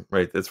serum,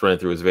 right? That's running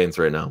through his veins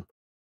right now.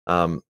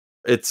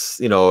 It's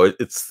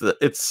it's an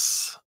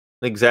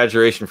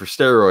exaggeration for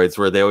steroids,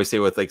 where they always say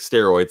with like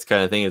steroids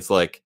kind of thing, it's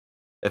like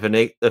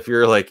if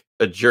you're like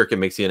a jerk, it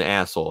makes you an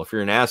asshole. If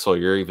you're an asshole,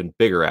 you're an even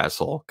bigger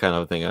asshole, kind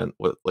of thing. On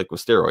with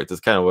steroids, it's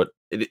kind of what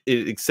it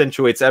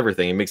accentuates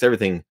everything. It makes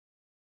everything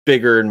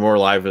bigger and more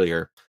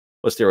livelier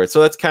with steroids.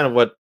 So that's kind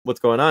of what's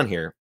going on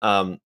here.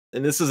 And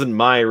this isn't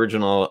my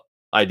original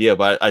idea,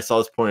 but I saw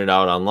this pointed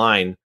out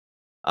online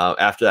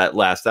after that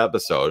last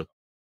episode.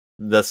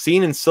 The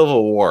scene in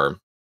Civil War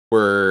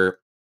where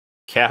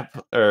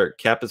Cap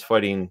is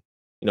fighting,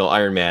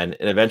 Iron Man,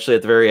 and eventually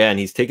at the very end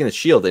he's taking the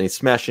shield and he's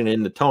smashing it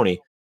into Tony,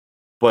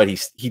 but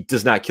he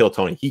does not kill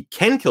Tony. He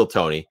can kill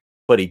Tony,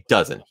 but he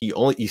doesn't.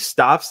 He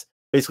stops,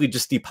 basically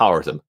just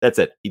depowers him. That's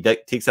it. He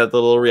takes out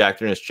the little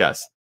reactor in his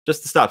chest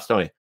just to stop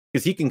Tony,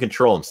 because he can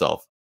control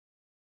himself.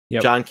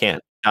 Yep. John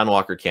can't. John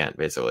Walker can't,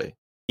 basically.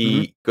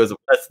 He goes.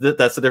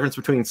 That's the difference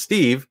between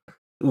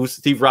who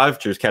Steve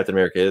Rogers Captain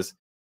America is,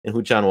 and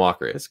who John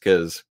Walker is.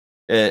 Because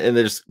and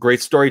there's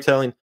great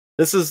storytelling.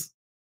 This is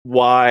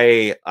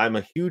why I'm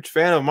a huge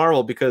fan of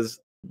Marvel, because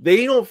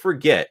they don't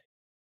forget.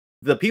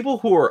 The people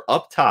who are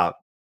up top,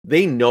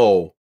 they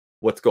know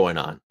what's going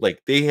on.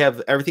 Like, they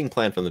have everything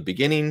planned from the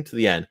beginning to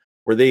the end,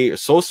 where they are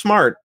so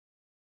smart.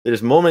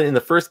 There's a moment in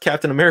the first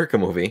Captain America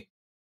movie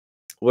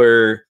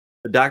where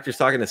the doctor's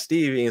talking to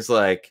Steve, and he's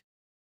like,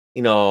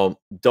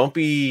 don't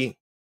be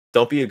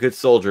a good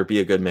soldier, be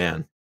a good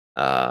man.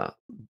 Kind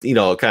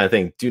of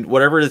thing.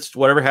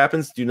 Whatever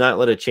happens, do not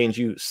let it change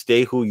you.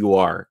 Stay who you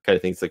are, kind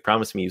of thing. It's like,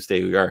 promise me you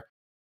stay who you are.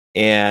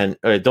 And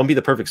don't be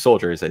the perfect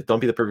soldier. He's like, don't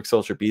be the perfect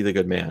soldier, be the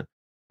good man.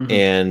 Mm-hmm.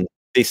 And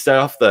they start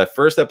off the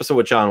first episode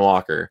with John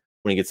Walker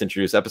when he gets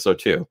introduced, episode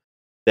 2,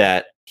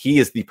 that he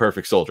is the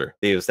perfect soldier.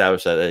 They've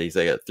established that he's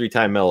like a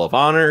 3-time Medal of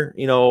Honor,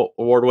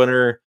 award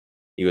winner.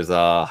 He was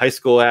a high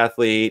school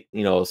athlete,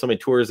 so many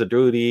tours of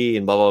duty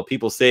and blah, blah,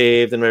 people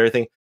saved and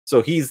everything.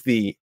 So he's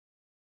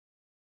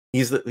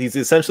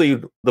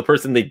essentially the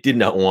person they did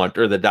not want,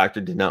 or the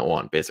doctor did not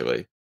want,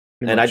 basically.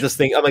 Pretty and much. I just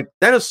think, I'm like,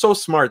 that is so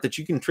smart that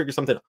you can trigger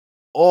something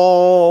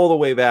all the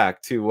way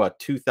back to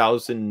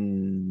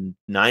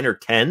 2009 or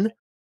 10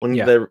 when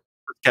the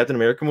Captain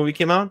America movie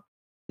came out.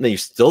 And then you're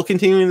still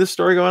continuing this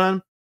story going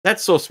on.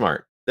 That's so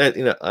smart. That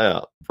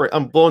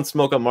I'm blowing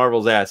smoke on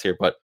Marvel's ass here,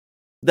 but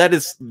that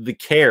is the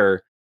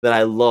care that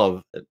I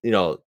love.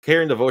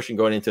 Care and devotion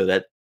going into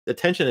that,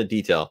 attention to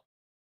detail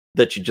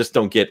that you just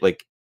don't get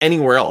like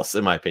anywhere else,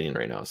 in my opinion,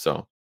 right now.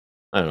 So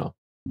I don't know.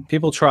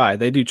 People try.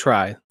 They do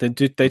try.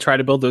 They try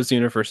to build those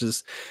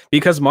universes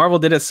because Marvel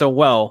did it so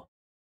well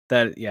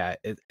that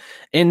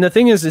and the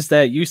thing is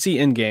that you see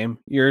Endgame,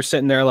 you're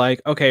sitting there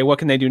like, okay, what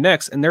can they do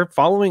next? And they're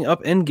following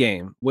up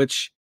Endgame,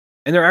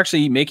 and they're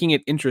actually making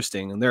it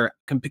interesting, and they're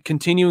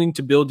continuing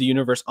to build the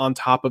universe on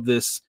top of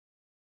this,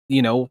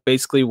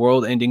 basically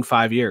world ending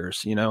 5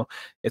 years.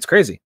 It's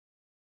crazy.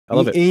 I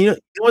love it. You know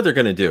what they're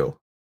gonna do?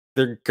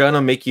 They're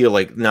gonna make you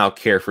like now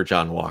care for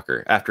John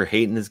Walker after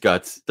hating his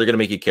guts. They're gonna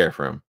make you care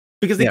for him,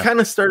 because they kind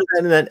of started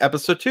that in that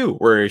episode 2,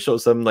 where he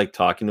shows them like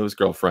talking to his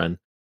girlfriend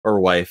or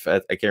wife. I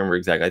can't remember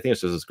exactly. I think it's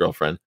just his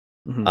girlfriend.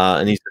 Mm-hmm.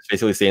 And he's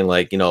basically saying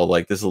like,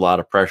 like this is a lot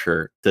of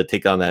pressure to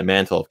take on that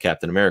mantle of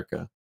Captain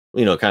America,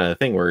 kind of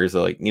thing, where he's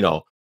like,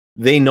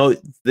 they know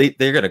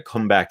they're going to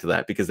come back to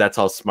that, because that's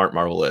how smart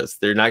Marvel is.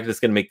 They're not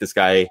just going to make this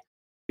guy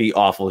be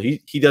awful. He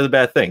does a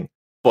bad thing,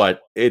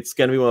 but it's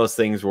going to be one of those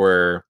things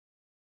where,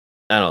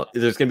 I don't know,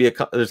 there's going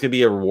to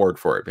be a reward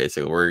for it,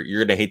 basically, where you're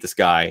going to hate this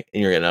guy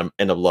and you're going to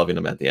end up loving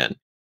him at the end,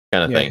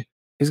 kind of thing.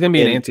 He's going to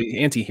be an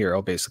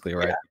anti-hero, basically,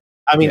 right? Yeah.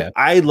 I mean,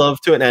 I love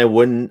to it,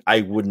 and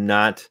I would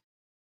not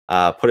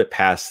put it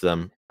past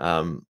them.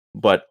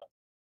 But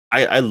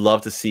I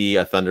love to see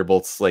a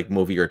Thunderbolts like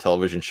movie or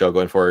television show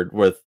going forward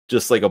with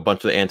just like a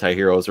bunch of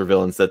anti-heroes or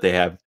villains that they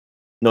have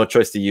no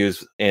choice to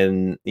use,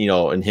 and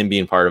and him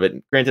being part of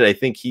it. Granted, I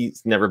think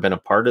he's never been a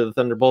part of the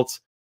Thunderbolts,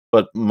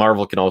 but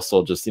Marvel can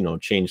also just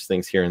change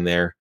things here and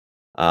there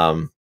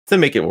to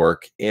make it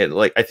work. And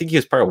like, I think he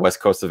was part of West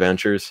Coast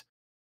Adventures,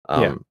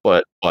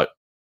 but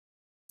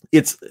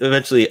it's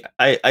eventually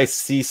I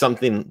see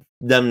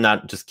them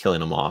not just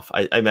killing him off.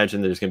 I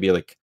imagine there's gonna be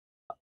like,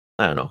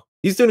 I don't know.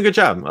 He's doing a good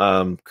job.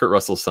 Kurt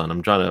Russell's son.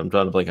 I'm trying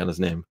to blank on his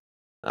name.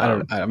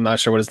 I'm not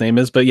sure what his name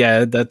is, but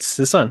yeah, that's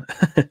his son.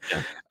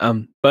 Yeah.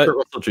 But Kurt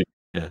Russell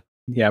Jr.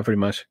 yeah, pretty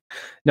much.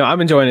 No,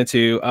 I'm enjoying it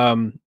too.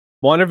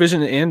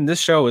 WandaVision and this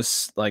show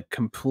is like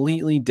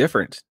completely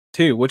different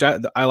too, which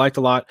I liked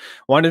a lot.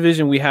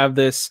 WandaVision, we have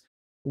this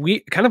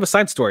kind of a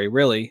side story,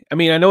 really. I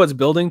mean, I know it's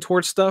building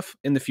towards stuff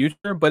in the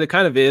future, but it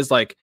kind of is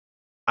like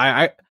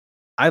I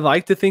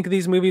like to think of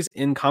these movies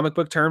in comic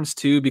book terms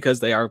too, because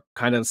they are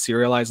kind of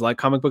serialized like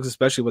comic books,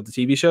 especially with the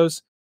TV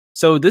shows.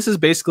 So this is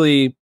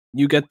basically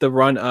you get the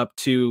run up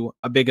to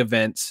a big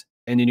event,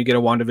 and then you get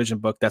a WandaVision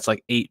book that's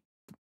like 8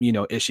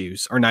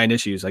 issues or 9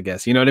 issues, I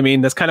guess. You know what I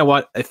mean? That's kind of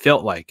what it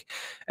felt like.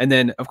 And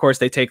then of course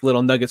they take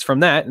little nuggets from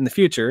that in the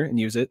future and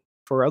use it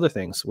for other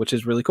things, which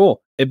is really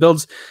cool. It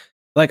builds,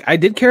 like, I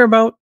did care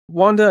about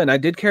Wanda and I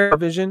did care about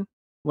Vision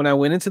when I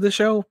went into the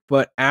show,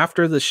 but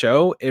after the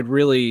show, it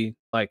really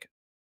like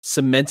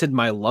cemented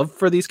my love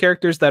for these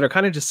characters that are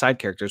kind of just side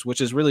characters,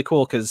 which is really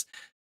cool because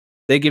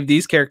they give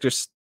these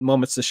characters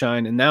moments to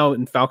shine. And now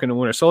in Falcon and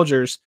Winter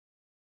Soldiers,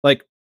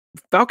 like,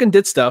 Falcon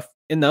did stuff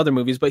in the other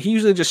movies, but he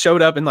usually just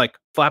showed up and like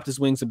flapped his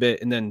wings a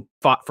bit and then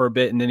fought for a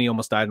bit, and then he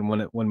almost died in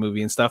one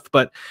movie and stuff.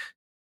 But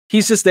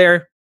he's just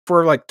there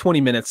for like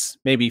 20 minutes,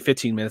 maybe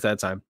 15 minutes at a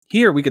time.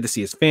 Here we get to see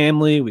his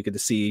family, we get to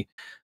see,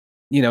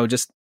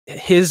 just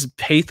his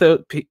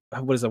pathos.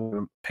 What is that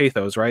word?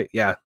 Pathos, right?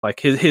 Yeah, like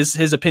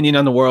his opinion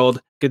on the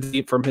world. Get to see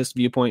it from his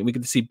viewpoint. We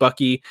get to see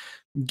Bucky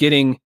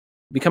becoming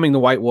the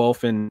White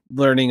Wolf and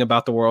learning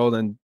about the world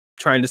and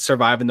trying to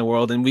survive in the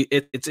world. And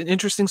it's an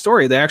interesting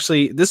story. They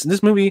actually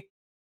this movie,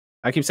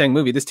 I keep saying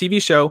movie, this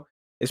TV show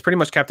is pretty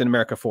much Captain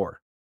America 4.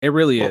 It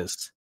really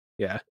is.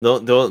 Yeah. The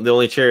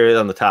only cherry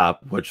on the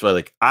top, which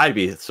like I'd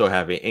be so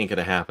happy, ain't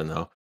gonna happen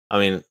though. I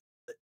mean,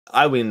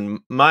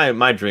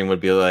 my dream would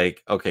be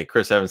like, okay,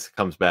 Chris Evans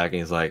comes back and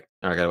he's like,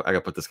 I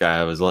gotta put this guy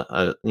out of his,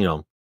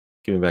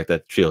 give me back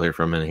that shield here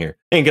for a minute here.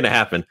 Ain't gonna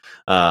happen.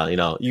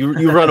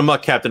 You run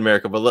amok, Captain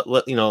America, but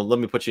let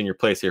me put you in your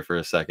place here for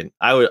a second.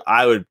 I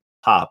would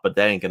pop, but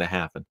that ain't gonna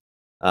happen.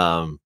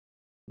 No,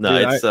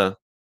 dude, it's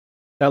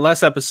that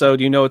last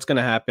episode, it's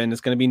gonna happen.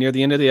 It's gonna be near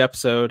the end of the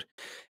episode,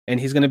 and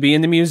he's gonna be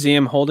in the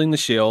museum holding the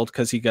shield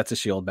because he gets the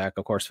shield back,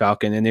 of course,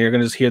 Falcon, and you're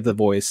gonna just hear the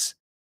voice.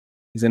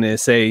 He's gonna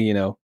say,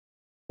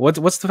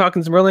 what's the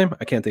Falcon's real name?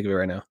 I can't think of it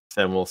right now.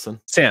 Sam Wilson.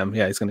 Sam,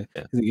 yeah,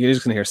 you're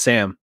just gonna hear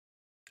Sam.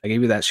 I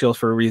gave you that shield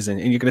for a reason,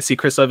 and you're gonna see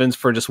Chris Evans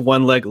for just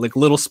one like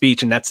little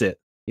speech, and that's it.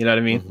 You know what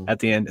I mean? Mm-hmm. At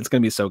the end, it's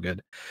gonna be so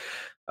good.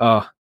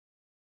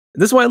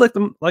 This is why I like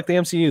the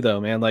MCU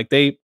though, man. Like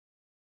they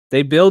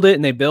build it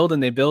and they build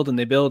and they build and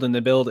they build and they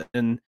build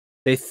and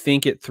they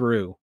think it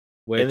through.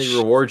 And they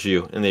reward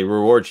you, and they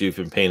reward you if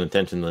you've been paying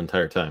attention the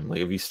entire time. Like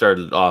if you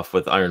started off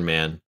with Iron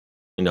Man,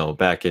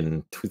 back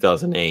in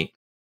 2008,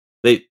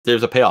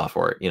 there's a payoff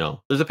for it.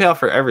 There's a payoff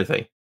for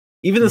everything,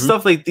 even the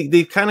stuff like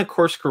they kind of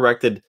course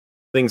corrected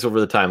things over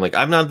the time. Like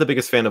I'm not the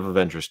biggest fan of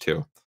Avengers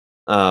 2,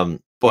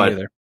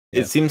 but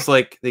it seems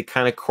like they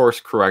kind of course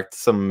correct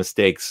some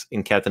mistakes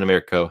in Captain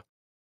America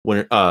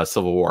when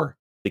Civil War.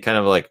 They kind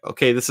of like,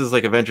 okay, this is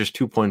like Avengers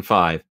 2.5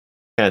 kind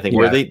of thing,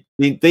 where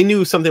they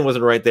knew something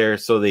wasn't right there,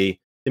 so they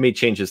made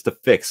changes to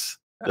fix.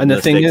 And the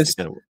thing is,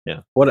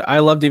 what I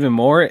loved even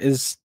more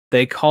is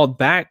they called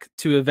back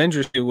to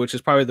Avengers 2, which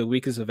is probably the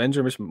weakest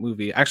Avengers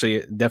movie. Actually,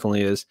 it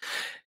definitely is,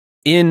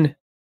 in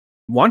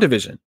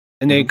WandaVision.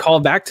 And they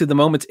called back to the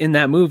moments in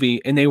that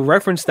movie, and they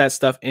referenced that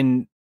stuff,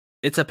 and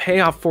it's a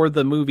payoff for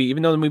the movie,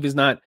 even though the movie's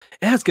it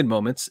has good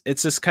moments.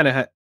 It's just kind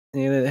of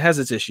it has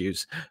its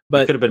issues,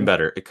 but it could have been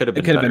better. It could have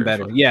been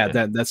better. Yeah,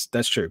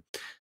 that's true.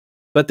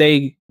 But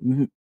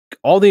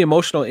all the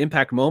emotional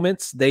impact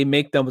moments, they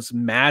make those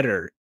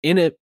matter in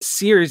a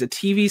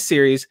TV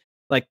series,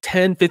 like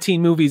 10,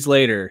 15 movies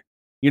later.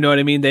 You know what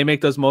I mean? They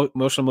make those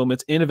emotional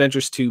moments in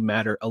Avengers 2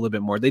 matter a little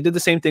bit more. They did the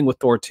same thing with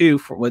Thor 2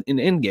 in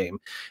Endgame.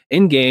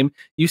 Endgame,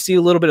 you see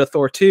a little bit of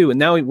Thor 2, and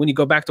now when you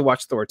go back to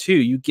watch Thor 2,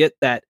 you get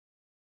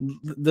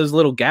those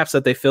little gaps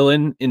that they fill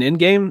in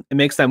Endgame. It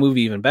makes that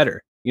movie even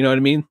better. You know what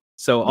I mean?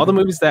 So all the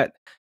movies that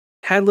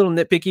had little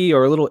nitpicky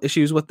or little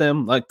issues with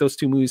them, like those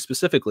 2 movies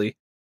specifically,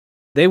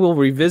 they will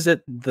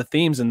revisit the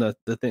themes and the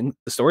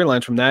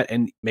storylines from that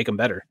and make them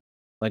better,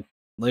 like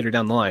later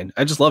down the line.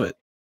 I just love it.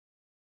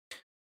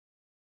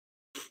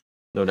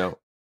 No doubt.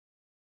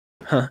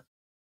 Huh?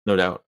 No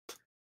doubt.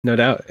 No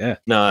doubt. Yeah.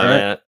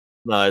 No,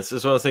 it's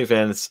just one of those things,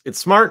 man. It's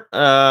smart.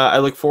 I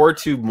look forward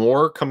to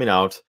more coming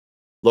out.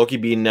 Loki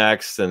being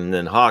next, and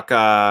then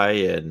Hawkeye,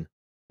 and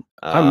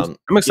I'm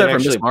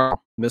excited for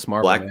Miss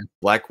Marvel.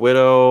 Black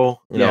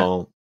Widow. You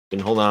know, been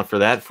holding on for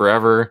that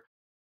forever.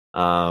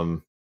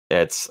 I'm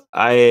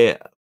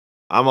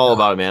all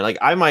about it, man. Like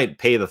I might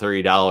pay the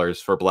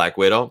 $30 for Black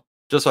Widow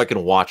just so I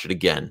can watch it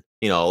again.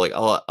 Like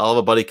I'll have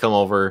a buddy come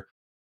over,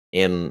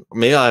 and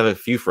maybe I'll have a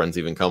few friends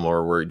even come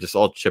over where just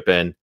all chip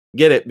in,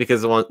 get it,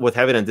 because with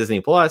having it on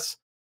Disney Plus,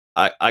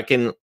 I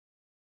can,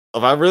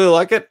 if I really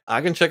like it,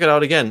 I can check it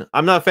out again.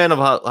 I'm not a fan of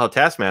how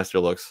Taskmaster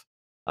looks,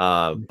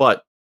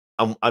 but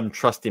I'm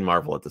trusting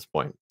Marvel at this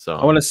point. So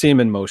I want to see him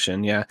in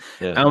motion. Yeah.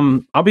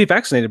 I'll be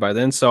vaccinated by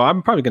then, so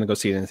I'm probably going to go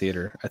see it in the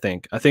theater. I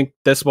think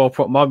this will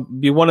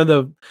be one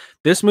of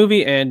this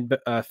movie and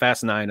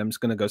Fast 9. I'm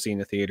just going to go see in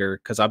the theater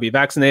because I'll be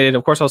vaccinated.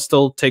 Of course, I'll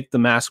still take the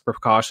mask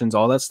precautions,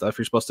 all that stuff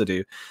you're supposed to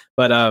do.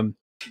 But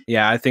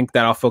yeah, I think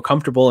that I'll feel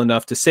comfortable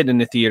enough to sit in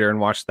the theater and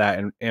watch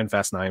that and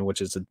Fast 9,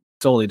 which is a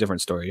totally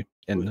different story.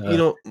 And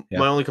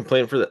my only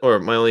complaint for that, or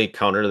my only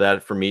counter to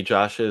that for me,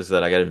 Josh, is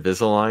that I got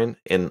Invisalign,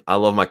 and I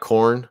love my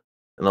corn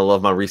and I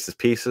love my Reese's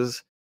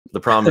Pieces.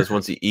 The problem is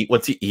once you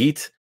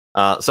eat,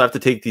 so I have to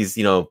take these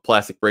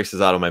plastic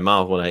braces out of my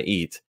mouth when I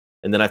eat,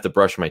 and then I have to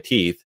brush my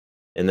teeth,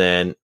 and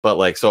then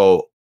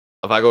so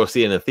if I go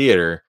see it in a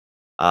theater,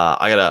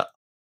 I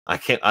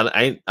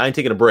ain't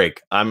taking a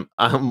break. I'm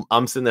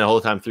sitting there the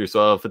whole time through.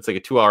 So if it's like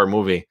a 2-hour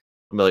movie,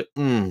 I'm like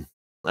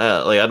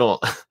I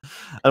don't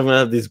I'm gonna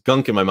have these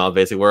gunk in my mouth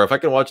basically, where if I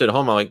can watch it at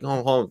home, I'm like,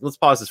 oh, hold on, let's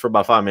pause this for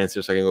about 5 minutes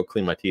just so I can go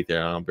clean my teeth there,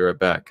 and I'll be right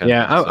back.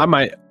 I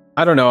might,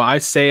 I don't know, I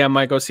say I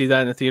might go see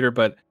that in the theater,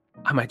 but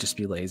I might just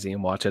be lazy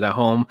and watch it at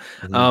home.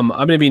 Mm-hmm. I'm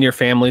gonna be near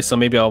family, so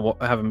maybe I'll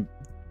have a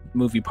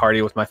movie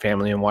party with my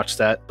family and watch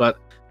that, but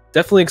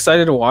definitely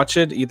excited to watch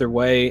it either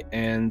way.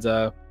 And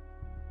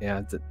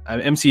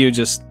MCU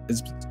just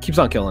keeps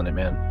on killing it,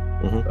 man.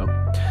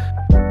 Mm-hmm.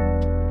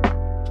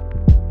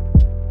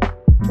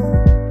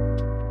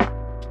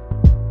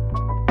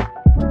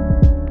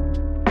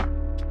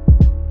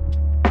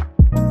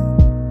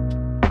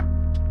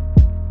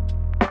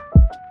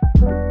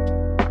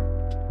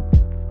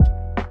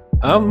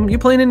 You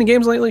playing any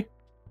games lately?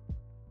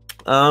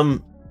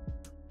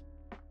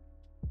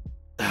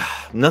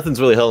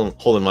 Nothing's really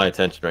holding my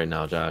attention right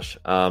now, Josh.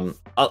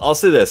 I'll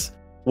say this: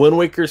 Wind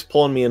Waker's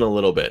pulling me in a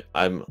little bit.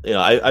 I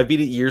beat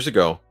it years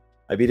ago.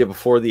 I beat it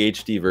before the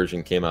HD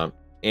version came out,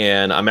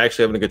 and I'm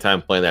actually having a good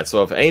time playing that.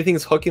 So if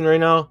anything's hooking right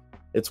now,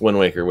 it's Wind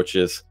Waker, which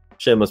is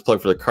shameless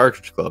plug for the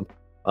Cartridge Club,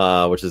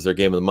 which is their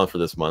game of the month for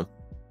this month.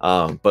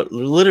 But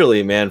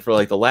literally, man, for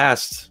like the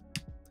last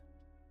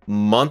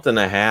month and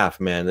a half,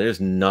 man, there's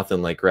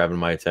nothing like grabbing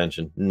my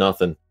attention.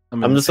 Nothing.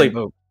 I'm just like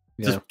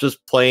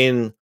just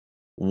playing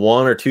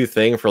one or two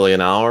thing for like an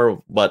hour,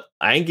 but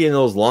I ain't getting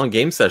those long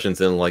game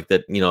sessions in like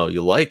that.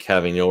 You like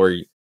having where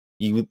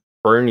you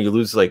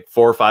lose like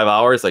 4 or 5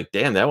 hours. Like,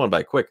 damn, that went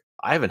by quick.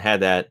 I haven't had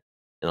that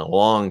in a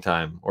long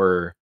time.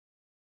 Or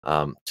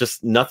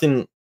just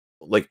nothing.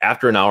 Like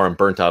after an hour, I'm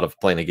burnt out of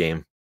playing a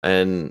game,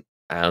 and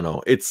I don't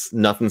know. It's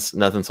nothing's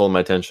holding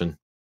my attention.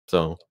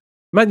 So.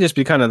 Might just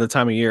be kind of the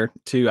time of year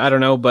too. I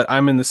don't know, but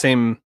I'm in the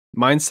same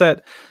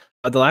mindset.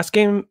 The last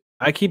game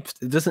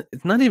it's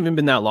not even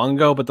been that long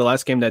ago, but the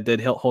last game that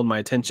did hold my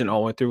attention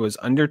all the way through was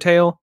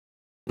Undertale.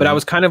 But I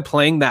was kind of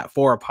playing that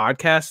for a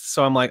podcast,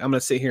 so I'm like, I'm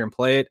gonna sit here and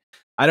play it.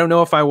 I don't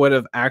know if I would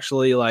have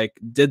actually like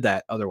did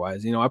that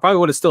otherwise. I probably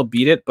would have still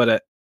beat it,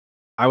 but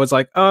I was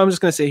like, oh, I'm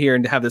just gonna sit here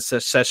and have this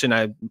session.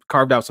 I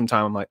carved out some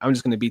time. I'm like, I'm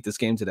just gonna beat this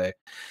game today.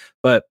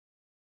 But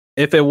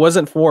if it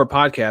wasn't for a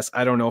podcast,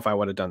 I don't know if I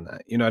would have done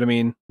that. You know what I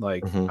mean?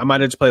 Like, I might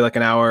have just played like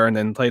an hour and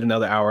then played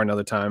another hour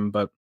another time.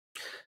 But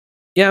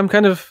yeah, I'm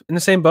kind of in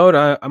the same boat.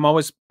 I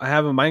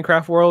have a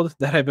Minecraft world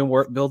that I've been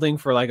building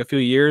for like a few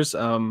years.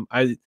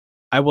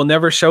 I will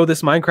never show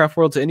this Minecraft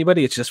world to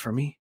anybody. It's just for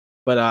me.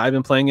 But I've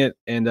been playing it,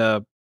 and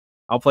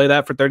I'll play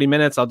that for 30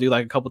 minutes. I'll do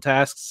like a couple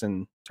tasks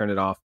and turn it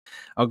off.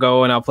 I'll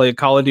go and I'll play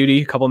Call of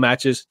Duty, a couple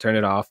matches, turn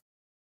it off.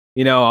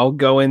 I'll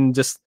go and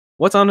just,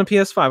 what's on the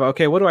PS5?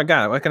 Okay, what do I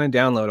got? What can I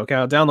download? Okay,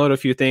 I'll download a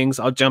few things.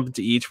 I'll jump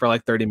into each for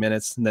like 30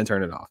 minutes and then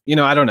turn it off.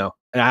 I don't know.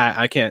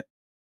 I can't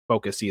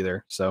focus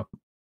either. So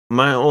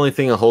my only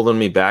thing holding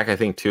me back, I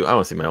think too, I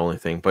don't say my only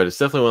thing, but it's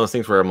definitely one of those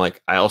things where I'm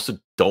like, I also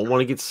don't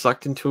want to get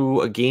sucked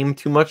into a game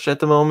too much at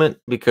the moment,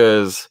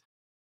 because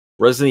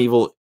Resident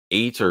Evil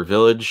 8 or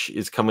Village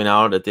is coming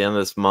out at the end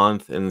of this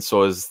month, and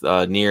so is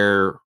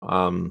Nier.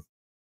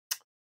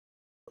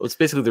 It's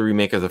basically the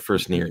remake of the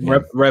first Nier game.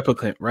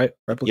 Replicant, right?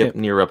 Replicant. Yep,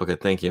 Nier Replicant.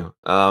 Thank you.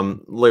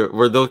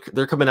 Where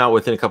they're coming out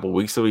within a couple of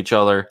weeks of each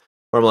other.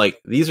 Where I'm like,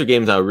 these are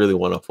games I really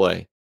want to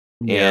play,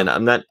 and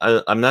I'm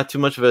not too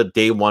much of a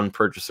day one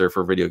purchaser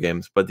for video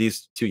games, but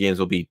these two games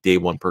will be day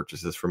one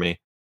purchases for me.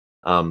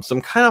 So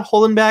I'm kind of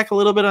holding back a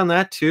little bit on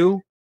that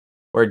too,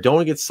 where I don't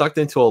want to get sucked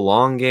into a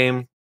long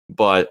game,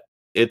 but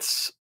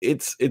it's a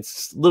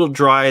little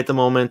dry at the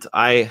moment.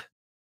 I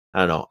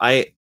don't know.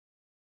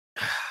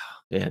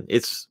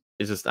 It's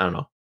just, I don't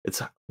know. It's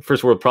a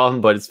first world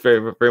problem, but it's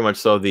very, very much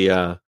so.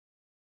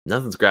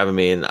 Nothing's grabbing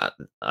me, and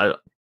I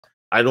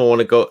don't want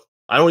to go.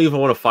 I don't even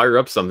want to fire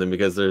up something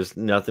because there's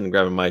nothing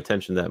grabbing my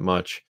attention that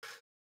much.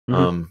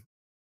 And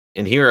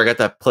here I got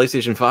that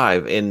PlayStation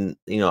 5, and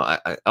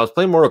I was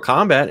playing Mortal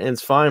Kombat, and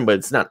it's fine, but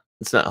it's not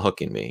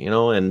hooking me,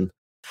 and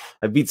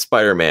I beat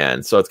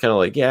Spider-Man, so it's kind of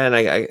like, yeah, and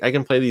I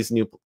can play these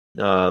new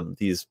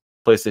these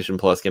PlayStation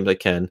Plus games. I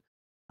can.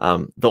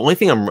 The only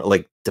thing I'm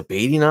like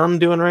debating on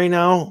doing right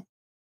now,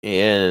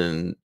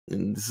 and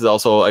this is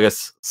also, I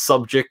guess,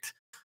 subject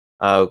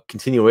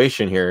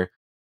continuation here,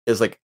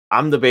 is like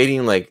I'm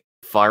debating like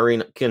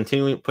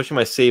continuing pushing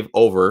my save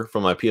over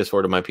from my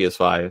PS4 to my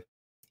PS5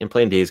 and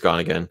playing Days Gone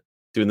again.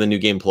 doing the new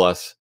game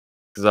plus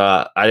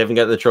because I haven't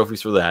gotten the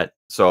trophies for that.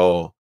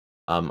 So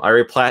I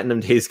already platinum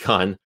Days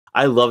Gone.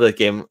 I love that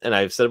game, and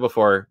I've said it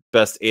before,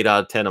 best 8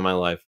 out of 10 of my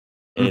life.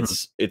 And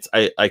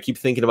I keep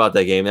thinking about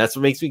that game. That's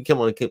what makes me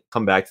want to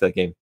come back to that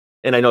game.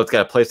 And I know it's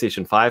got a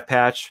PlayStation 5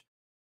 patch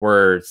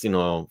where it's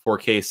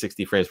 4K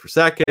 60 frames per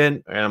second,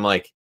 and I'm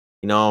like,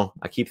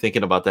 I keep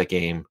thinking about that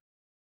game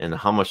and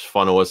how much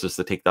fun it was just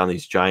to take down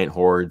these giant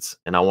hordes,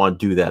 and I want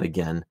to do that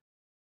again.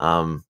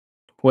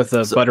 With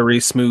a buttery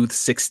smooth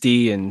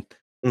 60 and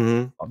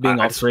being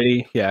all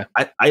pretty. Yeah.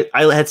 I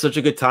had such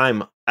a good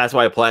time. That's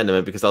why I platinumed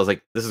it, because I was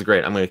like, this is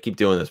great. I'm going to keep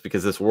doing this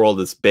because this world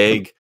is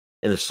big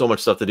and there's so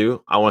much stuff to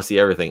do. I want to see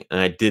everything. And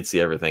I did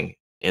see everything.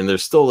 And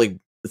there's still it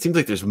seems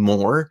like there's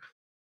more.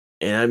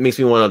 And it makes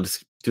me want to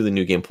just do the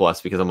new game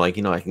plus because I'm like,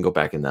 I can go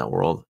back in that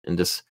world and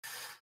just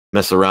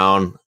mess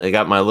around. I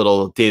got my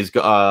little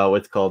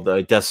what's called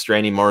the Death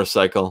Stranding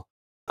motorcycle.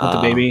 With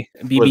the baby,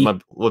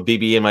 BB. With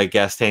BB in my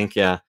gas tank.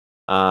 Yeah.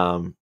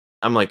 I'm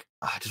like,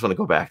 I just want to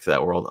go back to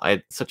that world. I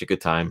had such a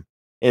good time.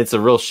 And it's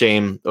a real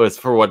shame. It's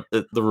for what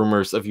the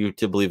rumors of you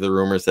to believe the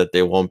rumors that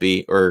they won't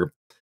be, or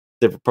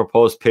the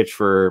proposed pitch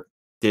for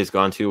Days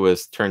Gone 2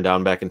 was turned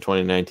down back in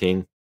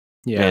 2019.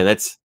 Yeah. And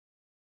that's,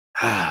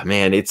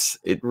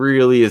 it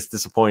really is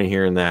disappointing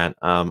hearing that.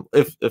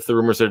 If the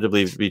rumors are to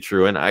be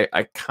true, and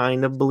I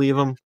kind of believe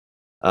them,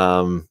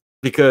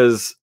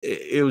 because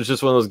it was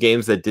just one of those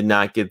games that did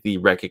not get the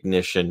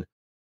recognition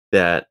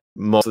that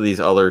most of these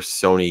other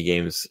Sony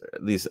games,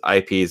 these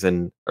IPs,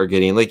 and are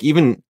getting. Like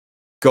even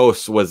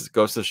Ghost of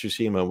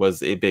Tsushima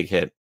was a big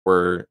hit,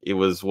 where it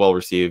was well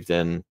received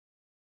and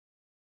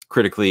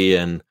critically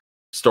and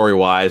story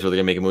wise, where they're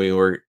gonna make a movie.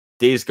 Where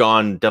Days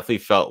Gone definitely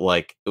felt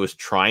like it was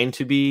trying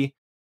to be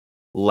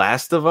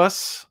Last of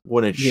Us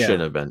when it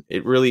shouldn't have been.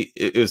 It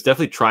was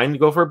definitely trying to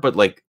go for it, but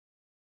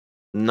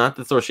not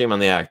to throw shame on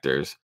the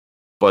actors,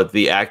 but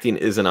the acting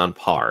isn't on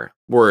par.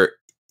 Where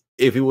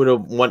if you would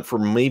have went for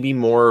maybe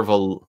more of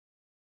a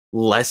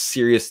less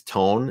serious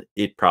tone,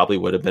 it probably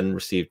would have been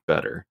received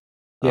better.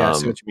 Yeah, I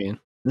see what you mean.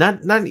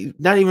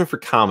 Not even for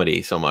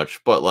comedy so much,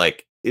 but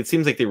it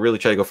seems like they really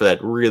try to go for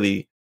that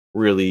really,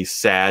 really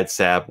sad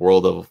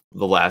world of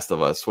The Last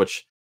of Us,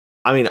 which,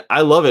 I mean,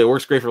 I love it. It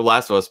works great for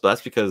Last of Us, but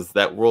that's because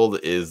that world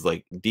is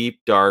deep,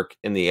 dark,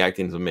 and the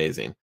acting is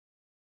amazing.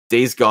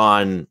 Days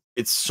Gone,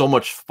 it's so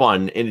much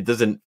fun, and it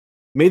doesn't.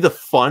 Maybe the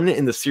fun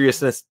and the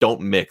seriousness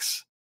don't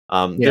mix.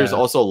 There's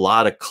also a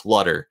lot of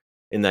clutter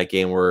in that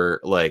game where,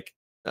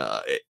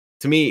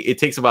 to me, it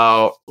takes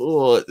about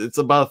it's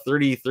about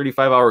a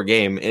 35 hour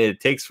game, and it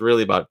takes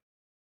really about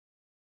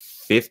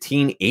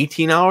 15,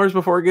 18 hours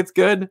before it gets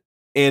good.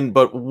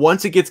 But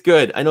once it gets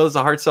good, I know this is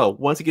a hard sell.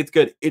 Once it gets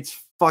good, it's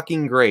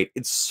fucking great.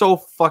 It's so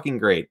fucking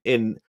great.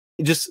 And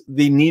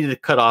they needed to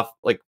cut off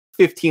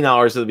 15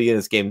 hours at the beginning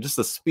of this game just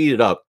to speed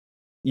it up.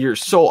 You're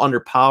so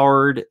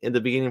underpowered in the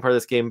beginning part of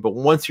this game, but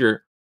once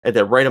you're at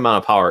that right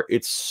amount of power,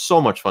 it's so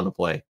much fun to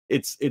play.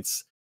 It's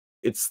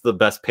the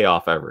best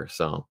payoff ever.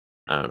 So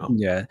I don't know.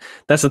 Yeah,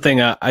 that's the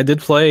thing. I did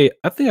play.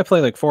 I think I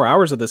played 4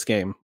 hours of this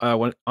game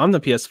when on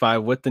the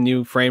PS5 with the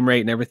new frame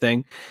rate and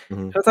everything.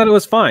 I thought it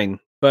was fine,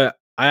 but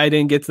I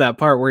didn't get to that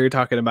part where you're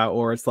talking about,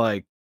 where it's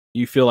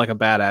you feel like a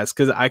badass,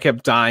 because I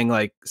kept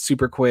dying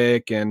super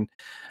quick and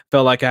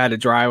felt like I had to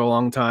drive a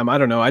long time. I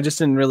don't know. I just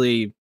didn't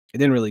really. It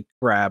didn't really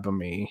grab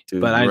me.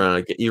 Dude, but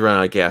you run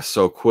out of gas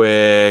so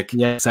quick.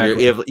 Yeah,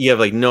 exactly. You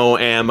have no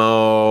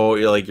ammo.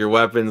 Your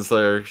weapons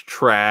are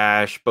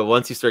trash. But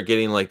once you start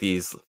getting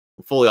these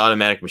fully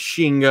automatic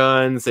machine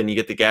guns, and you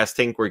get the gas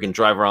tank where you can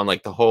drive around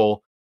the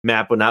whole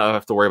map, but not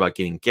have to worry about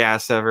getting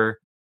gas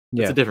ever.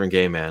 Yeah. It's a different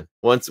game, man.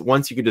 Once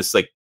you can just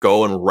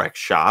go and wreck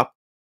shop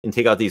and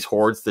take out these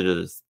hordes that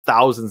there's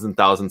thousands and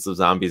thousands of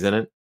zombies in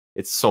it.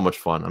 It's so much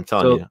fun. I'm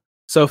telling you.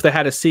 So if they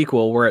had a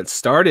sequel where it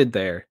started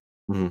there,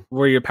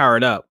 where you're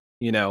powered up,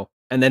 and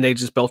then they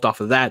just built off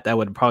of that, that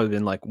would have probably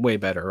been way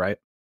better, right?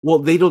 Well,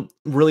 they don't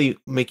really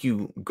make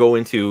you go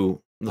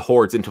into the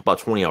hordes until about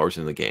 20 hours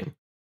in the game.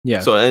 Yeah.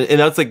 So, and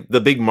that's the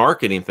big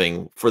marketing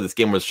thing for this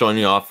game was showing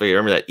you off. I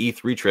remember that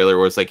E3 trailer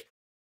where it's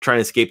trying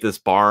to escape this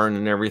barn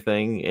and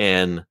everything.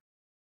 And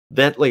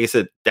that, like I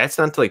said, that's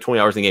not until 20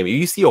 hours in the game. If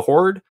you see a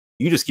horde,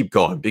 you just keep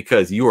going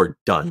because you are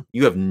done.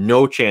 You have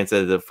no chance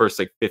at the first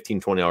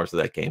 15, 20 hours of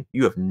that game.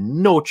 You have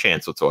no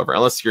chance whatsoever,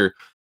 unless you're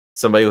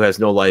somebody who has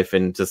no life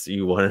and just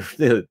you want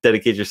to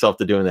dedicate yourself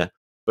to doing that.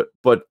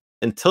 But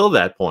until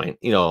that point,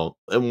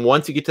 and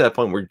once you get to that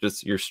point where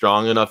you're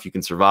strong enough, you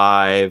can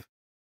survive.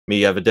 Maybe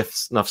you have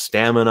enough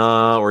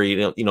stamina, or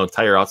you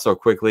tire out so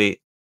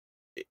quickly.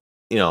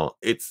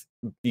 It's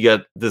you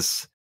got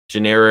this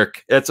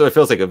generic. That's what it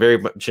feels like, a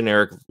very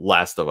generic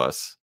Last of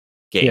Us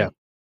game. Yeah.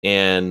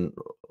 And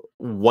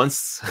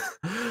once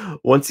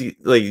you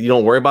you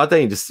don't worry about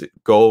that, you just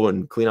go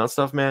and clean out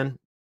stuff, man.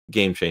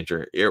 Game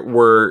changer.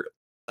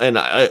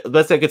 The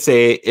best I could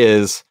say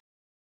is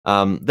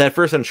that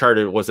first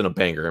Uncharted wasn't a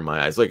banger in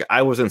my eyes.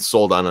 I wasn't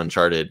sold on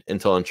Uncharted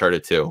until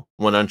Uncharted 2.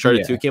 When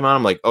Uncharted 2 came out,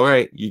 I'm like, all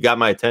right, you got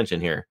my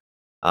attention here.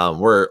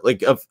 Where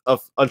if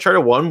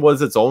Uncharted 1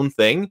 was its own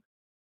thing,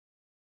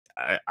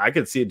 I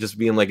could see it just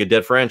being like a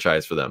dead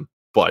franchise for them,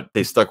 but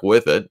they stuck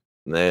with it.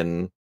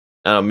 And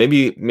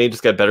maybe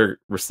just got better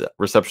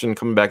reception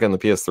coming back on the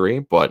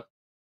PS3. But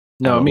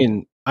no, I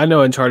mean, I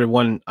know Uncharted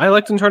 1. I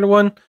liked Uncharted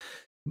 1.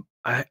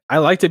 I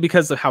liked it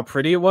because of how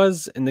pretty it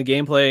was, and the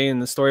gameplay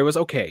and the story was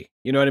okay.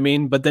 You know what I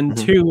mean? But then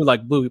 2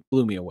 like blew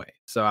me away.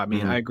 So I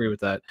mean, I agree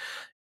with that.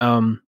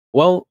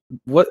 Well,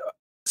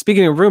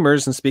 speaking of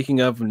rumors and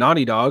speaking of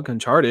Naughty Dog,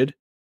 Uncharted,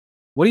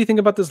 what do you think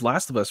about this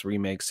Last of Us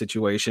remake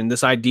situation?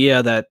 This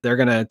idea that they're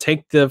gonna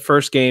take the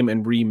first game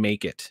and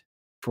remake it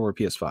for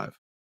PS5.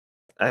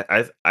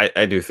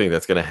 I do think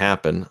that's going to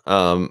happen.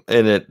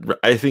 And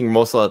I think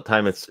most of the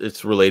time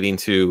it's relating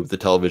to the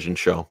television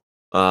show.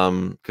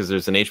 Because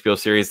there's an HBO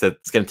series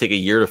that's going to take a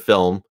year to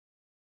film.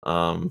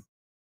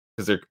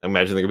 Because I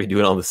imagine they're going to be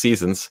doing all the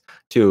seasons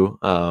too.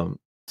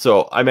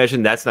 So I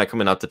imagine that's not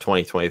coming out to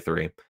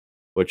 2023,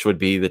 which would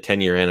be the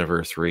 10-year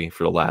anniversary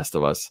for The Last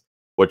of Us,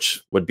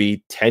 which would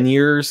be 10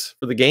 years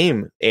for the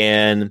game.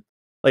 And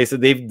like I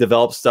said, they've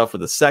developed stuff for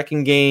the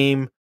second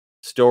game,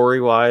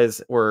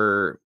 story-wise,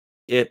 where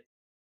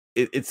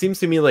it seems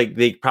to me like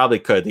they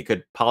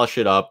could polish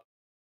it up,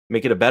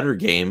 make it a better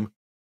game,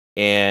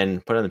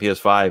 and put it on the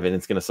PS5, and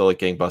it's going to sell like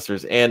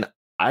gangbusters. And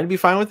I'd be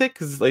fine with it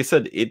because, like I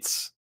said,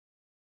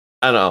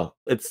 I don't know.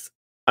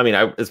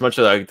 As much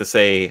as I like to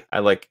say I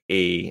like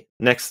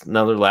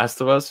another Last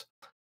of Us,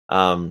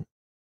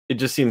 it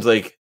just seems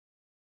like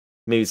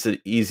maybe it's an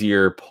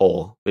easier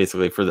pull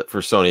basically for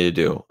Sony to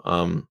do.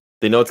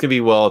 They know it's going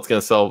to be it's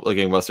going to sell like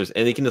gangbusters,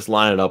 and they can just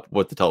line it up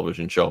with the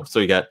television show. So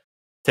you got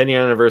 10-year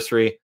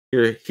anniversary.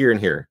 Here and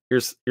here.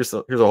 Here's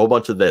a whole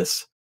bunch of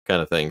this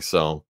kind of thing.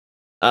 So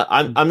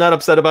I'm not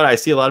upset about it. I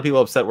see a lot of people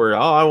upset where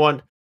I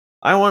want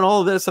all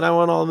of this and I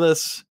want all of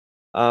this.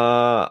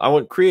 I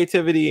want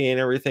creativity and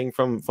everything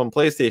from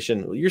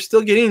PlayStation. You're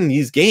still getting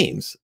these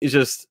games. It's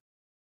just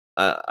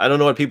I don't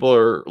know what people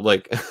are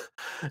like.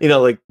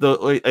 Like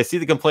I see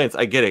the complaints.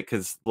 I get it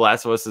because The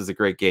Last of Us is a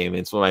great game.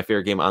 It's one of my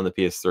favorite game on the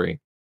PS3.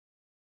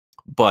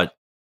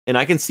 And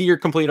I can see your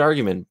complete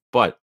argument.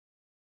 But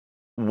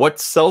what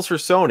sells for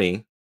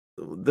Sony?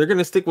 They're going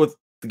to stick with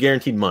the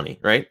guaranteed money,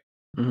 right?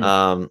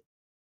 Mm-hmm.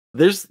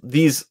 There's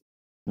these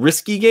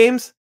risky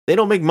games. They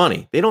don't make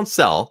money. They don't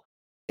sell.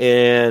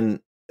 And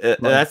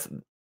that's,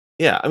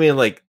 I mean,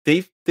 like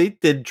they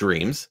did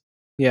Dreams.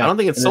 Yeah. I don't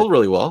think it sold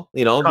really well.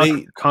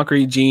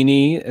 Concrete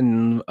Genie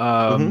and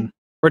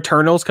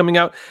Returnal's coming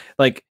out.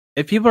 Like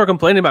if people are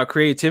complaining about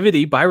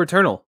creativity, buy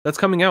Returnal. That's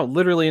coming out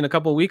literally in a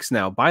couple of weeks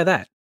now. Buy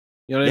that.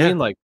 You know what I mean?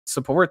 Like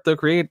support the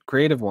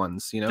creative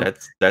ones,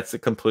 That's a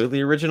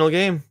completely original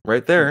game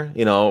right there,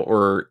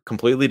 or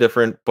completely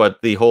different. But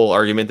the whole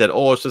argument that,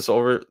 it's just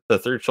over the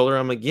third shoulder.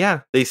 I'm like, yeah,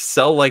 they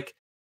sell like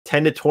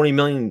 10 to 20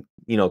 million,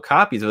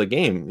 copies of the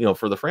game,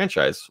 for the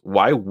franchise.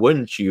 Why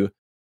wouldn't you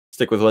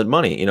stick with that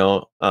money?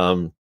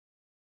 Not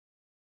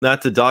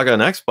to dog on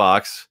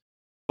Xbox,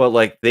 but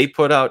like they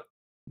put out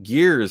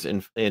Gears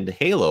and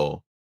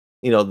Halo,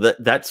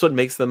 that's what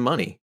makes them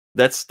money.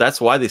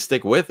 That's why they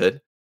stick with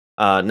it.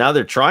 Now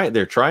they're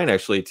trying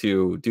actually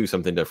to do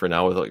something different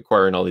now with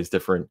acquiring all these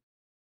different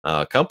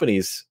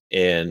companies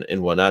and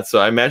whatnot. So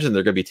I imagine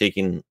they're going to be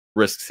taking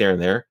risks here and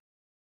there,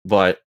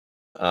 but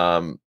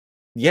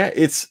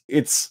it's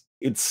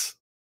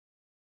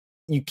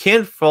you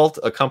can't fault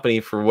a company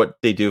for what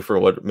they do for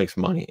what makes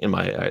money in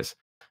my eyes.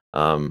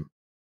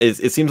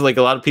 It seems like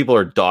a lot of people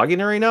are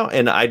dogging it right now,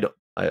 and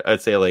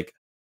I'd say like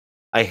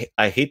I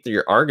hate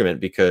your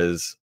argument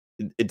because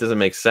it doesn't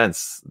make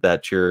sense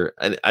that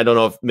I don't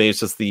know if maybe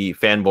it's just the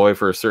fanboy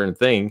for a certain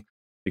thing,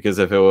 because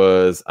if it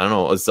was, I don't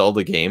know, a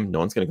Zelda game, no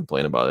one's going to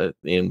complain about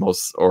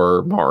it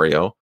or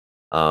Mario.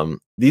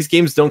 These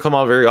games don't come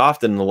out very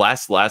often. The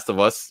Last of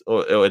Us,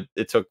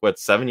 it took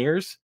 7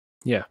 years?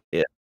 Yeah.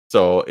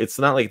 So it's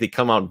not like they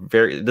come out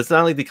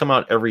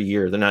every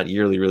year. They're not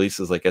yearly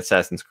releases like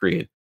Assassin's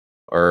Creed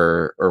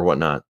or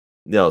whatnot.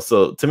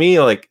 So to me,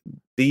 like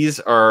these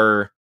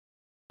are,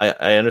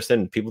 I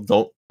understand people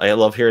don't. I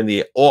love hearing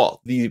the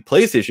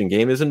PlayStation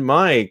game isn't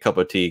my cup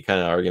of tea kind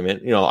of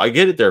argument. I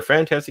get it; they're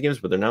fantastic games,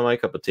 but they're not my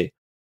cup of tea.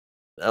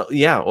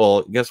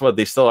 Well, guess what?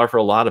 They still are for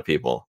a lot of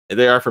people.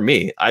 They are for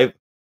me.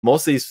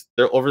 Most of these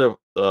they're over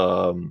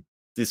the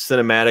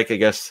cinematic, I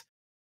guess,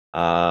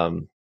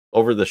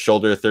 over the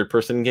shoulder third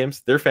person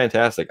games. They're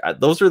fantastic.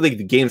 Those are like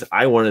the games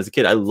I wanted as a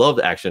kid. I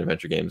loved action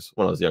adventure games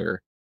when I was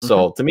younger.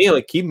 So to me,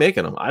 like keep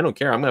making them. I don't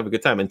care. I'm gonna have a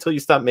good time until you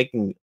stop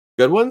making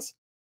good ones.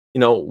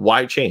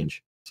 Why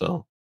change?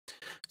 So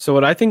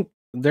what I think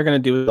they're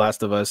going to do with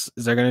Last of Us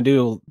is they're going to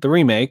do the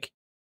remake,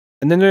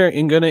 and then they're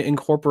going to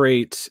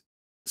incorporate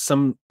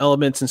some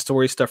elements and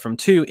story stuff from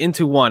 2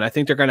 into 1. I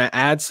think they're going to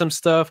add some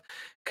stuff,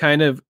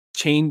 kind of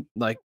change,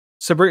 like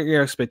subvert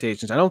your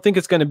expectations. I don't think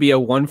it's going to be a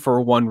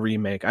 1-for-1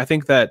 remake. I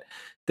think that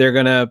they're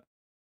going to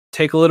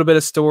take a little bit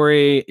of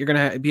story. You're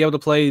going to be able to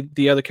play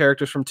the other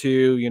characters from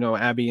 2,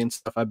 Abby and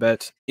stuff, I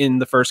bet, in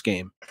the first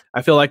game.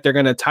 I feel like they're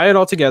going to tie it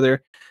all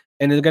together,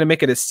 and they're going to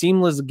make it a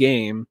seamless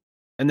game,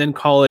 and then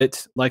call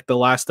it like The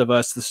Last of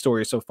Us, the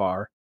story so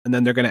far. And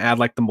then they're going to add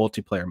like the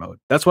multiplayer mode.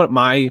 That's what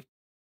my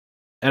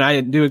And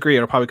I do agree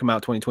it'll probably come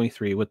out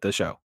 2023 with the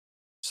show.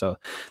 So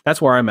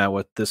that's where I'm at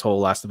with this whole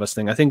Last of Us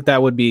thing. I think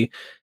that would be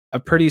a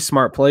pretty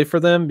smart play for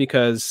them,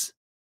 because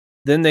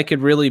then they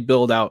could really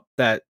build out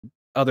that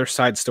other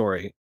side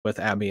story with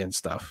Abby and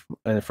stuff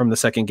from the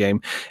second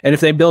game. And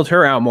if they build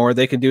her out more,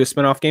 they could do a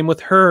spinoff game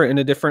with her in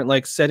a different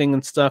like setting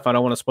and stuff. I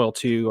don't want to spoil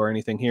 2 or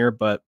anything here,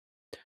 but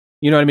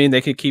you know what I mean?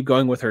 They could keep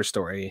going with her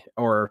story,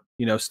 or,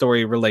 you know,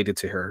 story related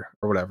to her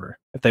or whatever,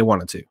 if they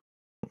wanted to.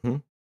 Mm-hmm.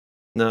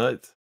 No,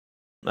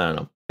 I don't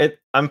know.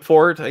 I'm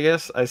for it, I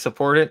guess. I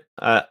support it.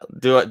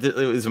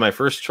 Is it my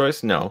first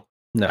choice? No.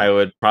 I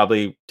would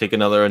probably take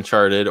another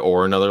Uncharted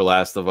or another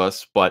Last of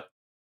Us, but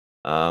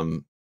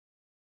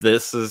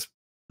this is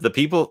the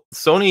people.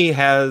 Sony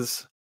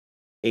has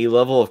a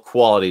level of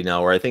quality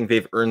now where I think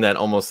they've earned that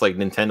almost like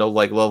Nintendo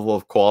like level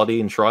of quality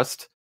and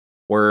trust,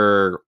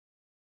 where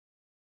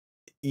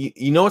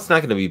you know it's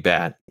not going to be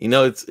bad. You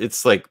know,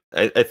 it's like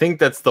I think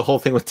that's the whole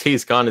thing with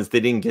Days Gone, is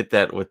they didn't get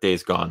that with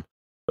Days Gone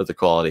with the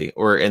quality,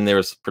 and there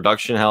was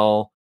production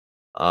hell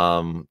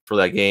for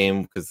that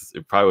game, because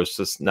it probably was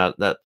just not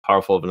that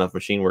powerful of enough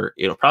machine where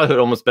probably would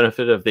almost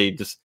benefit if they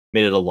just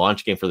made it a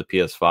launch game for the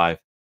PS5.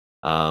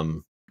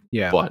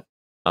 But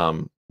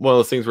one of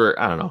those things where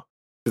I don't know,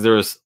 because there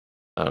was,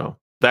 I don't know,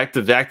 back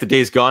to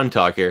Days Gone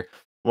talk here.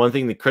 One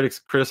thing the critics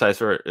criticize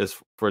for it is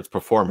for its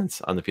performance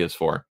on the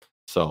PS4.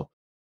 So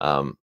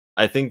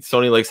I think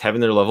Sony likes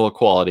having their level of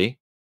quality,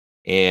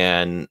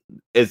 and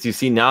as you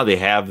see now, they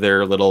have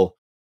their little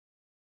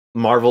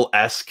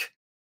Marvel-esque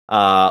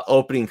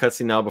opening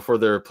cutscene now before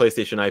their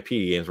PlayStation IP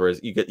games, whereas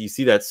you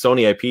see that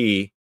Sony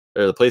IP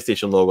or the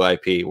PlayStation logo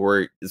IP,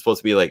 where it's supposed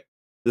to be like,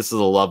 this is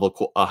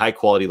a high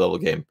quality level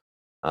game.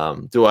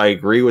 Do I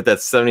agree with that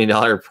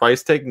 $70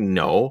 price tag?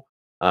 No.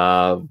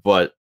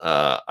 But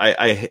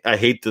I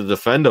hate to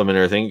defend them and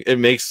everything. It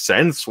makes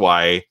sense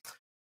why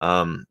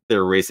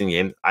they're racing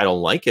games. I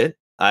don't like it.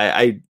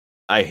 I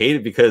hate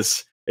it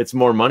because it's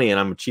more money and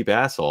I'm a cheap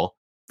asshole.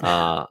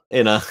 I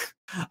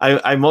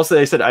mostly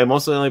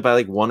only buy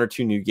like 1 or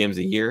 2 new games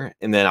a year,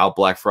 and then I'll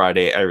Black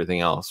Friday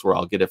everything else, where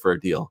I'll get it for a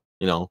deal,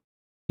 or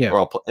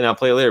I'll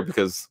play it later,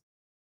 because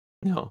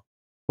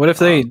what if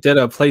they did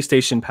a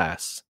PlayStation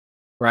Pass,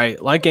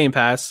 right? Like Game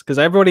Pass, because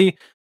everybody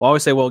will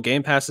always say, well,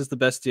 Game Pass is the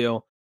best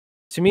deal.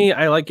 To me,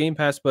 I like Game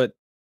Pass, but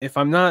if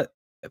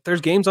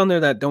there's games on there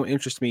that don't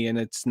interest me, and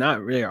it's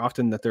not really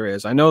often that there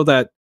is. I know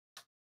that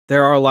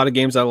there are a lot of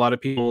games that a lot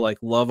of people like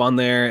love on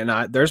there,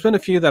 and there's been a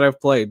few that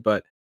I've played,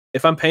 but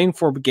if I'm paying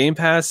for Game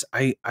Pass,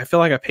 I feel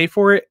like I pay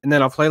for it, and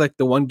then I'll play like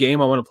the one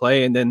game I want to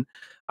play, and then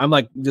I'm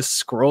like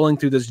just scrolling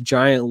through this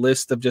giant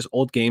list of just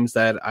old games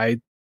that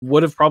I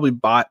would have probably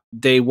bought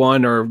day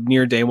one or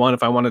near day one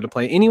if I wanted to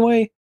play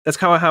anyway. That's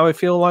kind of how I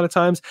feel a lot of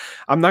times.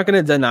 I'm not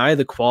going to deny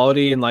the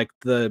quality and like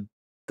the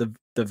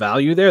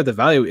value there. The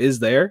value is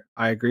there.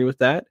 I agree with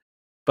that.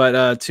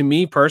 But to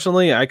me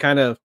personally, I kind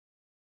of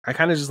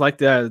just like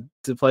to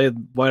play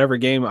whatever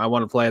game I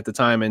want to play at the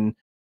time, and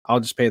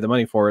I'll just pay the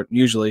money for it.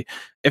 Usually,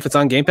 if it's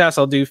on Game Pass,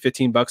 I'll do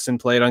 $15 and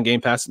play it on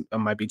Game Pass. It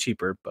might be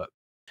cheaper, but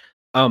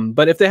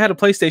if they had a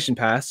PlayStation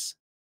Pass,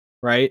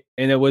 right,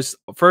 and it was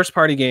first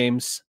party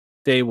games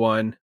day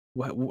one,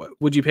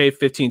 would you pay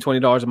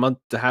 $15-$20 a month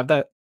to have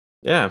that?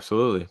 Yeah,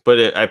 absolutely.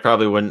 But I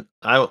probably wouldn't.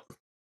 I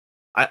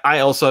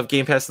also have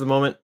Game Pass at the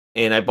moment,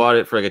 and I bought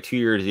it for like a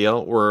 2-year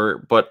deal.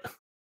 But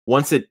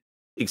once it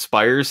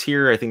expires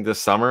here, I think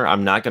this summer,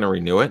 I'm not going to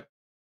renew it.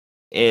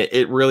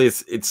 It really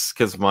is. It's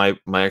because my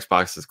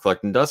Xbox is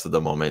collecting dust at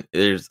the moment.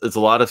 There's a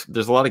lot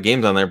of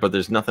games on there, but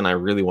there's nothing I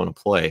really want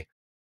to play.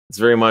 It's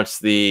very much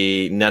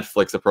the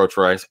Netflix approach,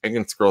 where I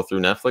can scroll through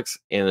Netflix,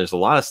 and there's a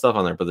lot of stuff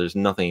on there, but there's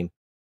nothing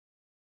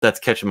that's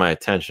catching my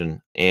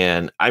attention.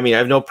 And I mean, I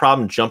have no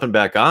problem jumping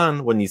back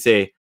on when you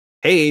say,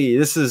 "Hey,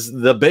 this is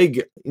the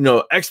big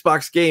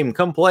Xbox game.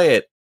 Come play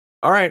it."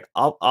 All right,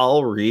 I'll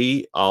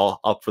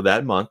up for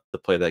that month to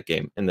play that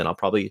game, and then I'll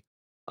probably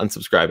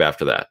unsubscribe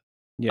after that.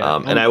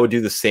 Yeah, and I would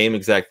do the same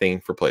exact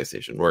thing for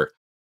PlayStation, where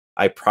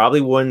I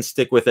probably wouldn't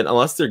stick with it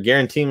unless they're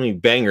guaranteeing me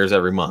bangers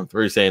every month.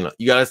 Where you're saying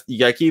you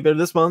gotta keep it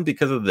this month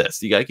because of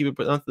this. You gotta keep it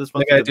this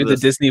month. I gotta do the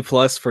Disney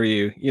Plus for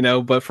you,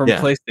 but from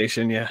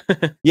PlayStation, yeah.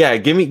 Yeah,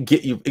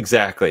 get you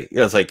exactly.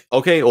 It's like,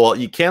 okay, well,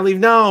 you can't leave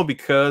now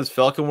because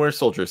Falcon Winter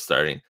Soldier is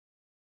starting.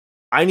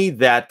 I need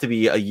that to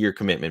be a year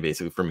commitment,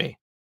 basically, for me.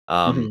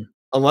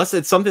 Unless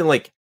it's something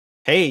like,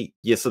 hey,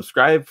 you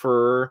subscribe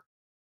for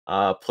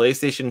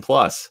PlayStation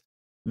Plus.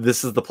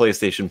 This is the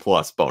PlayStation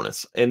Plus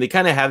bonus. And they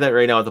kind of have that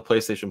right now with the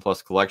PlayStation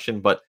Plus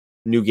collection, but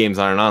new games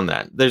aren't on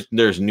that.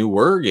 There's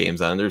newer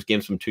games on. There's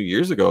games from 2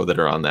 years ago that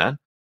are on that,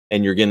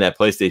 and you're getting that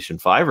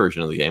PlayStation 5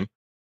 version of the game.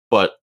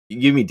 But you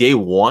give me day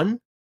one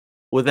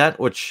with that,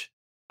 which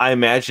I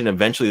imagine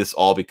eventually this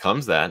all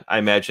becomes that. I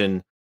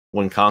imagine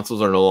when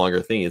consoles are no longer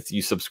a thing, it's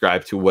you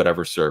subscribe to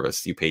whatever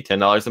service. You pay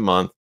 $10 a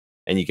month,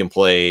 and you can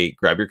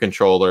grab your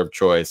controller of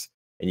choice,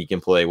 and you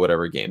can play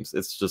whatever games.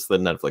 It's just the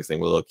Netflix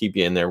thing where they'll keep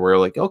you in there. Where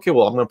like, okay,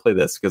 well, I'm going to play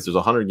this because there's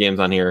 100 games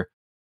on here,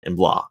 and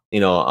blah,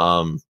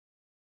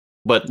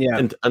 But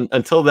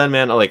until then,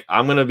 man, like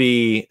I'm going to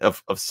be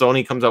if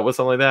Sony comes out with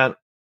something like that,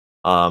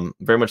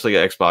 Very much like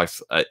an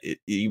Xbox.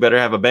 You better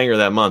have a banger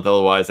that month,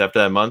 otherwise, after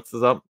that month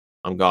is up,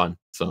 I'm gone.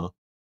 So,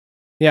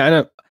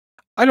 yeah,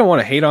 I don't want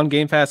to hate on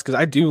Game Pass because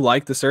I do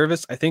like the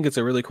service. I think it's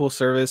a really cool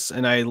service,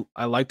 and I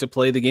like to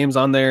play the games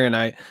on there, and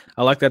I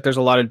like that there's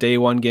a lot of day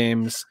one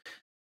games.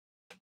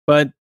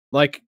 But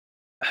like,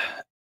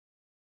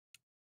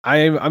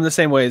 I'm the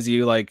same way as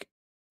you. Like,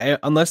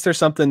 unless there's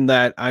something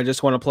that I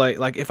just want to play,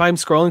 like if I'm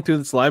scrolling through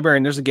this library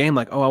and there's a game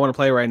like, oh, I want to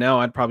play right now,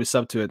 I'd probably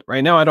sub to it.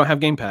 Right now, I don't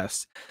have Game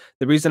Pass.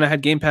 The reason I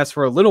had Game Pass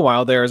for a little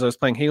while there is I was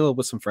playing Halo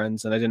with some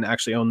friends and I didn't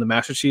actually own the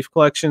Master Chief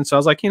Collection. So I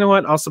was like, you know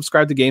what? I'll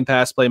subscribe to Game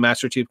Pass, play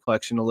Master Chief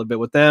Collection a little bit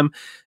with them.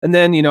 And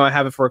then, I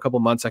have it for a couple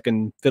months. I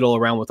can fiddle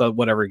around with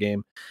whatever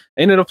game.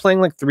 I ended up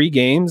playing like 3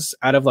 games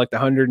out of like the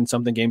 100 and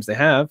something games they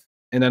have.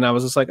 And then I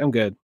was just like, I'm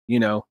good,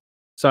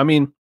 So, I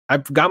mean,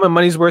 I've got my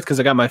money's worth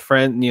because I got my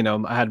friend,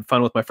 I had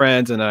fun with my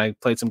friends and I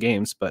played some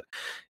games, but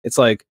it's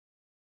like,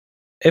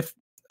 if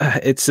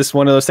it's just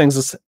one of those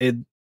things,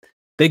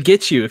 they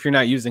get you if you're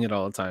not using it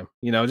all the time,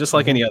 just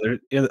like any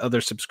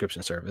other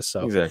subscription service.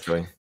 So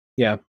exactly.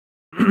 Yeah.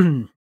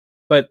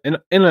 But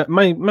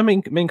my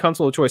main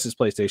console of choice is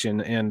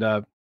PlayStation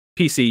and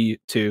PC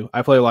too.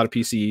 I play a lot of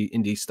PC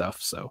indie stuff.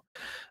 So,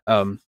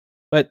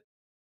 but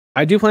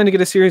I do plan to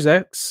get a Series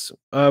X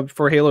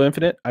for Halo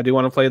Infinite. I do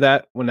want to play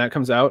that when that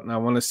comes out, and I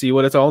want to see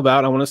what it's all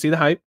about. I want to see the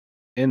hype,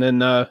 and then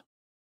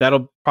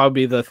that'll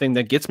probably be the thing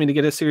that gets me to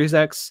get a Series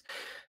X.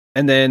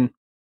 And then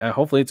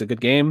hopefully it's a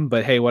good game,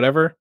 but hey,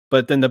 whatever.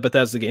 But then the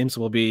Bethesda games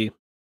will be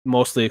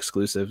mostly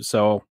exclusive,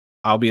 so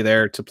I'll be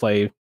there to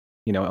play,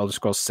 Elder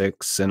Scrolls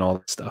 6 and all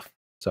that stuff.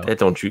 So that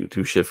don't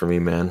do shit for me,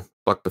 man.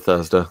 Fuck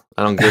Bethesda.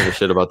 I don't give a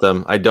shit about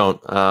them. I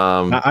don't. I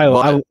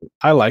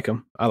like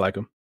them. I like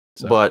them.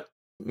 So. But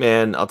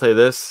man, I'll tell you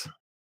this.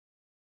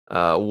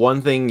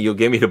 One thing you'll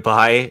get me to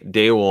buy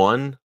day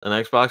one an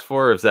Xbox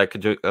for if that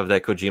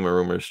Kojima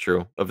rumor is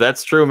true. If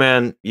that's true,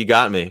 man, you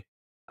got me.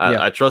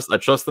 I trust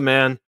the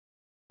man.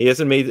 He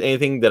hasn't made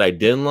anything that I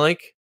didn't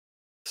like.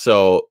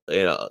 So,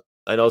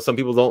 I know some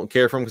people don't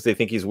care for him because they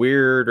think he's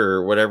weird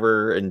or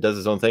whatever and does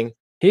his own thing.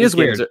 He is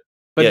weird.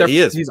 But he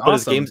is. He's but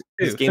awesome.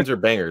 His games are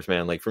bangers,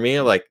 man. Like for me,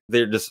 like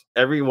they're just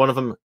every one of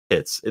them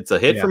hits. It's a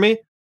hit for me.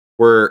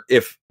 Where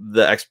if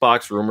the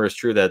Xbox rumor is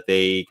true that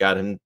they got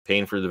him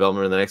paying for the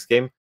development of the next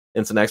game,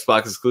 and it's an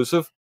Xbox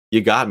exclusive, you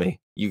got me.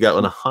 You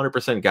got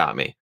 100% got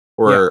me.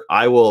 Where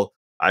I will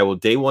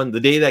day one, the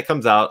day that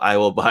comes out, I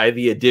will buy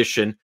the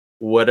edition.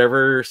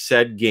 Whatever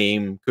said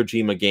game,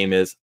 Kojima game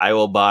is, I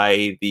will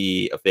buy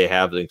if they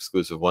have the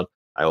exclusive one,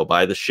 I will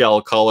buy the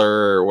shell color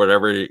or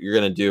whatever you're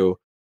going to do.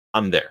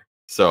 I'm there.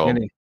 So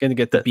gonna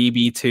get the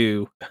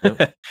BB2.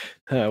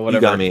 Whatever. You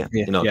got me.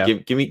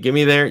 Give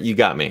me there. You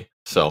got me.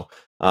 So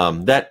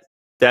that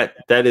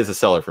is a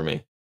seller for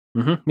me.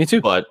 Me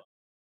too. But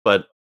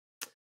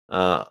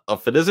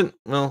if it isn't,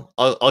 well,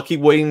 I'll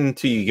keep waiting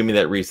until you give me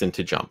that reason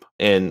to jump.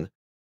 And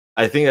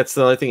I think that's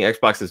the only thing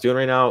Xbox is doing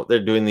right now. They're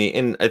doing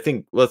and I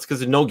think it's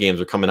because no games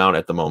are coming out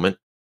at the moment,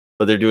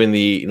 but they're doing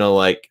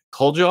like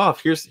hold you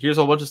off. Here's a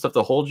whole bunch of stuff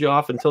to hold you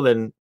off until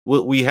then.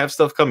 We have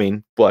stuff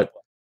coming, but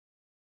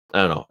I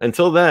don't know.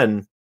 Until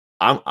then,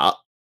 I'm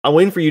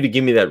waiting for you to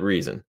give me that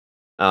reason.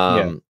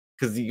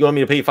 Because you want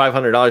me to pay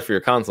 $500 for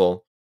your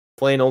console.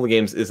 Playing all the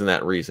games isn't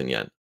that reason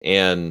yet.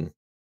 And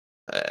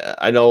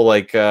I know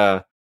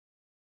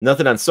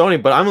nothing on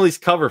Sony, but I'm at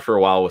least covered for a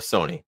while with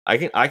Sony.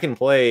 I can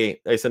play.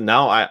 I said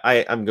now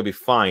I'm gonna be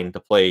fine to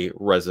play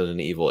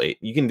Resident Evil 8.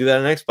 You can do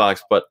that on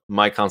Xbox, but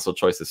my console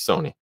choice is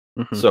Sony.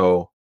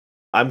 So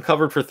I'm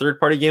covered for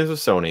third-party games with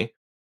Sony,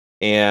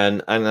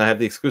 and I have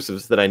the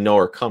exclusives that I know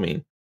are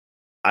coming.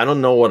 I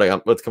don't know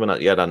what's coming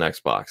out yet on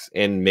Xbox,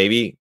 and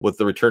maybe with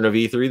the return of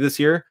E3 this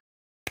year.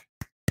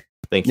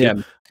 Thank you.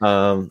 Yeah.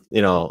 I'm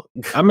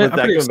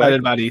pretty excited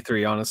about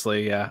E3.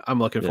 Honestly, yeah, I'm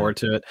looking forward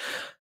to it.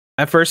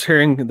 At first,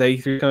 hearing the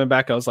E3 coming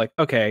back, I was like,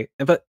 okay,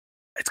 but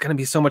it's gonna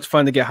be so much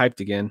fun to get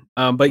hyped again.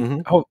 But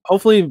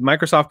hopefully,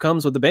 Microsoft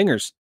comes with the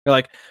bangers. They're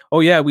like,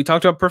 oh yeah, we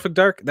talked about Perfect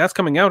Dark. That's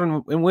coming out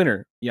in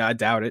winter. Yeah, I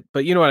doubt it,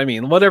 but you know what I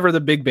mean. Whatever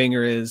the big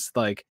banger is,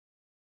 like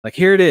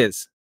here it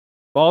is.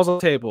 Balls on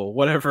the table,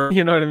 whatever.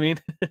 You know what I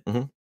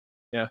mean?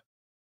 Yeah.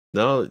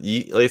 No,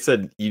 like I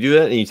said, you do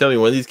that and you tell me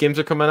when these games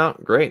are coming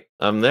out. Great,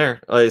 I'm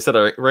there. Like I said,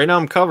 right now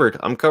I'm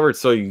covered.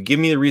 So you give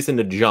me the reason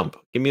to jump.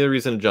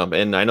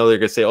 And I know they're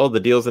gonna say, "Oh, the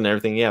deals and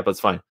everything." Yeah, but it's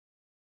fine.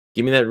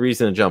 Give me that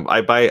reason to jump.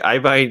 I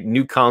buy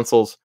new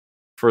consoles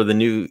for the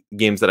new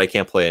games that I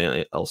can't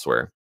play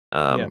elsewhere.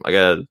 I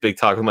got a big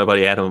talk with my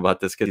buddy Adam about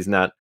this because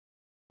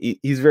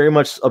he's very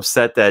much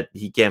upset that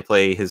he can't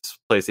play his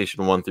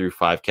PlayStation 1 through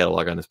 5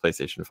 catalog on his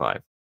PlayStation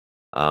 5.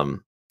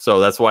 So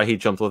that's why he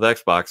jumped with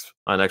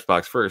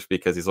Xbox first,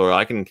 because he's like,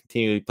 I can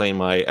continue playing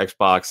my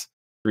Xbox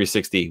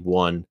 360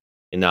 One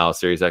and now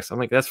Series X. I'm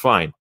like, that's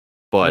fine.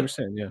 But I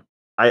understand, yeah.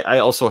 I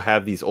also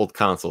have these old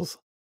consoles.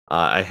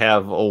 I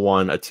have a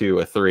 1, a 2,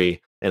 a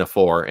 3, and a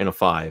 4, and a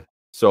 5.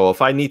 So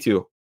if I need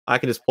to, I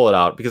can just pull it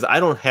out because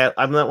I'm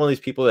not one of these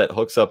people that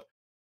hooks up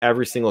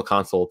every single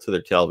console to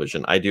their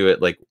television. I do it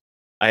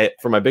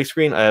for my big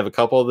screen, I have a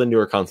couple of the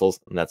newer consoles,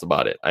 and that's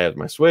about it. I have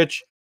my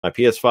Switch, my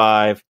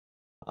PS5,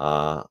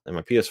 and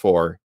my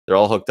PS4, they're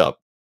all hooked up.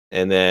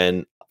 And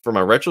then for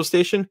my retro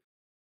station,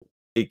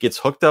 it gets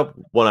hooked up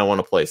when I want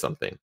to play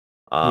something.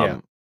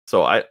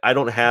 So I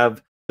don't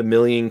have the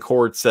million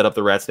cords set up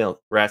the rat's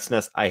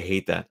nest. I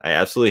hate that. I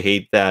absolutely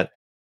hate that.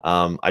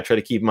 I try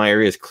to keep my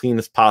area as clean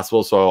as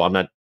possible, so I'm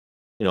not,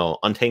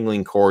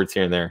 untangling cords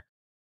here and there.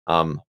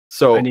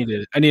 So I need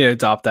to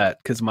adopt that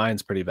because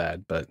mine's pretty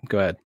bad. But go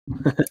ahead.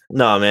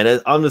 No,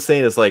 man. I'm just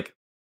saying, it's like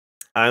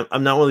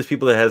I'm not one of these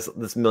people that has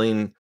this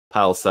million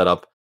pile set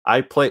up.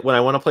 I play when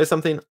I want to play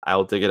something,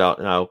 I'll dig it out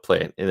and I'll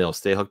play it, and it'll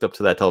stay hooked up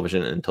to that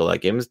television until that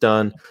game is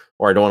done,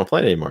 or I don't want to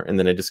play it anymore. And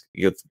then it just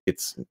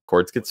gets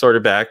cords get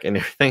sorted back and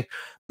everything.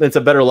 It's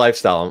a better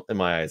lifestyle in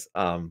my eyes.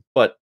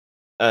 But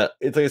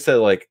it's like I said,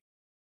 like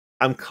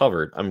I'm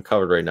covered. I'm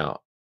covered right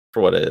now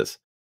for what it is.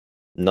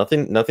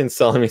 Nothing's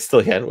selling me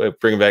still yet.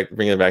 Bringing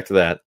it back to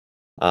that.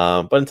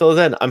 But until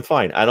then, I'm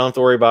fine. I don't have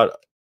to worry about.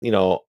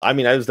 I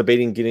mean, I was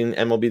debating getting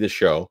MLB The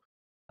Show.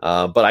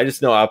 But I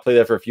just know I'll play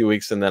that for a few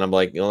weeks and then I'm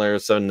like,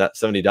 there's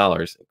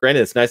 $70.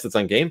 Granted, it's nice it's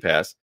on Game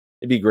Pass.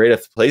 It'd be great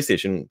if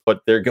PlayStation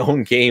put their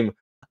own game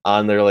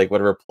on their like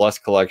whatever Plus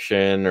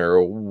collection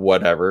or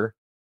whatever.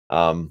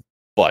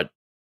 But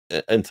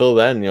until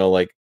then,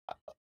 like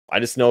I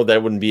just know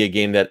that wouldn't be a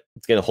game that's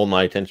gonna hold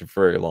my attention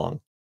for very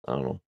long. I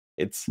don't know.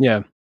 It's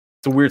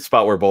a weird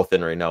spot we're both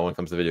in right now when it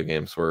comes to video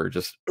games. We're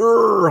just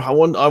I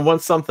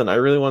want something. I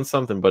really want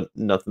something, but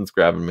nothing's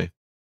grabbing me.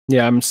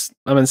 Yeah, I'm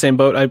in the same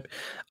boat.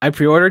 I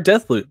pre-ordered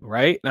Deathloop,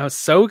 right? And I was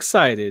so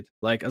excited.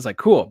 Like I was like,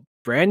 cool,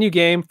 brand new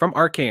game from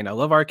Arcane. I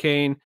love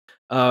Arcane.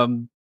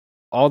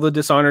 All the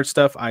Dishonored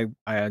stuff, I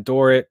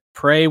adore it.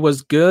 Prey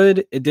was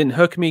good. It didn't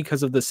hook me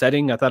because of the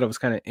setting. I thought it was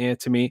kind of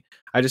to me.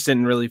 I just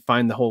didn't really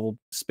find the whole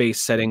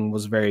space setting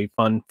was very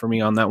fun for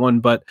me on that one,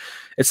 but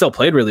it still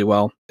played really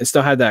well. It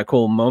still had that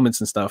cool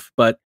moments and stuff,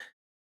 but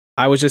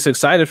I was just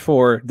excited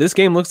for this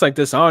game. Looks like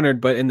Dishonored,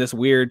 but in this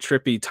weird,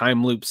 trippy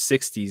time loop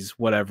 60s,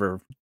 whatever,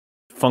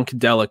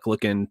 funkadelic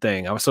looking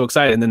thing. I was so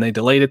excited, and then they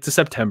delayed it to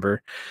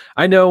September.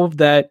 I know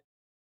that,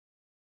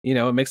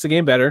 it makes the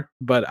game better,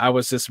 but I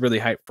was just really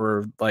hyped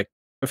for like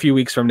a few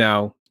weeks from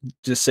now,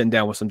 just sitting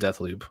down with some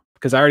Deathloop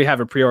because I already have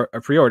a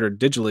pre-order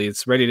digitally.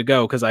 It's ready to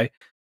go because I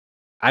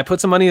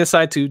put some money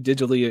aside to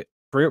digitally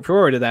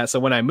pre-order that. So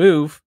when I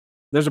move,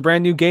 there's a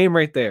brand new game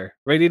right there,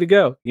 ready to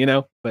go.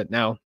 But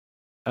now,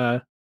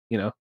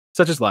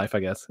 such is life. I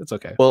guess it's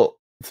okay. Well,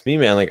 to me,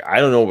 man, like I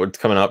don't know what's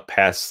coming up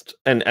past,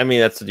 and I mean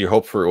that's what you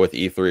hope for with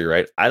E3,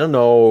 right? I don't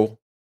know.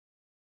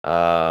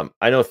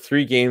 I know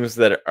 3 games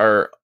that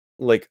are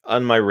like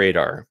on my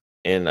radar,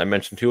 and I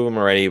mentioned 2 of them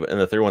already, and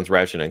the third one's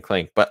Ratchet and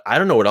Clank. But I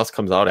don't know what else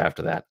comes out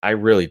after that. I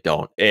really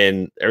don't.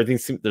 And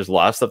there's a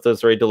lot of stuff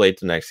that's already delayed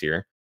to next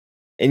year.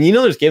 And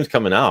there's games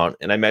coming out,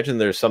 and I imagine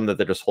there's some that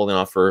they're just holding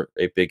off for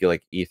a big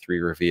like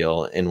E3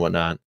 reveal and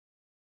whatnot.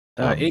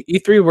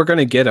 E3, we're going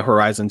to get a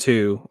Horizon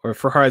 2 or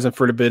for Horizon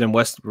Forbidden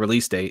West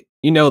release date.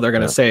 They're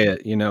going to say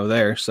it,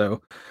 there.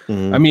 So,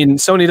 I mean,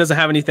 Sony doesn't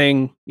have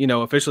anything,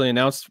 officially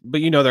announced,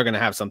 but they're going to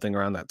have something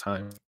around that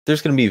time.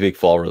 There's going to be big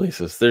fall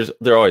releases.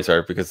 There always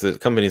are, because the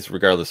companies,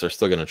 regardless, are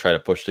still going to try to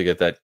push to get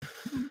that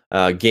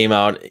game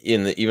out.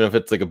 Even if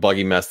it's like a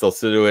buggy mess, they'll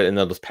still do it and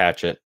they'll just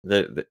patch it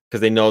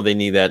because they know they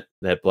need that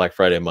Black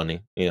Friday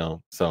money.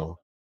 So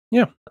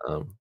yeah,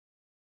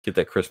 get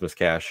that Christmas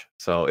cash.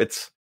 So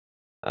it's.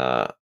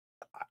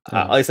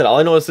 Like I said, all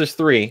I know is there's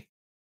 3,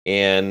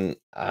 and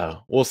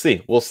we'll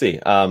see. Well,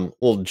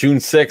 June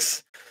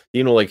 6th,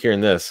 like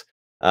hearing this,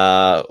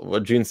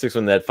 June 6th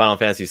when that Final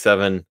Fantasy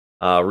 7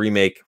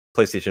 remake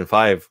PlayStation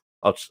 5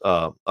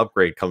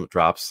 upgrade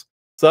drops.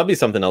 So that'll be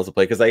something else to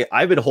play, because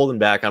I've been holding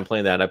back on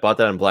playing that. I bought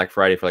that on Black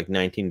Friday for like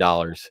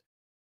 $19.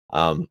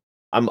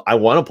 I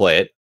want to play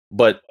it,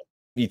 but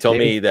you told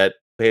me that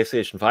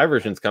PlayStation 5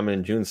 version is coming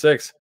in June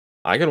 6th.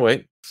 I can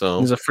wait. So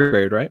there's a free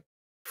upgrade, right?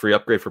 Free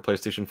upgrade for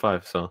PlayStation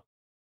 5. So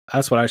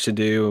that's what I should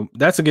do.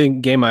 That's a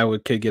good game I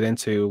could get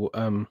into.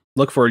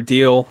 Look for a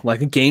deal,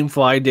 like a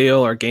GameFly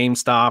deal or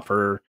GameStop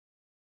or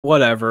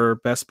whatever,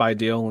 Best Buy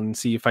deal, and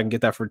see if I can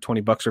get that for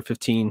 $20 or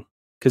 $15.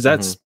 Because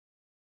that's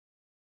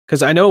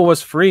because I know it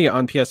was free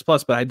on PS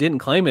Plus, but I didn't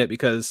claim it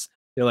because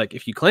they're like,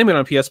 if you claim it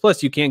on PS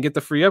Plus, you can't get the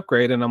free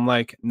upgrade. And I'm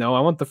like, no, I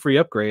want the free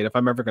upgrade if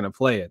I'm ever going to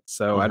play it.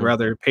 So I'd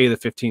rather pay the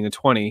 15 to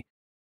 20,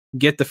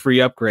 get the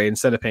free upgrade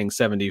instead of paying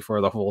 70 for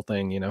the whole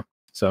thing,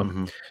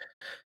 So,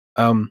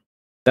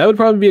 that would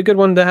probably be a good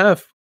one to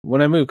have when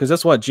I move, because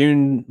that's what,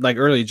 June, like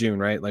early June,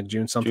 right? Like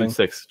June something. June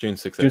 6th. June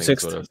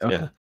 6th.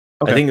 Yeah.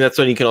 Okay. I think that's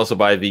when you can also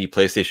buy the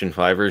PlayStation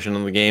 5 version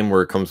of the game,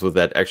 where it comes with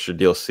that extra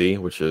DLC,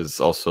 which is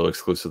also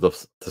exclusive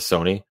to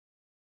Sony.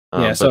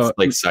 So it's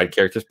like side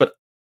characters, but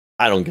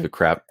I don't give a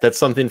crap. That's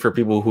something for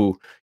people who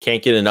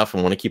can't get enough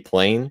and want to keep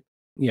playing.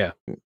 Yeah.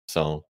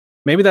 So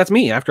maybe that's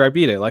me after I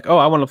beat it. Like, oh,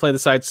 I want to play the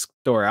side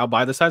story. I'll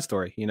buy the side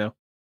story,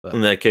 But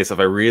in that case, if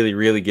I really,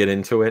 really get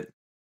into it,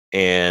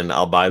 and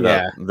I'll buy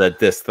that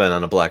disc then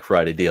on a Black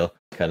Friday deal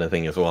kind of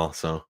thing as well.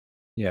 So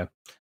yeah,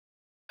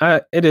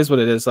 it is what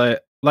it is.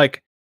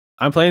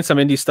 I'm playing some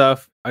indie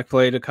stuff. I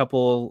played a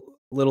couple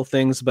little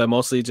things, but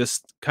mostly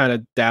just kind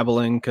of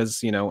dabbling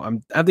because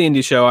I'm at the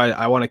indie show.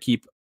 I want to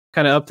keep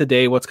kind of up to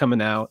date what's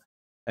coming out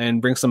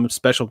and bring some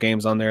special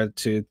games on there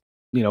to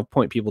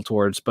point people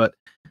towards. But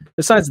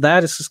besides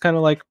that, it's just kind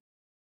of like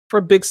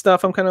for big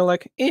stuff, I'm kind of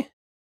like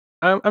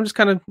I'm just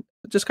kind of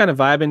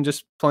vibing,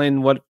 just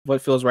playing what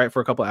feels right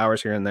for a couple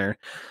hours here and there.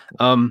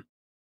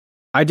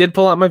 I did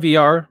pull out my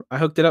VR. I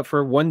hooked it up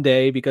for one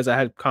day because I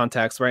had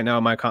contacts. Right now,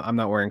 I'm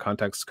not wearing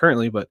contacts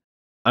currently, but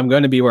I'm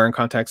going to be wearing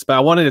contacts. But I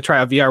wanted to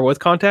try a VR with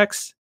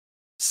contacts.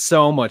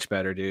 So much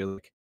better, dude.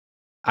 Like,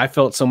 I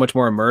felt so much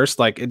more immersed.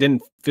 Like, it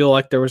didn't feel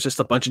like there was just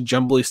a bunch of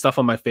jumbly stuff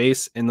on my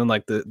face, and then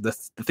like the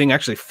thing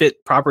actually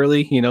fit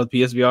properly. The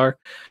PSVR.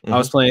 I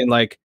was playing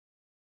like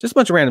just a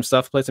bunch of random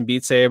stuff. Played some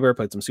Beat Saber,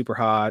 played some Super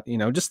Hot.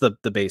 just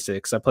the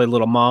basics. I played a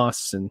little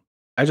Moss, and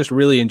I just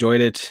really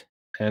enjoyed it.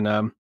 And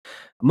I'm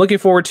looking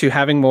forward to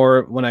having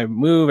more when I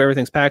move.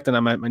 Everything's packed, and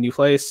I'm at my new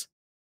place.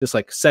 Just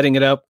like setting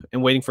it up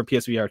and waiting for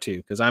PSVR 2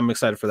 because I'm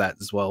excited for that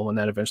as well when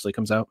that eventually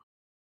comes out.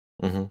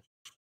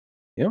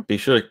 Yeah. Be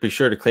sure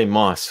to claim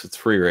Moss. It's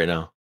free right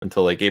now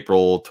until like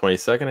April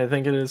 22nd, I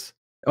think it is.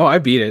 Oh, I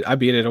beat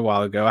it a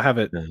while ago. I have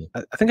it.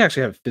 I think I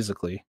actually have it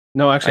physically.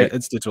 No, actually,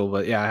 it's digital,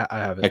 but yeah, I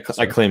have it.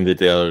 I claimed it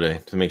the other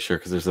day to make sure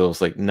because there's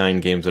those like 9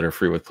 games that are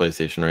free with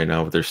PlayStation right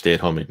now with their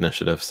stay-at-home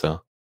initiative.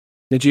 So,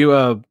 did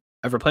you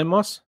ever play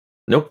Moss?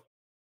 Nope.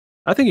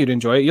 I think you'd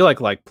enjoy it. You like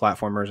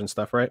platformers and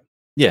stuff, right?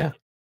 Yeah.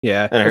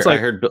 Yeah. And I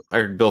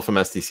heard Bill from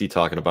SDC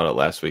talking about it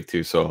last week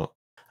too. So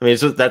I mean,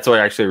 that's what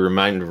actually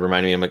reminded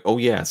me. I'm like, oh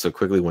yeah. So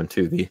quickly went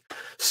to the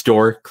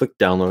store, click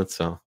download.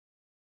 So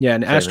yeah,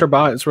 and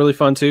Astrobot is really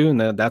fun too, and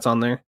that's on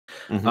there.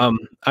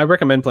 I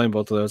recommend playing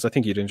both of those. I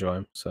think you'd enjoy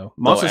them. So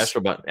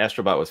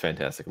Astrobot was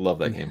fantastic. Love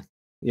that game.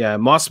 Yeah,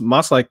 Moss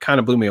like kind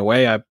of blew me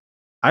away. I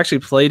actually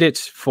played it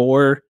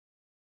for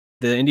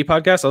the indie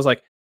podcast. I was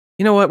like,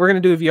 you know what? We're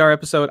going to do a VR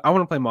episode. I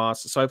want to play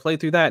Moss. So I played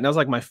through that, and that was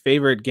like my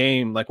favorite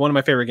game, like one of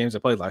my favorite games I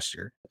played last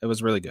year. It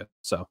was really good.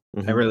 So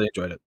I really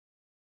enjoyed it.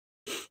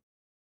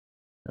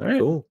 All right.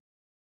 Cool.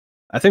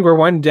 I think we're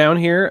winding down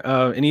here.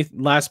 Any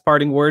last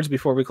parting words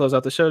before we close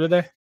out the show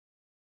today?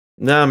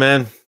 Nah,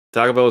 man.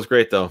 Taco Bell was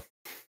great, though.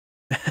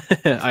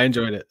 I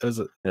enjoyed it.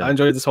 I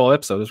enjoyed this whole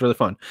episode. It was really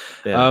fun.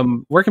 Yeah.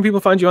 Where can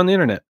people find you on the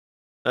internet?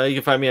 You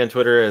can find me on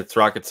Twitter. It's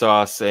Rocket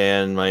Sauce,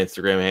 and my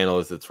Instagram handle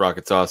is It's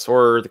Rocket Sauce,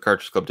 or the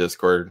Cartridge Club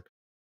Discord.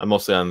 I'm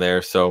mostly on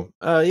there. So,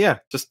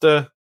 just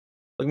look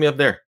me up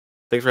there.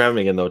 Thanks for having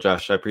me again, though,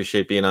 Josh. I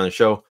appreciate being on the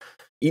show.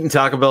 Eating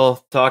Taco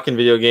Bell, talking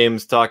video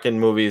games, talking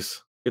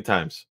movies. Good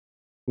times.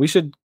 We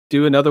should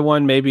do another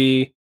one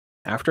maybe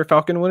after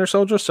Falcon and Winter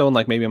Soldier. So in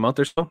like maybe a month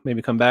or so,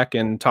 maybe come back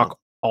and talk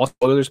all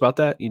spoilers about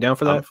that. You down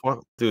for that?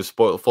 Do a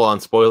full-on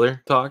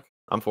spoiler talk.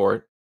 I'm for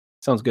it.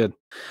 Sounds good.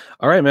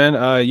 All right,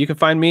 man. You can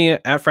find me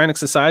at Frantic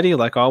Society,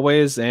 like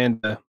always,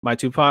 and my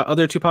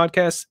other two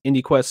podcasts,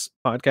 Indie Quest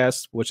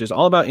podcast, which is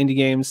all about indie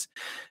games.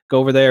 Go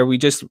over there. We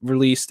just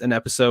released an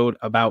episode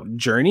about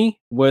Journey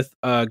with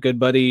a good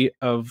buddy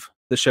of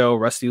the show,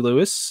 Rusty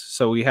Lewis.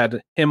 So we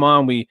had him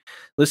on. We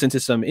listened to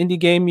some indie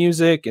game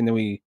music, and then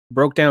we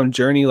broke down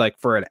Journey like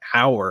for an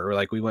hour.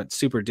 Like we went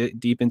super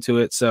deep into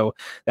it. So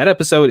that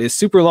episode is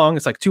super long.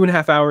 It's like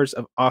 2.5 hours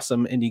of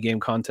awesome indie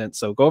game content.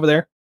 So go over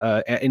there.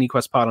 At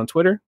AnyQuestPod on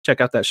Twitter. Check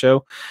out that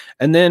show.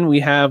 And then we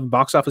have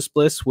Box Office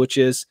Bliss, which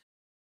is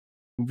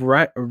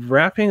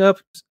wrapping up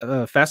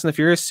Fast and the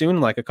Furious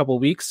soon, like a couple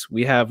of weeks.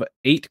 We have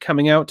 8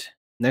 coming out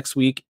next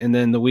week. And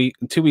then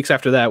 2 weeks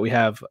after that, we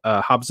have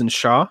Hobbs and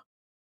Shaw.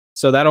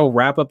 So that'll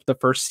wrap up the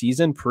first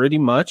season pretty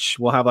much.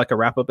 We'll have like a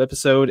wrap up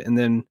episode, and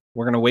then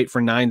we're going to wait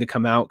for 9 to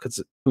come out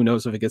because who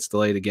knows if it gets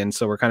delayed again.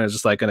 So we're kind of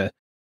just like going to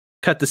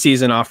cut the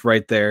season off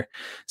right there.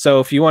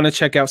 So if you want to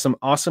check out some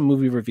awesome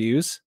movie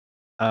reviews,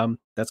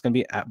 that's going to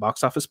be at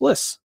Box Office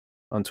Bliss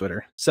on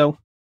Twitter. So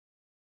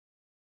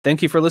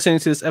thank you for listening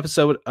to this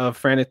episode of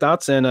Frantic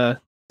Thoughts, and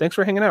thanks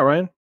for hanging out,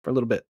 Ryan, for a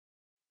little bit.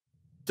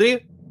 See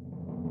you.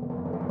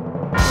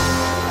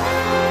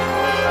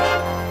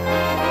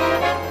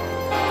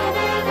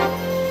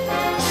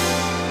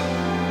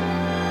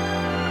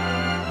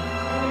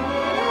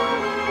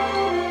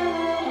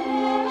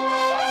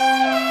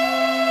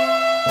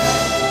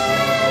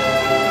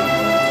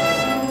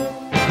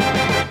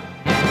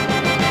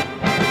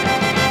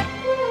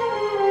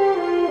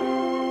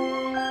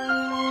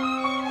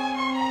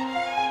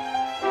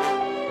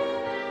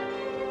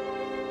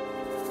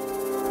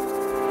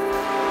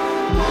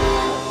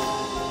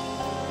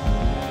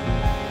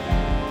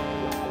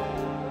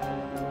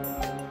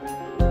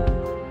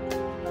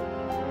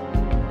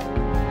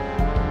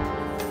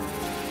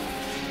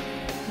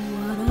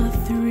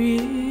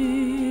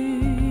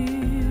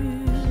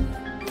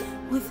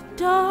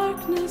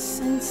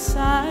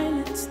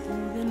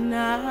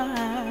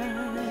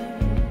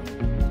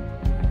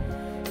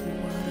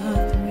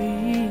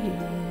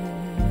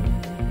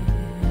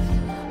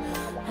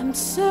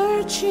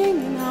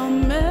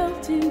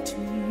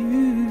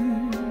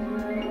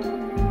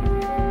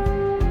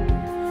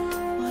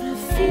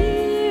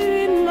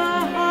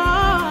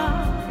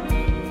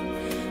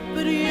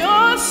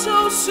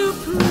 So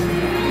supreme.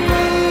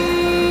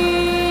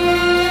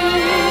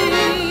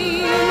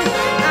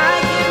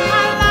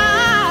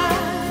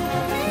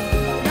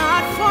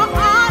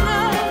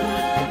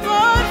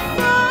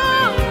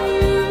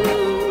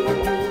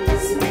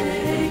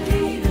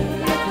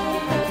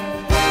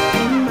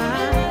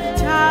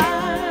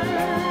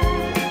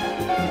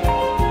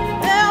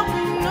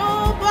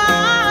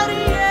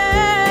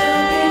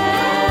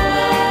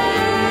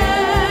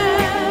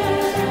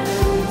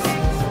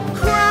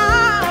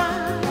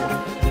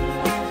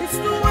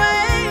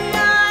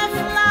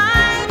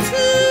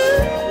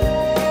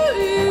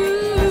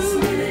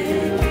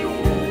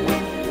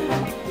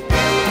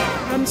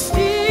 I'm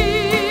still